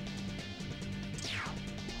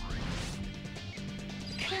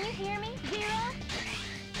 Can you hear me, Zero?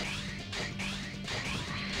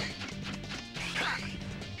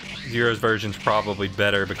 Zero's version's probably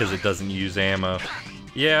better because it doesn't use ammo.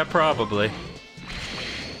 Yeah, probably.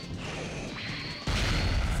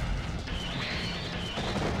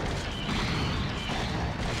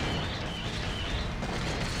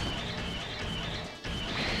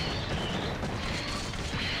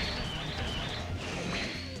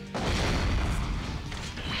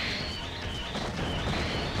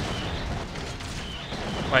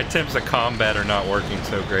 My attempts at combat are not working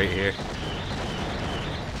so great here.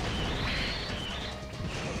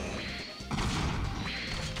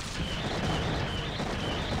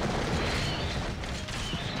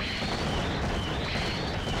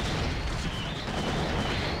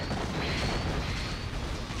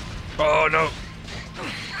 Oh no!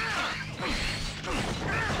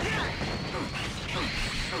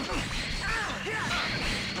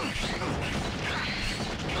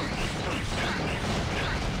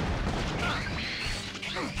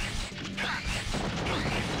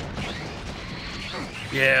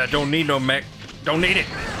 Yeah, don't need no mech. Don't need it.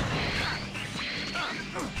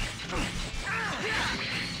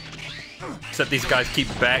 Except these guys keep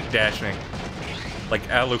backdashing. Like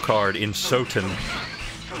Alucard in Soten.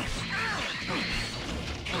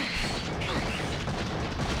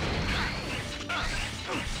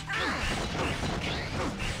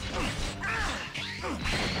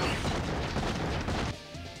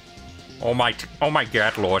 Oh my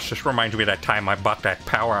god, Lois, this reminds me of that time I bought that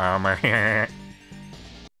power armor.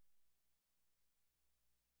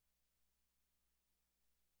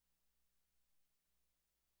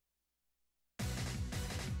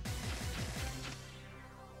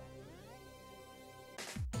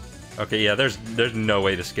 Okay, yeah, there's no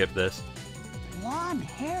way to skip this. Blonde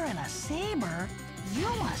hair and a saber? You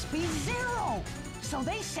must be Zero! So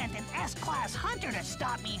they sent an S-Class hunter to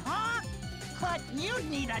stop me, huh? But you'd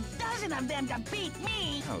need a dozen of them to beat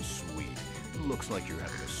me! How sweet. Looks like you're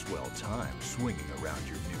having a swell time swinging around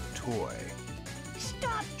your new toy.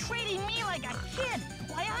 Stop treating me like a kid!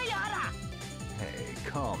 Why, I oughta... Hey,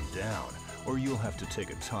 calm down, or you'll have to take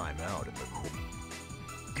a time out in the court.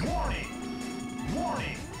 Warning!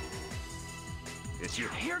 Warning! get you.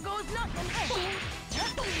 Here goes nothing.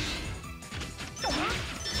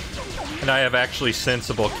 And I have actually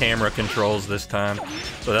sensible camera controls this time,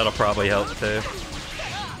 so that'll probably help too.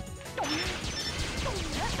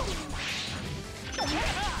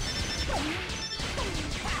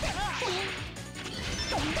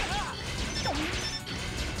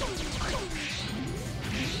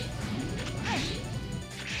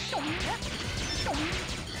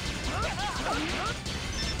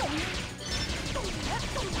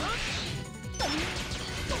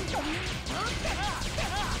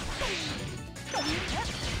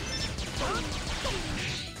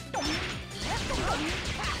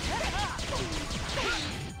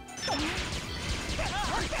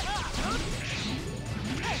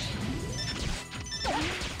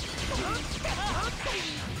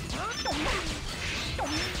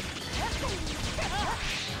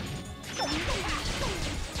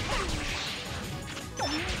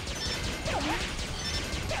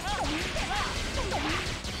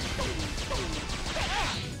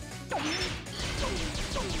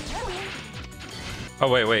 Oh,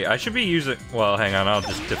 wait, I should be using... Well, hang on, I'll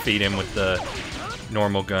just defeat him with the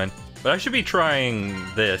normal gun. But I should be trying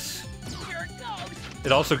this.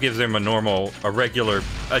 It also gives him a new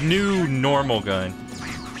normal gun.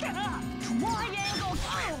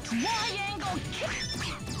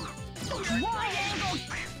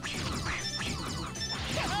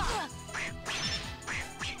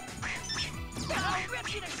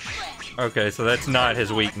 Okay, so that's not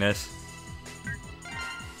his weakness.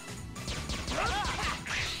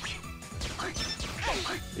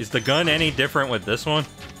 Is the gun any different with this one?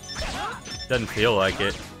 Doesn't feel like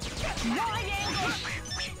it.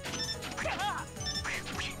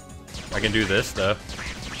 I can do this, though.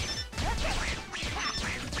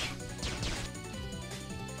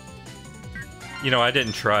 You know, I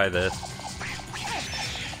didn't try this.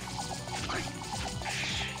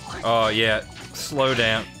 Oh, yeah. Slow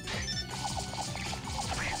down.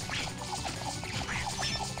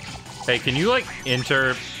 Hey, can you, like,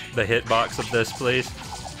 enter the hitbox of this, please?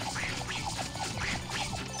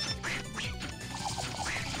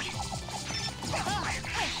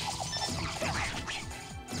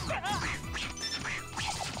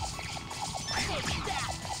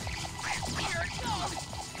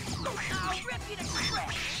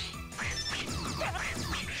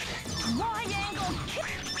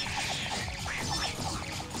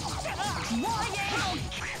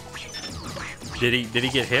 Did he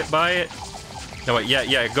get hit by it? No, wait,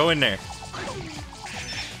 yeah, go in there.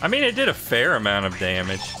 I mean, it did a fair amount of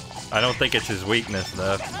damage. I don't think it's his weakness,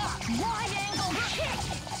 though.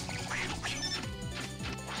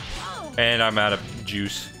 And I'm out of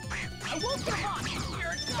juice.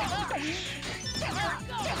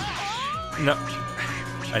 No.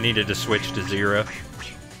 I needed to switch to 0.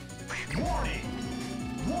 Warning!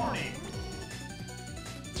 Warning!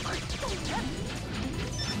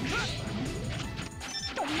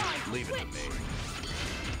 Leave it to me.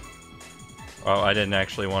 Oh, I didn't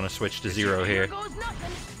actually want to switch to 0 here.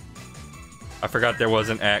 I forgot there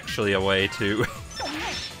wasn't actually a way to...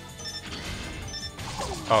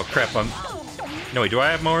 Oh, crap, No, wait, do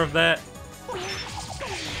I have more of that?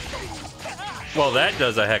 Well, that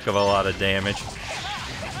does a heck of a lot of damage.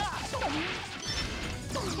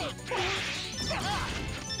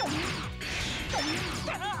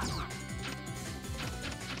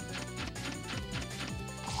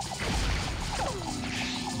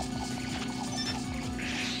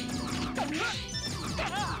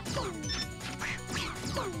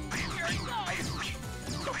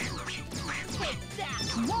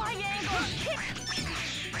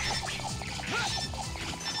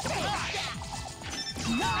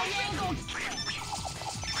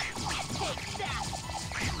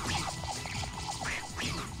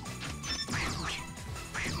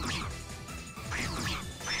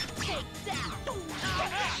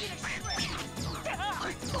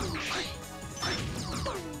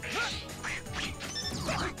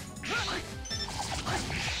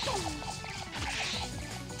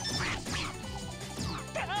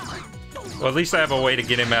 Well, at least I have a way to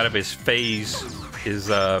get him out of his phase, his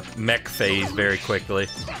mech phase, very quickly.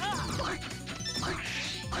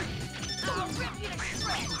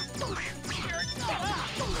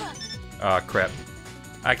 Aw, crap.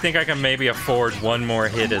 I think I can maybe afford one more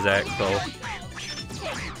hit as Axel.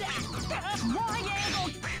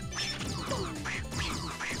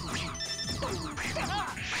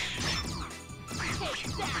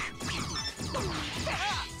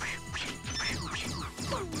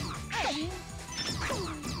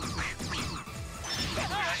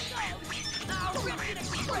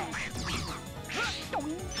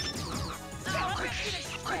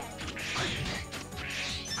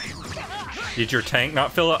 Did your tank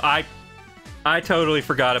not fill up? I totally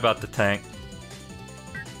forgot about the tank.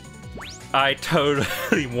 I totally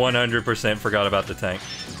 100% forgot about the tank.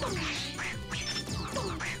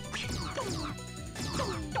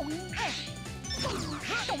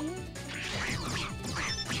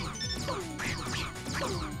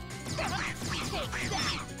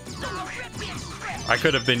 I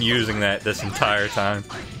could have been using that this entire time.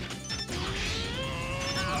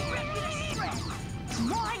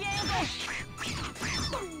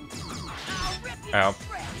 Ow.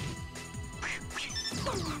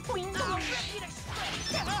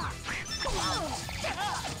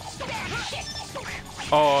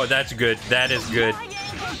 Oh, that's good. That is good.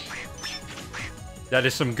 That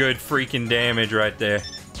is some good freaking damage right there.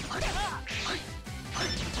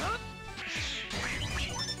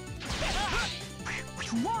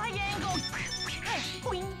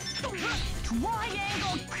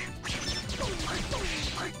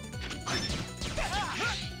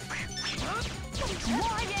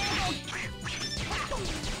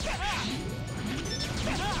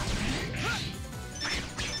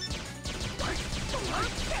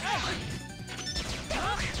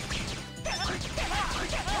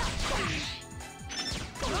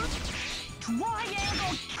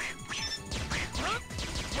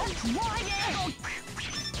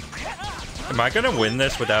 Am I gonna win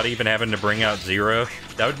this without even having to bring out Zero?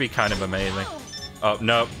 That would be kind of amazing. Oh,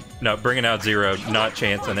 no. No, bringing out Zero. Not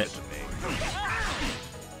chancing it.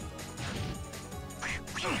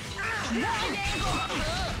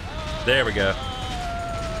 There we go.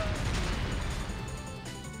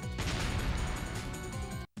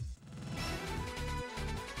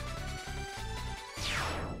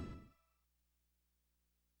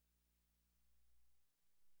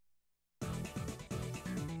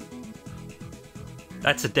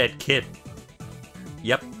 That's a dead kid.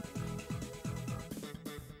 Yep.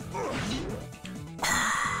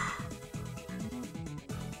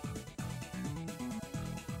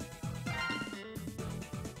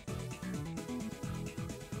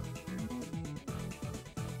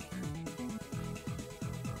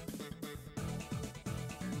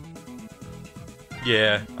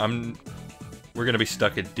 Yeah, we're gonna be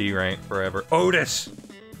stuck at D rank forever. Otis!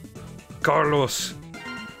 Carlos!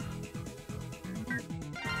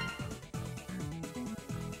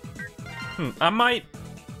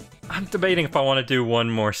 I'm debating if I want to do one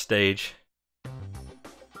more stage.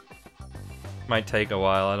 Might take a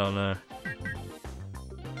while, I don't know.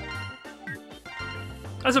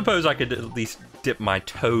 I suppose I could at least dip my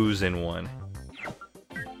toes in one.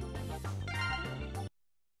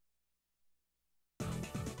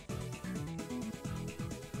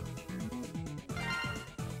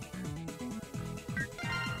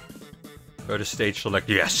 Go to stage select.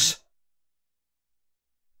 Yes!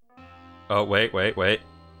 Oh, wait.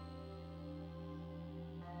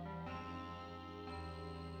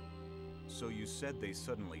 So you said they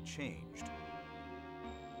suddenly changed?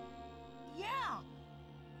 Yeah!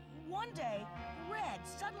 One day, Red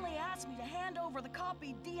suddenly asked me to hand over the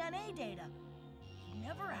copied DNA data. He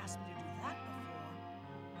never asked me to do that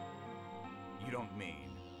before. You don't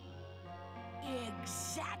mean?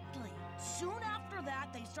 Exactly! Soon after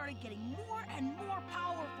that, they started getting more and more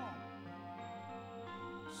powerful.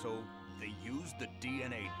 So they used the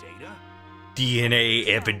DNA data? DNA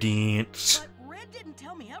evidence. But Red didn't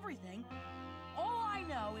tell me everything. All I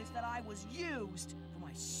know is that I was used for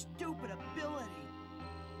my stupid ability.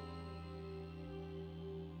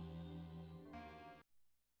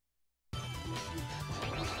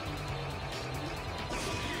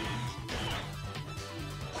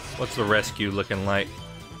 What's the rescue looking like?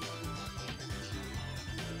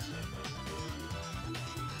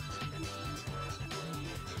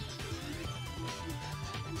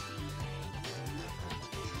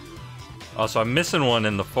 Also, I'm missing one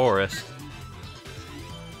in the forest.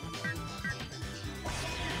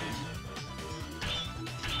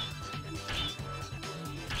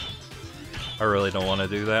 I really don't want to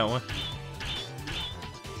do that one.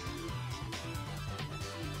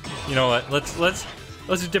 You know what?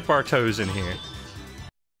 Let's dip our toes in here.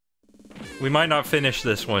 We might not finish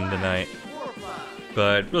this one tonight,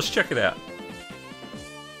 but let's check it out.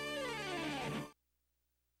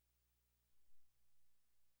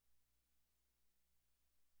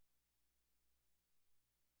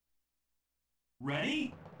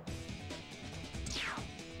 Ready?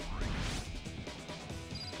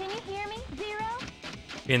 Can you hear me, Zero?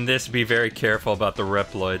 In this, be very careful about the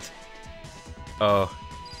Reploids. Oh.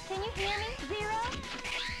 Can you hear me, Zero?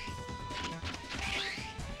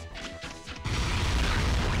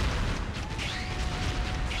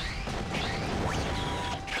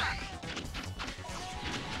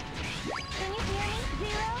 Can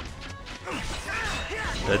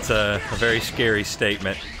That's a very scary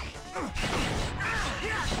statement.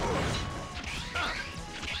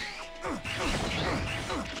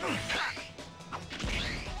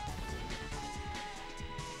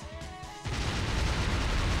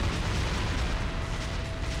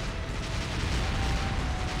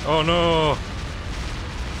 Oh no!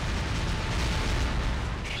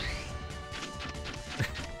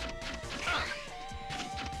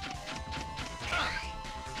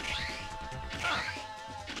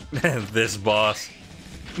 This boss.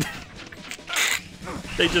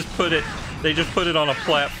 They just put it on a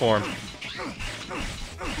platform.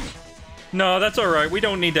 No, that's alright. We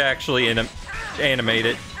don't need to actually animate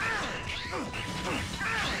it.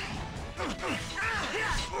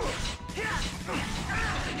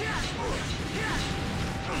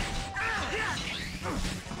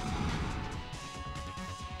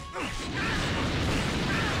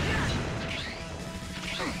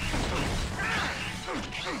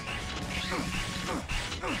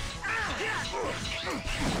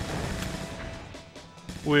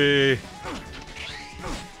 Wee.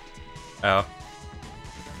 Ow.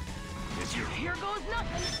 Here goes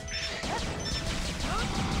nothing.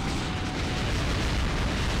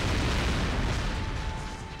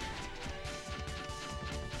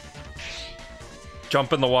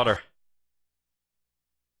 Jump in the water.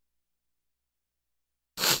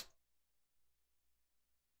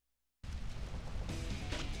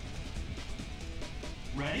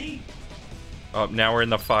 Ready? Oh, now we're in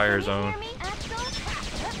the fire zone.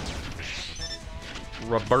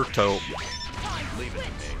 Roberto. Leave it to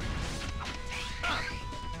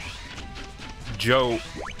me.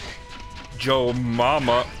 Joe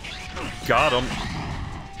Mama. Got him.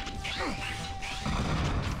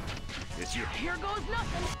 Here goes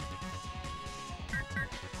nothing.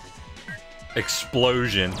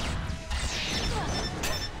 Explosion.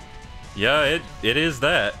 Yeah, it is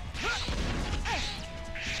that.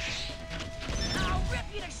 I'll rip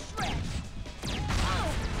you to shreds.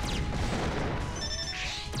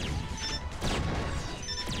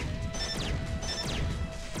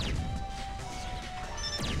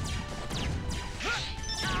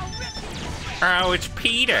 Oh, it's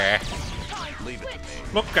Peter. Leave it to me.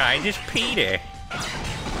 Look, guys, it's Peter.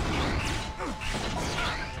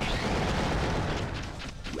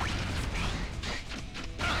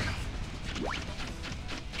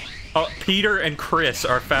 Oh, Peter and Chris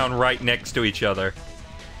are found right next to each other.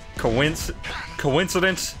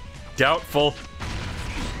 Coincidence? Doubtful.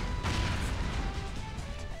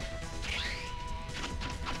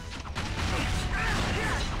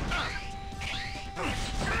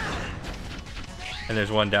 And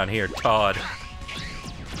there's one down here, Todd.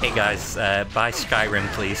 Hey guys, buy Skyrim,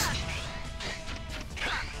 please.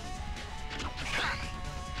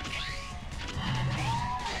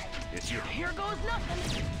 Here goes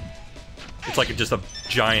nothing. It's like just a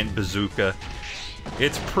giant bazooka.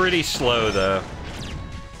 It's pretty slow, though.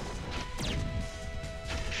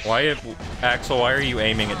 Axel, why are you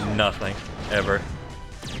aiming at nothing, ever?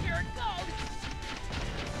 Here it goes.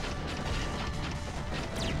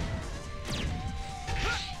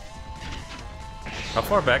 How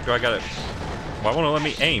far back do I gotta... Why won't it let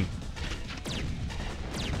me aim?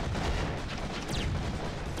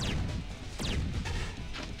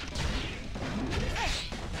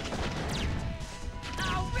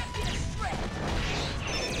 I'll rip you to shreds.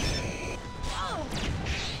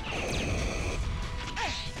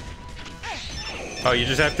 Oh, you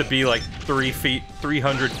just have to be like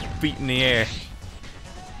 300 feet in the air.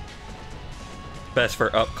 Best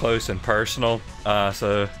for up close and personal.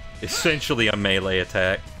 So essentially a melee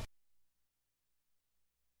attack.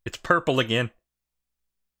 It's purple again.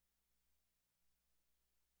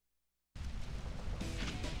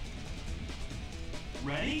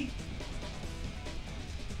 Ready?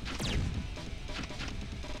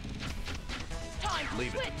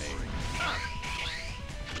 Leave it to me.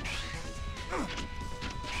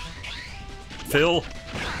 Phil.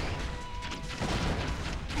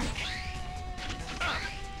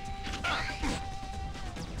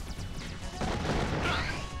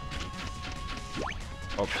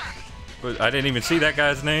 Oh, but I didn't even see that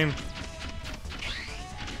guy's name.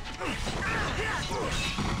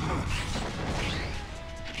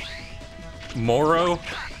 Moro?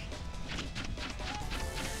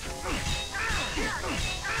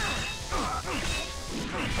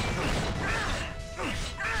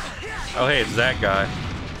 Oh, hey, it's that guy.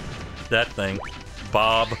 That thing.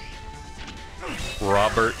 Bob.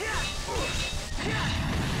 Robert.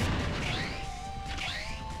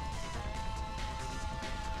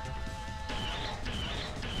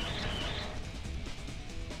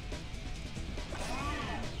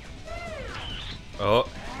 Oh,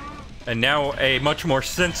 And now a much more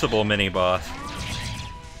sensible mini-boss.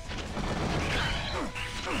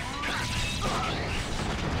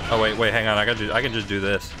 Oh wait, hang on. I can just do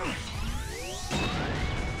this.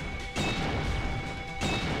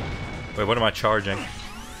 Wait, what am I charging?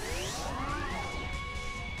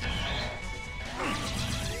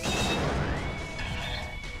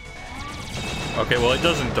 Okay, well it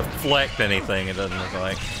doesn't deflect anything, it doesn't look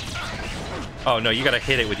like. Oh no, you gotta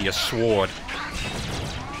hit it with your sword.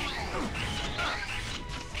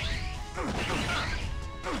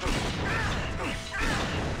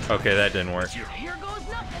 Okay, that didn't work. Here goes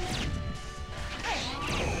nothing.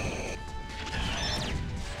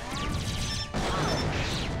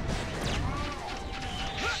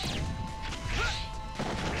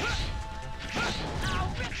 I'll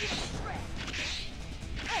rip you to shreds.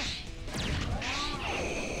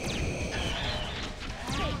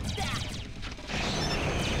 Take that.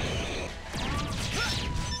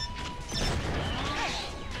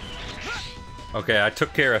 Okay, I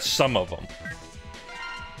took care of some of them.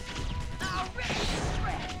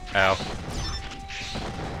 Ow.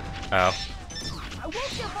 Ow. I won't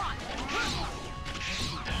give up.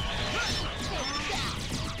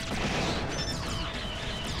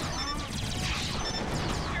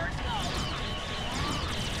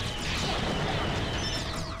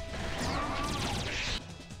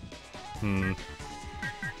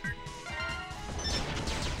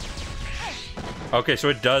 Okay, so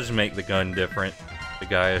it does make the gun different. The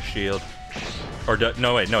Gaia shield. Or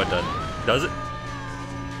no, wait, no it doesn't. Does it?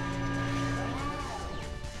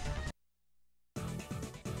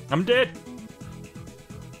 I'm dead.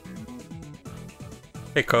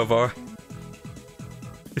 Hey, Kovar.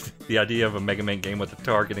 The idea of a Mega Man game with a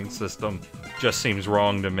targeting system just seems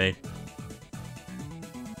wrong to me.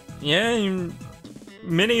 Yeah,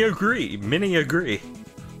 many agree. Many agree.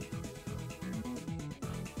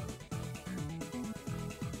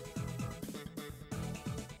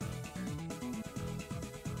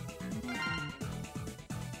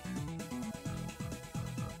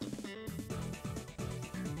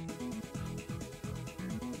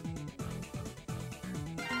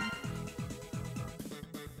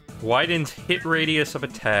 Widens hit radius of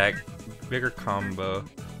attack. Bigger combo.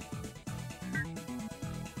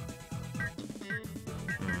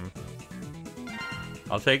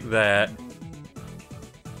 I'll take that.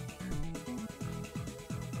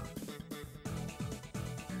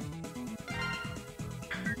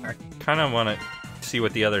 I kind of want to see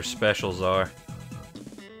what the other specials are.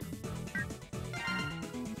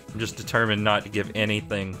 I'm just determined not to give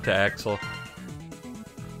anything to Axel.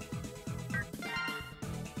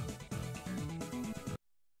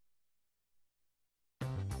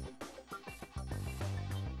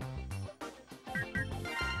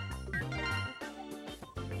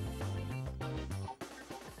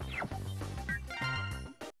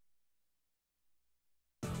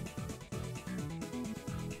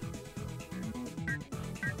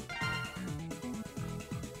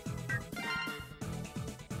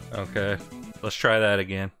 Okay, let's try that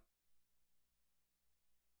again.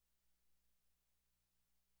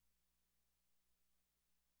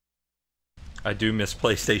 I do miss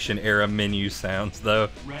PlayStation era menu sounds though.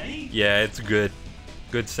 Ready? Yeah, it's good.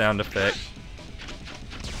 Good sound effect.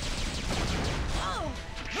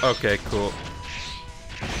 Okay, cool.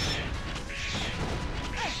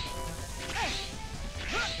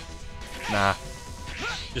 Nah.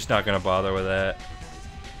 Just not gonna bother with that.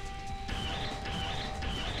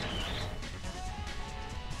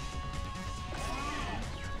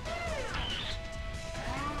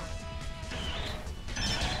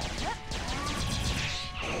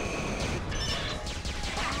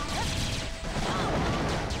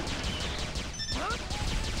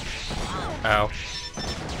 Ow.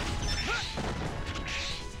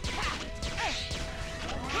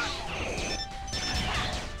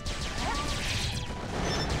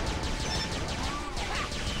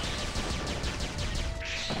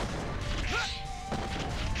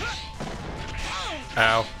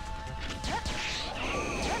 Ow.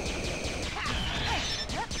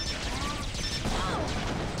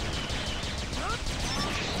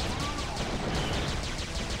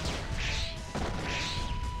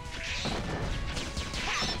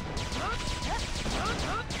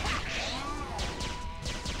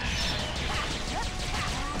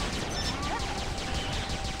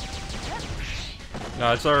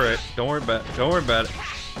 No, it's alright. Don't worry about it. Don't worry about it.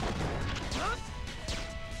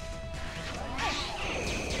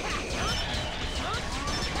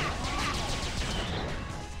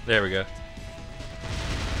 There we go.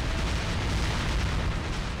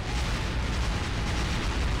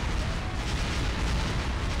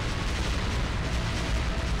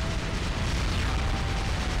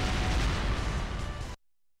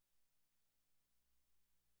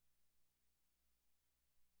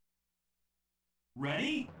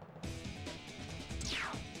 Ready?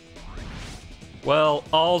 Well,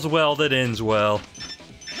 all's well that ends well.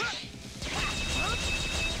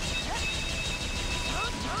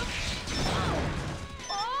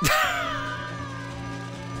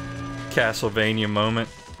 Castlevania moment.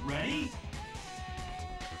 Ready?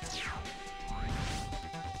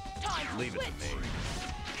 Leave it to me.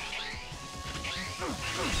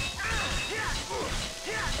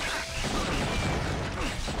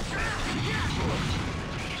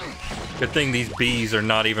 Good thing these bees are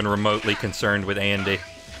not even remotely concerned with Andy.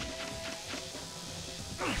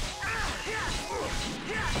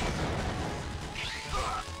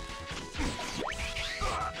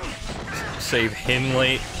 Save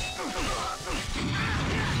Henley.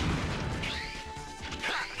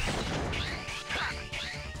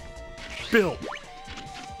 Bill!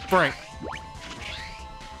 Frank!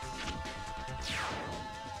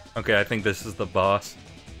 Okay, I think this is the boss.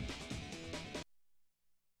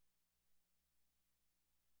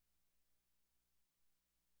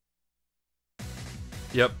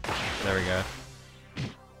 Yep, there we go.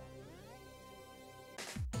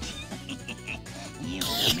 You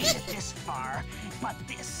made it this far, but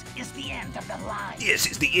this is the end of the line.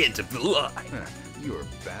 This is the end of the line. Your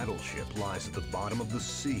battleship lies at the bottom of the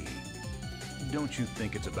sea. Don't you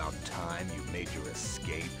think it's about time you made your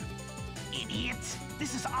escape? Idiot!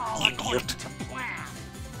 This is all according to plan.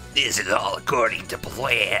 This is all according to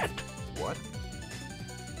plan. What?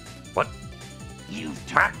 What? You've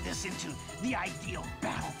turned this into the ideal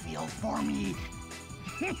battlefield for me.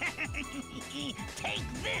 Take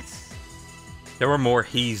this! There were more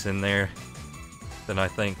he's in there than I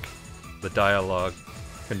think the dialogue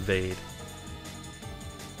conveyed.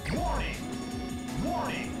 Warning!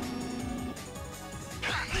 Warning!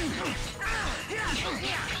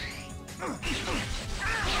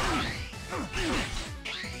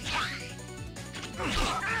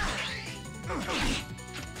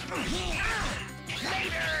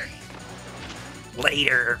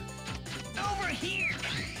 Later. Over here!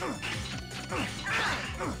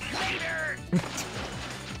 Later!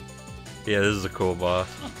 Yeah, this is a cool boss.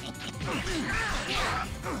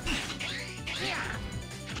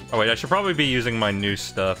 Oh wait, I should probably be using my new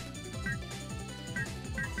stuff.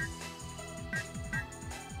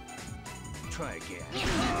 Try again.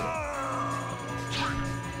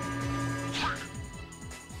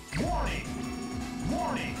 Warning!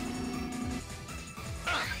 Warning!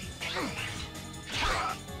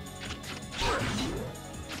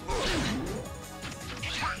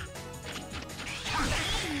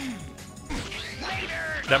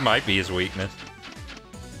 That might be his weakness.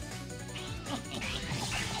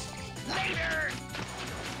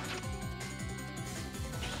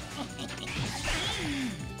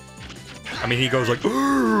 I mean, he goes like,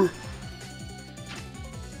 "Arr!"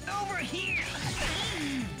 Over here!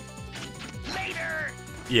 Later!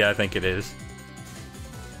 Yeah, I think it is.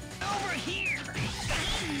 Over here!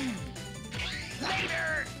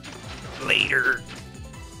 Later! Later.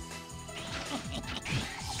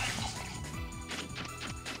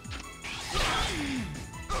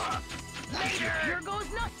 Here goes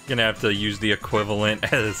nothing! Gonna have to use the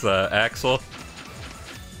equivalent as Axel.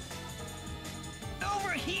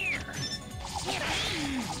 Over here!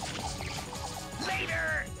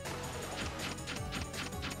 Later!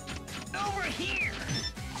 Over here!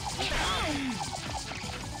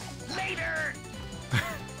 Later!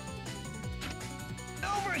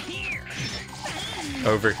 Over here!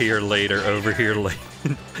 Over here later, over here later.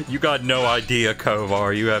 You got no idea,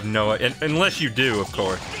 Kovar. You have no... unless you do, of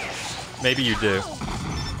course. Maybe you do.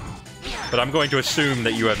 But I'm going to assume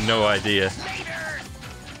that you have no idea.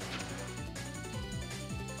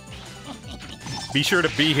 Be sure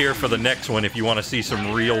to be here for the next one if you want to see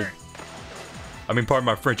some real... I mean, pardon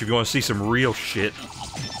my French, if you want to see some real shit.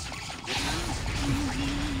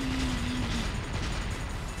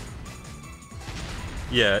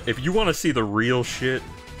 Yeah, if you want to see the real shit,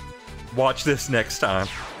 watch this next time.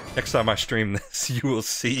 Next time I stream this, you will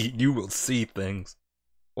see things.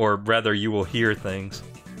 Or rather, you will hear things.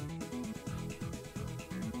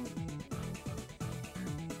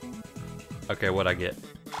 Okay, what'd I get?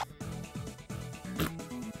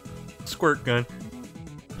 Squirt gun.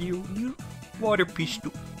 You water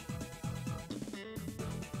pistol.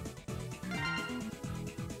 Can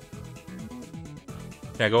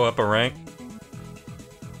I go up a rank?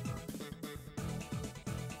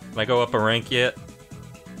 Can I go up a rank yet?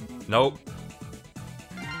 Nope.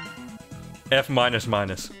 F minus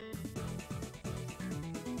minus.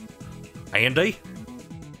 Andy?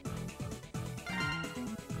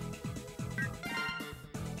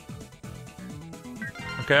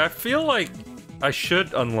 Okay, I feel like I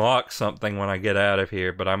should unlock something when I get out of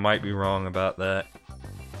here, but I might be wrong about that.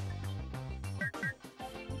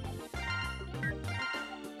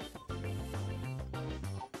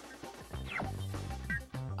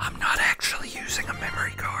 I'm not actually using a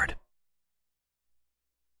memory card.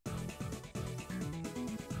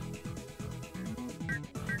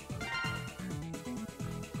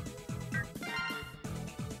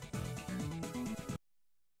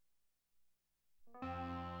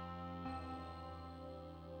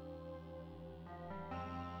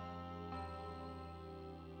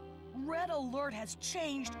 Red Alert has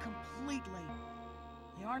changed completely.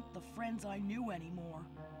 They aren't the friends I knew anymore.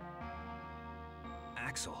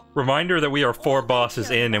 Axel. Reminder that we are 4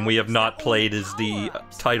 bosses in and we have not played as the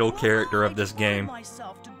title character of this game.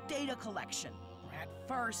 Myself to data collection. At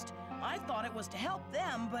first, I thought it was to help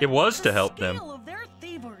them, but It was to help them. the scale of their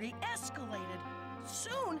thievery escalated.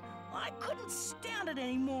 Soon, I couldn't stand it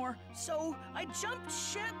anymore, so I jumped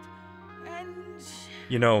ship and...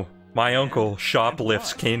 You know, my uncle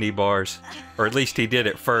shoplifts candy bars. Or at least he did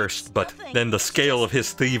at first, but then the scale of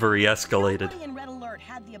his thievery escalated. Nobody in Red Alert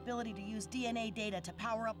had the ability to use DNA data to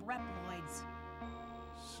power up Reploids.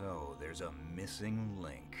 So, there's a missing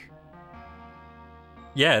link.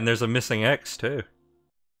 Yeah, and there's a missing X, too.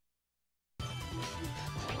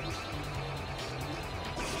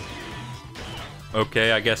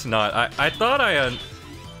 Okay, I guess not. I thought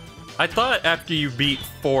I thought after you beat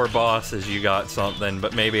 4 bosses you got something,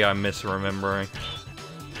 but maybe I'm misremembering.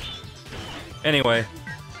 Anyway,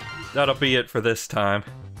 that'll be it for this time.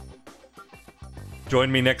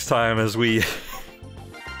 Join me next time as we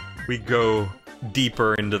go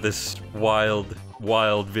deeper into this wild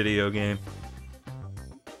video game.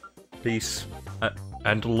 Peace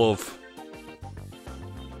and love.